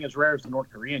held anything as rare as the North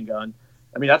Korean gun.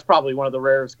 I mean, that's probably one of the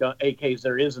rarest AKs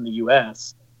there is in the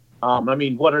U.S. I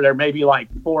mean, what are there? Maybe like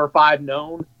 4 or 5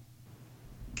 known.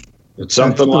 It's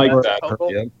something like that.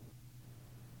 Yeah.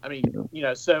 I mean,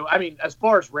 so I mean, as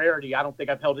far as rarity, I don't think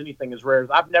I've held anything as rare as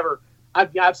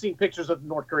I've seen pictures of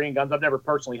North Korean guns. I've never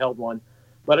personally held one,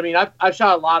 but I mean, I've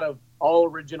shot a lot of all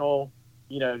original,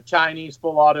 Chinese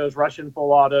full autos, Russian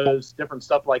full autos, different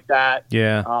stuff like that.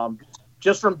 Yeah.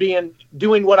 Just from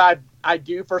doing what I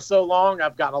do for so long,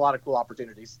 I've gotten a lot of cool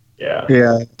opportunities. Yeah.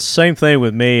 Yeah. Same thing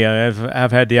with me.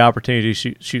 I've had the opportunity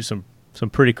to shoot some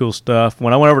pretty cool stuff.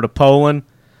 When I went over to Poland,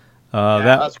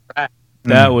 that's right.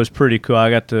 That was pretty cool.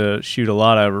 I got to shoot a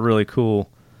lot of really cool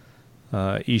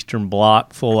Eastern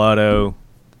Bloc full auto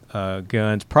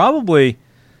guns. Probably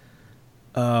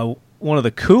one of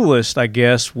the coolest, I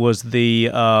guess, was the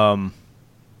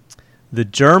the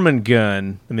German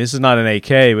gun, I mean, this is not an AK,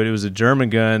 but it was a German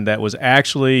gun that was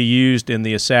actually used in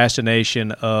the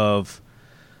assassination of,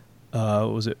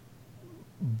 was it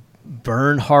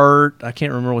Bernhardt? I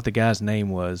can't remember what the guy's name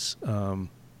was.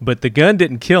 But the gun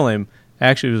didn't kill him.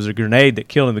 Actually, it was a grenade that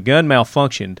killed him. The gun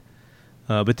malfunctioned.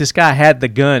 But this guy had the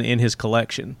gun in his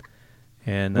collection.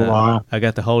 And Wow. I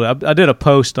got to hold it. I did a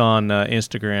post on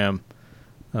Instagram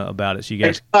about it. So you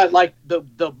guys, like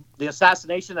the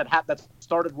assassination that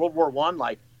started World War I,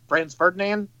 like Franz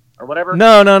Ferdinand or whatever.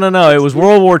 no. It was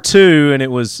World War II, and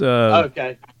it was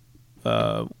Okay.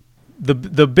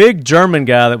 the big German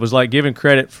guy that was like giving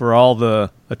credit for all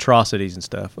the atrocities and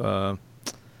stuff. I'm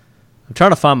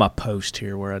trying to find my post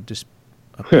here where I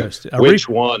posted. Which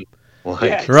one? Like,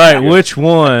 Yeah. Right, which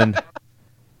one?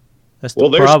 That's the well,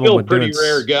 they're problem still with pretty doing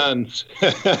rare guns.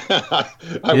 I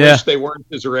Yeah. wish they weren't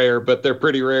as rare, but they're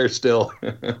pretty rare still.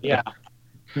 Yeah.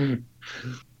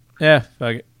 Yeah.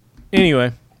 Fuck it.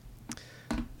 Anyway,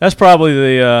 that's probably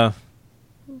the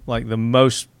the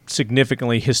most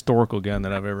significantly historical gun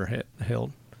that I've ever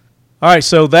held. All right,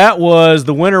 so that was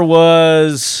the winner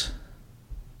was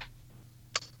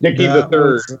Dickie the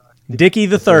Third. Dickie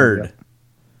the Third.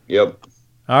 Yep.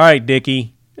 All right,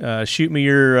 Dickie, shoot me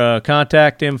your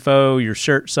contact info, your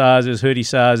shirt sizes, hoodie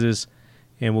sizes,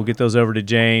 and we'll get those over to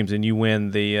James, and you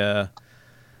win the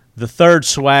third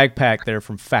swag pack there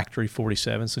from Factory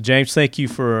 47. So, James, thank you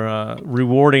for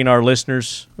rewarding our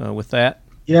listeners with that.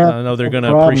 Yeah, I know they're no going to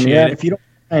problem. appreciate Yeah, it. if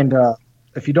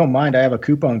you don't mind, I have a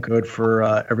coupon code for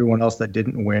everyone else that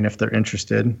didn't win if they're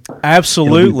interested.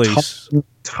 Absolutely.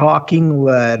 Talking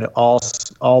Lead, all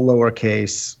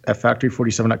lowercase, at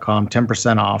factory47.com,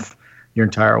 10% off your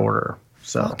entire order.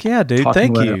 So, Fuck yeah, dude.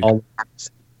 Talking Thank Lead, you.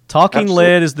 Talking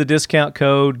Lead is the discount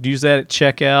code. Use that at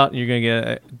checkout, and you're going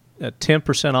to get a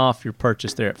 10% off your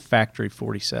purchase there at Factory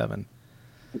 47.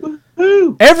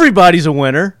 Woo-hoo. Everybody's a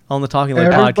winner on the Talking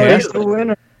Lead Everybody's podcast. the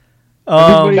winner.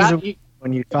 Um,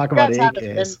 When you talk about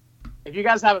AKs. If you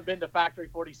guys haven't been to Factory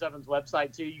 47's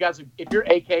website too, you guys, if you're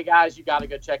AK guys, you got to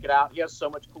go check it out. He has so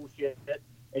much cool shit,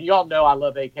 and you all know I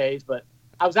love AKs. But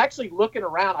I was actually looking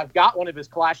around. I've got one of his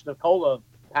Kalashnikov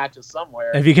patches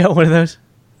somewhere. have you got one of those?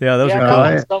 Yeah, those yeah, are I cool.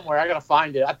 got one somewhere. I gotta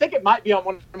find it. I think it might be on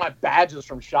one of my badges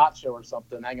from SHOT Show or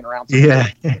something, hanging around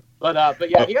somewhere. Yeah. But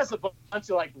yeah, he has a bunch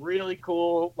of like really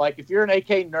cool. Like if you're an AK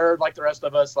nerd like the rest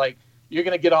of us, like you're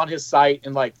gonna get on his site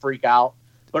and like freak out.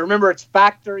 But remember, it's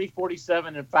Factory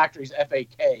 47 and Factory's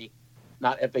FAK,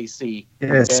 not FAC.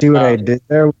 Yeah, see what I did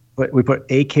there? We put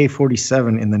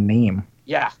AK-47 in the name.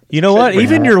 Yeah. You know what? Shit,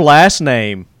 Even man. your last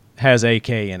name has AK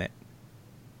in it.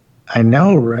 I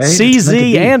know, right? It's meant to CZ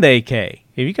be. and AK.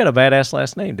 You got a badass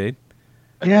last name, dude.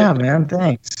 Yeah, man,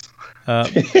 thanks.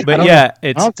 But yeah,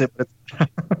 it's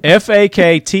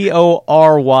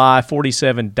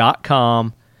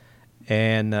FAKTORY47.com.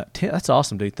 And that's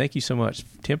awesome, dude. Thank you so much.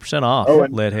 10% off,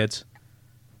 Leadheads.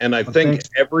 And I Well, think thanks.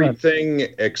 everything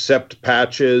except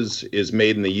patches is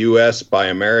made in the U.S. by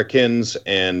Americans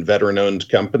and veteran-owned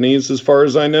companies, as far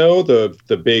as I know. The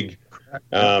big,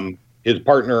 his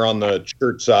partner on the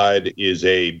shirt side is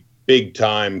a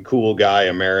big-time cool guy,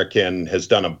 American, has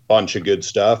done a bunch of good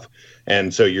stuff.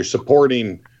 And so you're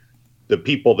supporting the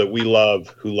people that we love,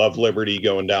 who love liberty,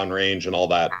 going downrange and all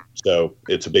that. So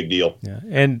it's a big deal. Yeah,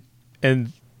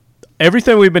 and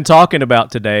everything we've been talking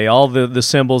about today, all the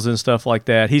symbols and stuff like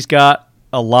that, he's got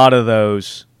a lot of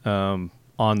those on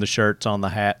the shirts, on the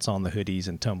hats, on the hoodies,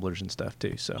 and tumblers and stuff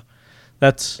too. So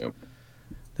that's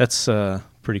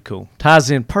pretty cool.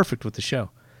 Ties in perfect with the show.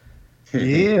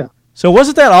 Yeah. So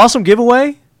wasn't that awesome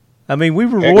giveaway? I mean, we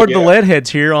reward yeah. the Leadheads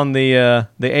here on the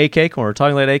AK Corner,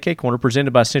 Talking Lead AK Corner, presented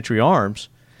by Century Arms.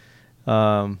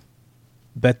 But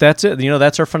that's it.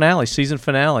 That's our finale, season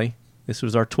finale. This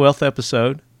was our 12th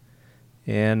episode,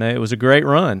 and it was a great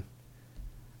run.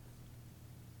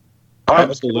 All right,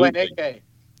 let's give away an Absolutely. AK.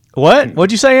 What?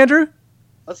 What'd you say, Andrew?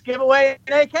 Let's give away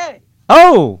an AK.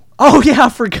 Oh yeah, I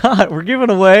forgot. We're giving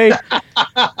away an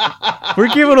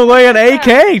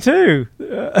AK too.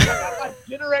 My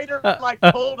generator like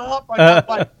pulled up, like I'm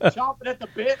like chomping at the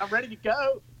bit. I'm ready to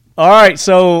go. All right,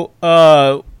 so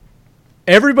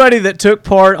everybody that took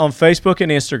part on Facebook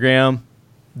and Instagram,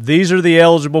 these are the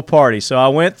eligible parties. So I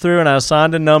went through and I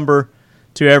assigned a number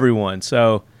to everyone.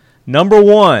 So number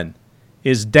 1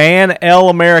 is Dan L.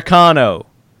 Americano.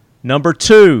 Number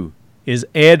 2 is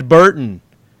Ed Burton.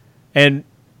 And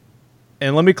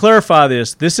let me clarify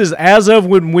this. This is as of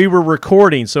when we were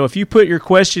recording. So if you put your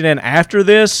question in after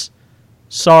this,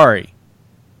 sorry.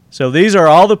 So these are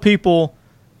all the people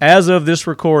as of this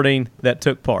recording that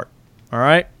took part. All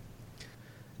right?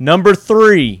 Number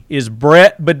 3 is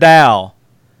Brett Badal.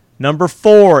 Number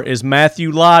 4 is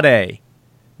Matthew Lade.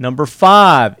 Number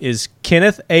 5 is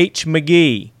Kenneth H.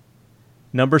 McGee.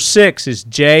 Number 6 is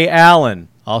Jay Allen,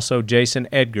 also Jason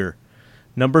Edgar.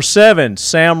 Number 7,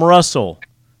 Sam Russell.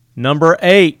 Number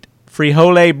 8,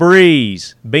 Frijole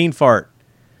Breeze, Beanfart.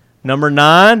 Number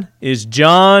 9 is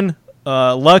John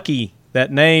Lucky,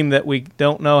 that name that we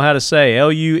don't know how to say,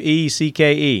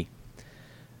 Luecke.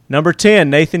 Number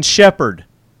 10, Nathan Shepard.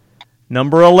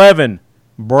 Number 11,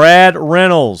 Brad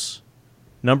Reynolds.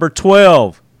 Number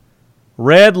 12,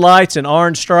 Red Lights and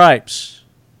Orange Stripes.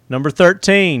 Number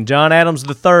 13, John Adams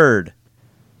III.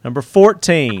 Number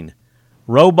 14,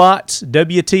 Robots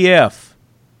WTF.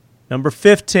 Number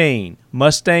 15,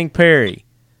 Mustang Perry.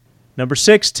 Number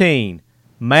 16,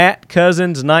 Matt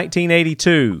Cousins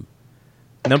 1982.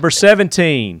 Number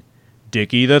 17,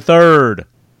 Dickie the Third.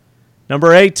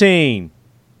 Number 18,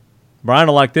 Brian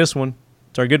will like this one.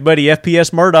 It's our good buddy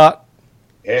FPS Murdoch.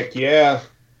 Heck yeah.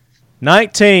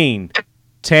 19,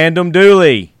 Tandem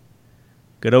Dooley.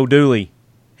 Good old Dooley.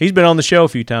 He's been on the show a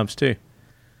few times too.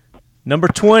 Number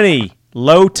 20,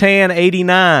 Low Tan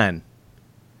 89.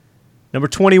 Number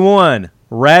 21,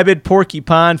 Rabid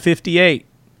Porcupine 58.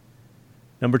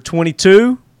 Number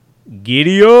 22,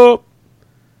 Giddy Up.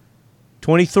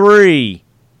 23,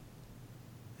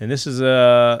 and this is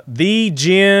The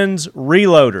Gens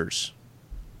Reloaders.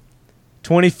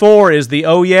 24 is the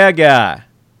Oh Yeah Guy.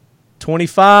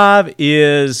 25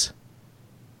 is,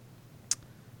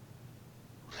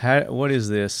 what is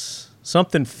this?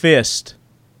 Something Fist.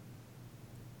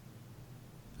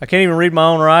 I can't even read my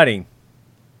own writing.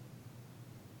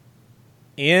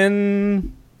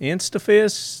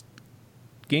 Instafist?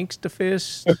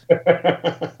 Gangstafist?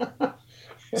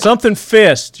 Something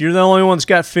Fist. You're the only one that's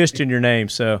got Fist in your name,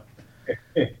 so.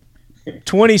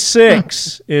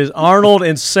 26 is Arnold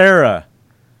and Sarah.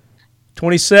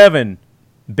 27,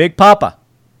 Big Papa.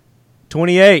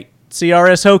 28,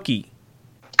 CRS Hokey.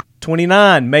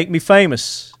 29, Make Me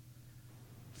Famous.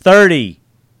 30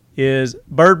 is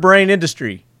Bird Brain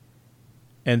Industry.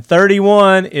 And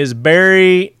 31 is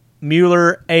Barry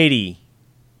Mueller 80.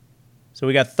 So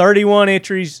we got 31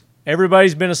 entries.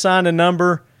 Everybody's been assigned a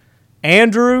number.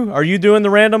 Andrew, are you doing the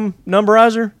random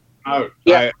numberizer? Oh,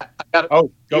 Yeah, I got it.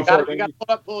 Oh, go You for got it. it. You got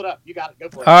it. Pull it up. You got it. Go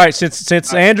for it. All right,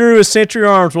 since Andrew is Century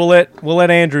Arms, we'll let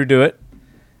Andrew do it.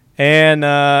 And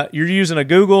you're using a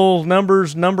Google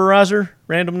numberizer,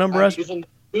 random I'm numberizer? using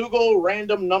Google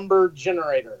random number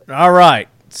generator. All right.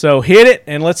 So hit it,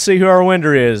 and let's see who our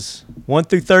winner is. 1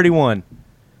 through 31.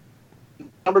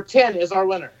 Number 10 is our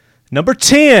winner. Number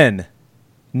 10,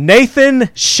 Nathan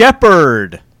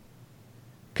Shepard.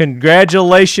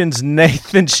 Congratulations,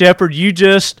 Nathan Shepard. You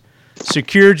just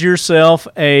secured yourself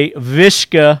a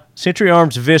Vishka, Century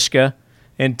Arms Vishka.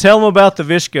 And tell them about the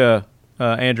Vishka,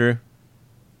 Andrew.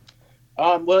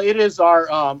 Well, it is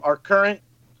our current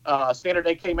standard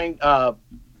AK main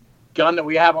gun that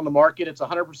we have on the market. It's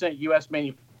 100% U.S.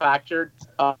 manufactured.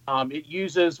 It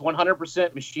uses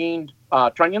 100% machined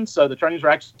trunnions. So the trunnions are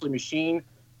actually machined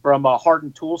from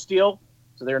hardened tool steel.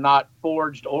 So they're not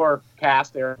forged or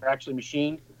cast. They're actually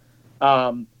machined.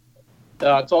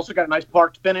 It's also got a nice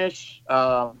parked finish.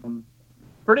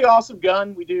 Pretty awesome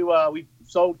gun. We've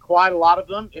sold quite a lot of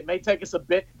them. It may take us a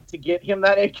bit to get him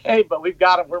that AK, but we've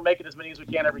got it. We're making as many as we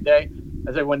can every day.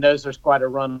 As everyone knows, there's quite a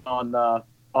run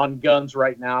on guns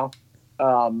right now.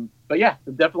 But yeah,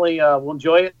 definitely we'll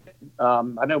enjoy it.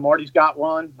 I know Marty's got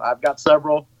one. I've got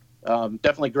several.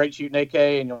 Definitely great shooting AK,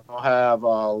 and you'll have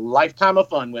a lifetime of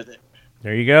fun with it.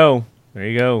 There you go. There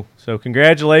you go. So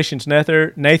congratulations,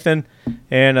 Nathan.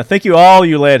 And thank you all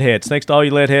you lead heads. Thanks to all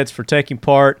you lead heads for taking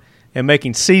part and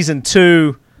making Season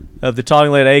 2 of the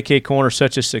Talking Lead AK Corner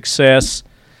such a success.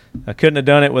 I couldn't have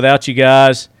done it without you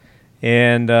guys.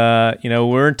 And,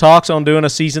 we're in talks on doing a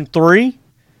Season 3.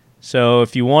 So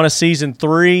if you want a Season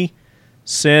 3,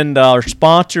 send our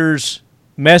sponsors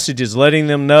messages letting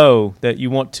them know that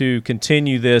you want to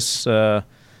continue this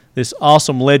this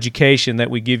awesome leducation that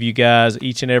we give you guys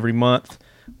each and every month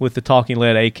with the Talking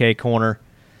Lead AK Corner.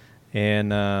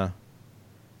 And I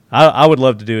would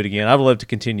love to do it again. I would love to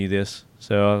continue this.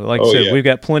 So like I said, we've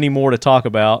got plenty more to talk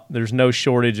about. There's no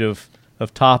shortage of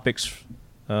topics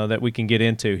that we can get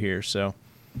into here. So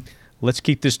let's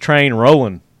keep this train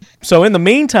rolling. So in the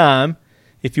meantime,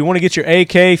 if you want to get your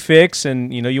AK fix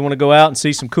and you want to go out and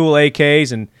see some cool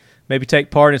AKs and maybe take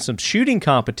part in some shooting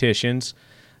competitions,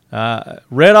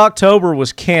 Red October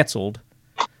was canceled,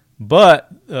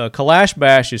 but Kalash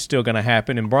Bash is still going to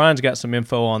happen, and Brian's got some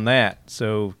info on that.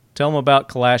 So tell them about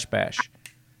Kalash Bash.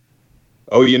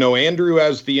 Oh, Andrew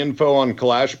has the info on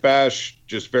Kalash Bash.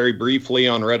 Just very briefly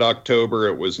on Red October,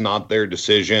 it was not their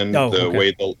decision.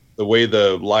 The way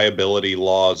the liability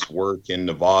laws work in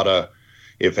Nevada,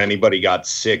 if anybody got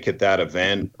sick at that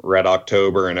event, Red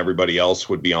October and everybody else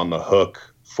would be on the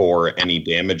hook for any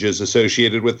damages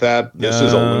associated with that. This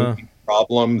is a looming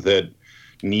problem that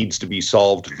needs to be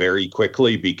solved very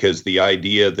quickly, because the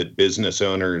idea that business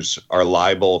owners are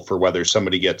liable for whether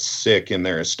somebody gets sick in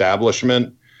their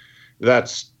establishment,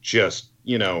 that's just,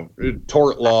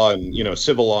 tort law and,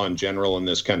 civil law in general in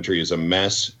this country is a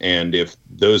mess. And if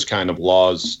those kind of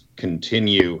laws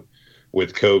continue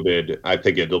with COVID, I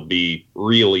think it'll be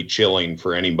really chilling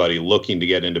for anybody looking to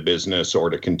get into business or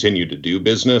to continue to do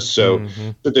business. So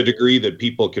to the degree that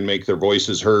people can make their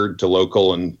voices heard to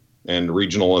local and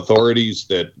regional authorities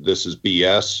that this is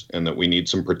BS and that we need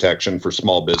some protection for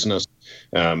small business,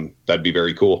 that'd be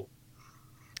very cool.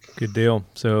 Good deal.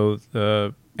 So,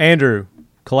 Andrew,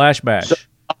 Kalash Bash. So,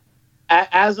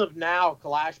 as of now,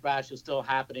 Kalash Bash is still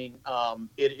happening.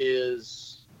 It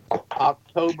is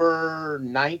October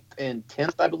 9th and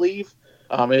 10th, I believe.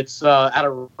 It's at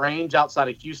a range outside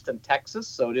of Houston, Texas.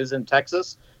 So it is in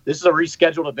Texas. This is a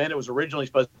rescheduled event. It was originally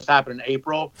supposed to happen in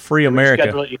April. Free America.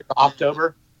 Rescheduled it in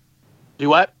October. Do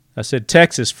what? I said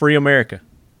Texas, Free America.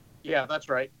 Yeah, that's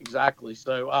right. Exactly.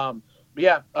 So, I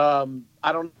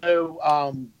don't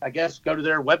know. I guess go to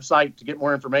their website to get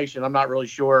more information. I'm not really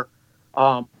sure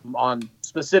on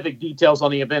specific details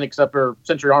on the event, except for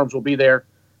Century Arms will be there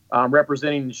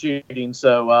representing the shooting.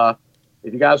 So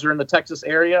if you guys are in the Texas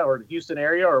area or the Houston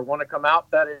area or want to come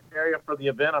out that area for the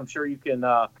event, I'm sure you can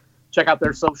check out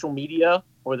their social media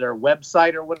or their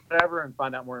website or whatever and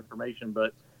find out more information.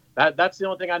 But that's the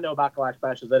only thing I know about Kalash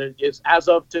Bash, is that it is, as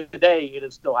of today, it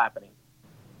is still happening.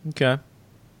 Okay.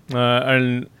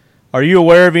 And are you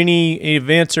aware of any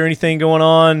events or anything going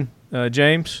on,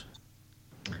 James?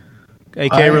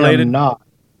 AK related?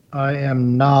 I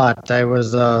am not. I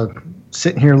was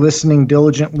sitting here listening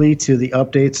diligently to the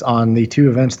updates on the 2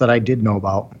 events that I did know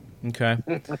about. Okay.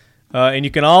 And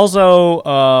you can also,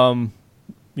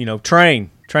 train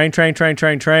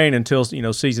until,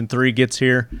 season 3 gets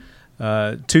here.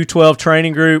 212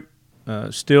 training group,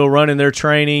 still running their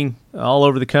training all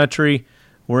over the country.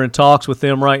 We're in talks with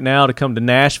them right now to come to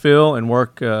Nashville and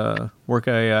work a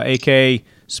AK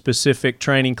specific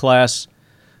training class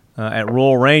at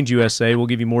Royal Range USA. We'll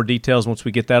give you more details once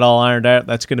we get that all ironed out.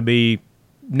 That's going to be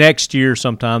next year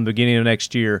sometime, beginning of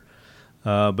next year.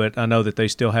 But I know that they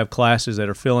still have classes that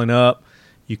are filling up.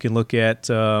 You can look at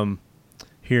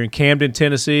here in Camden,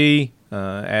 Tennessee,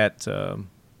 at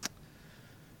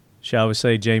shall we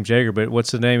say James Yeager, but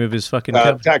what's the name of his fucking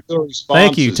company? Tactical Response.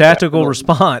 Thank you, Tactical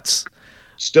Response.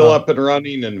 Still up and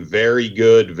running and very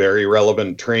good, very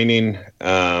relevant training.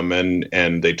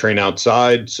 And they train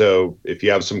outside. So if you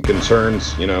have some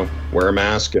concerns, wear a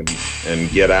mask and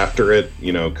get after it.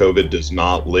 COVID does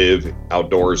not live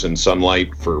outdoors in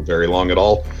sunlight for very long at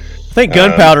all. I think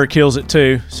gunpowder kills it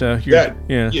too. So I think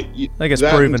it's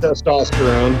proven.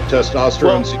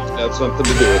 Testosterone seems to have something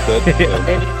to do with it.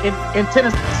 And in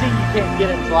Tennessee, you can't get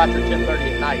it until after 10:30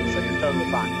 at night, so you're totally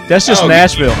fine. That's just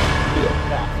Nashville.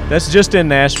 Yeah. That's just in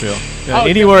Nashville.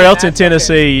 Anywhere else in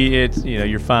Tennessee, it's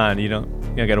you're fine. You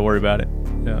don't got to worry about it.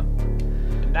 Yeah.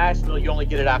 In Nashville, you only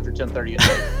get it after 10:30 at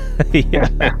night.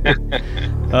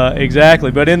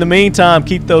 Exactly. But in the meantime,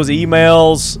 keep those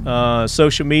emails,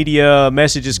 social media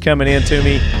messages coming in to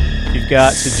me. If you've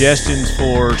got suggestions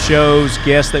for shows,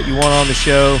 guests that you want on the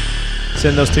show,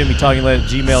 send those to me,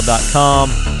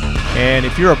 talkinglead@gmail.com. And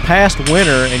if you're a past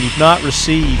winner and you've not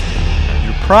received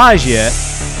your prize yet,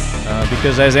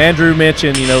 because as Andrew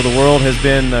mentioned, the world has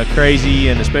been crazy,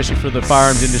 and especially for the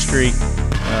firearms industry,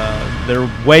 they're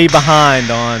way behind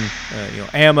on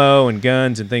ammo and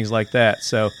guns and things like that.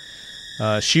 So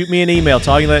shoot me an email,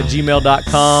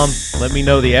 talkinglead@gmail.com. Let me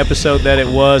know the episode that it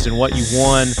was and what you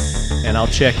won, and I'll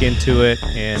check into it,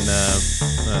 and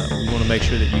we want to make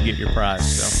sure that you get your prize.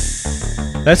 So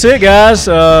that's it, guys.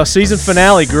 Season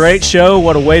finale, great show.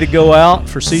 What a way to go out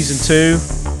for season 2.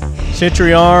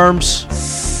 Century Arms,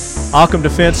 Occam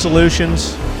Defense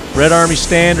Solutions, Red Army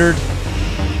Standard,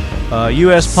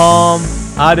 US Palm,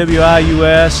 IWI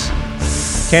US,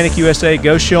 Mechanic USA,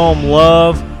 go show them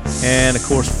love, and of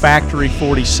course Factory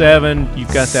 47.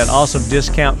 You've got that awesome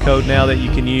discount code now that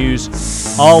you can use,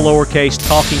 all lowercase,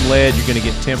 Talking Lead. You're going to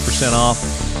get 10% off.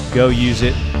 Go use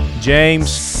it.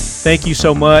 James, thank you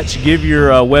so much. Give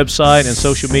your website and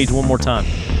social media one more time.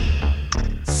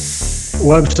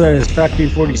 Website is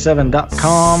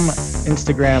factory47.com,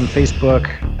 Instagram, Facebook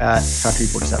at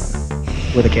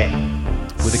factory47 with a K.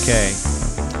 With a K.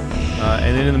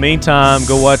 And then in the meantime,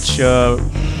 go watch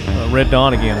Red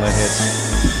Dawn again, Leadheads.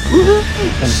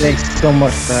 And thanks so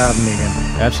much for having me again.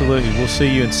 Absolutely. We'll see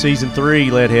you in season 3,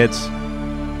 Leadheads.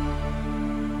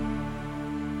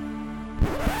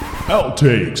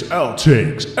 Outtakes.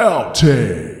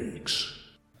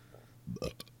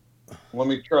 Let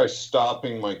me try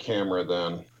stopping my camera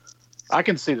then. I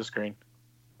can see the screen.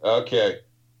 Okay.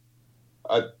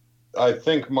 I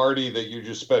think, Marty, that you're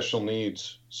just special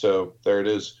needs. So there it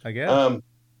is. I guess.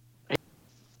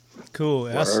 Cool.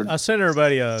 I sent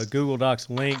everybody a Google Docs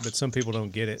link, but some people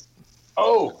don't get it.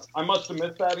 Oh, I must have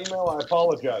missed that email. I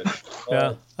apologize.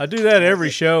 Yeah, I do that every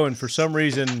show, and for some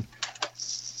reason,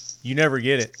 you never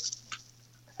get it.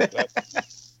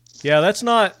 Yeah, that's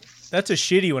a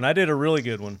shitty one. I did a really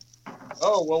good one.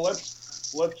 Oh, well,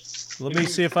 Let me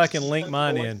see if I can link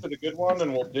mine in. To the good one,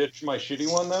 and we'll ditch my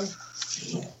shitty one then.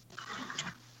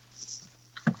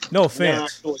 No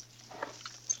offense.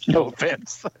 No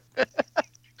offense.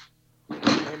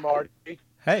 Hey, Marty.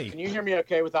 Hey. Can you hear me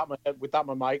okay without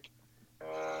my mic?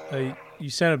 You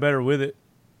sounded better with it.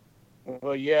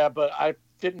 Well, yeah, but I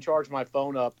didn't charge my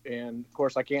phone up, and of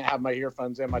course I can't have my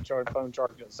earphones and my phone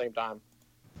charging at the same time.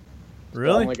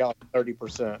 Really? I only got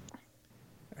 30%.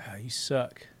 You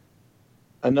suck.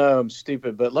 I know I'm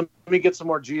stupid, but let me get some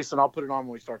more juice, and I'll put it on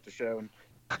when we start the show.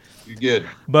 You're good.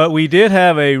 But we did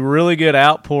have a really good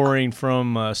outpouring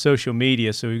from social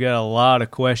media, so we've got a lot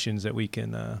of questions that we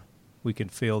can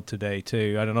field today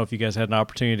too. I don't know if you guys had an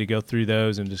opportunity to go through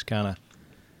those and just kind of.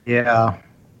 Yeah,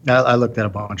 I looked at a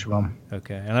bunch of them.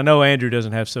 Okay, and I know Andrew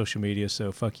doesn't have social media,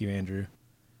 so fuck you, Andrew.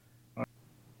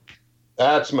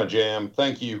 That's my jam.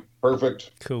 Thank you. Perfect.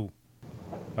 Cool.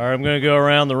 All right, I'm going to go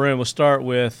around the room. We'll start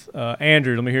with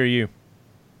Andrew. Let me hear you.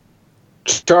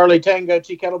 Charlie Tango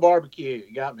Tea Kettle Barbecue.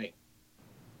 You got me.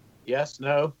 Yes,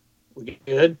 no. We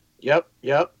good? Yep.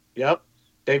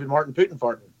 David Martin Putin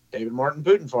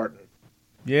farting.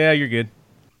 Yeah, you're good.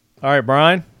 All right,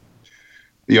 Brian.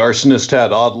 The arsonist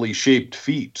had oddly shaped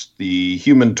feet. The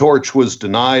Human Torch was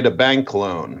denied a bank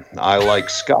loan. I like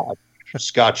scotch.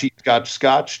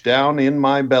 Scotch down in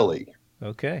my belly.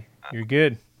 Okay, you're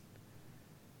good.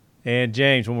 And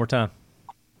James, one more time.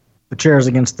 The chair's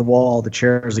against the wall. The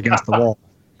chair's against the wall.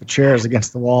 The chair's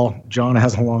against the wall. John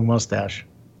has a long mustache.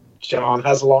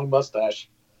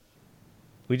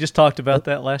 We just talked about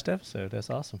that last episode. That's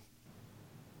awesome.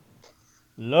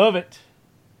 Love it.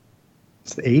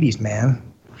 It's the 80s, man.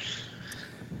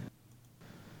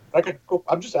 Okay, cool.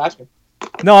 I'm just asking.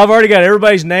 No, I've already got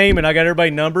everybody's name, and I got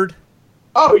everybody numbered.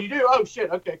 Oh, you do? Oh,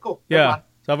 shit. Okay, cool. Yeah.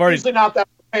 So I've already. Usually not that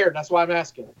prepared. That's why I'm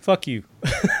asking. Fuck you.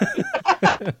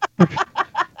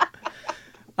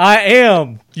 I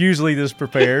am usually this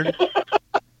prepared.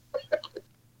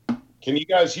 Can you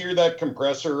guys hear that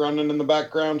compressor running in the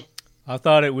background? I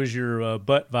thought it was your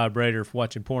butt vibrator for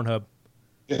watching Pornhub.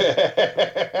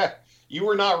 You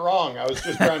were not wrong. I was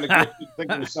just trying to get you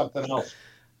thinking of something else.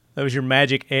 That was your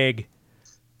magic egg.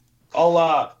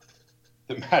 The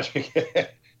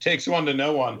magic takes one to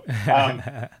know one.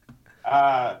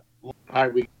 All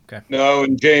right, okay. No,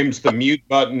 and James, the mute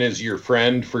button is your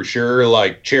friend for sure.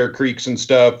 Like chair creaks and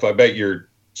stuff. I bet your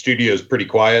studio is pretty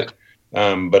quiet,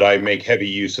 but I make heavy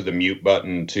use of the mute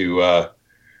button to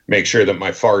make sure that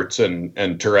my farts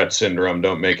and Tourette syndrome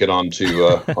don't make it onto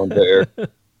air.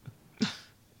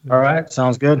 All right,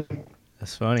 sounds good.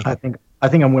 That's funny. I think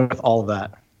I'm with all of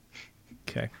that.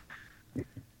 Okay.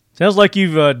 Sounds like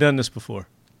you've done this before.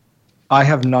 I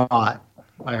have not.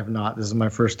 This is my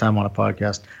first time on a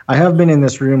podcast. I have been in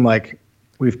this room, like,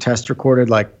 we've test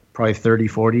recorded, like, probably 30,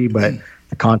 40, but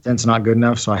the content's not good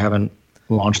enough, so I haven't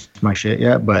launched my shit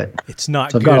yet. But it's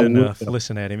not good enough.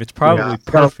 Listen at him. It's probably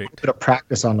perfect. Got a bit of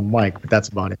practice on the mic, but that's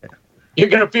about it. You're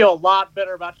going to feel a lot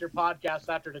better about your podcast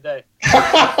after today.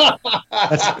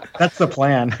 That's the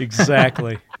plan.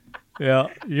 Exactly. Yeah.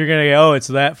 You're going to go, oh, it's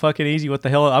that fucking easy. What the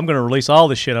hell? I'm going to release all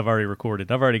the shit I've already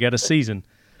recorded. I've already got a season.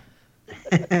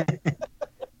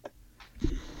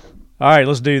 All right,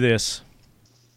 let's do this.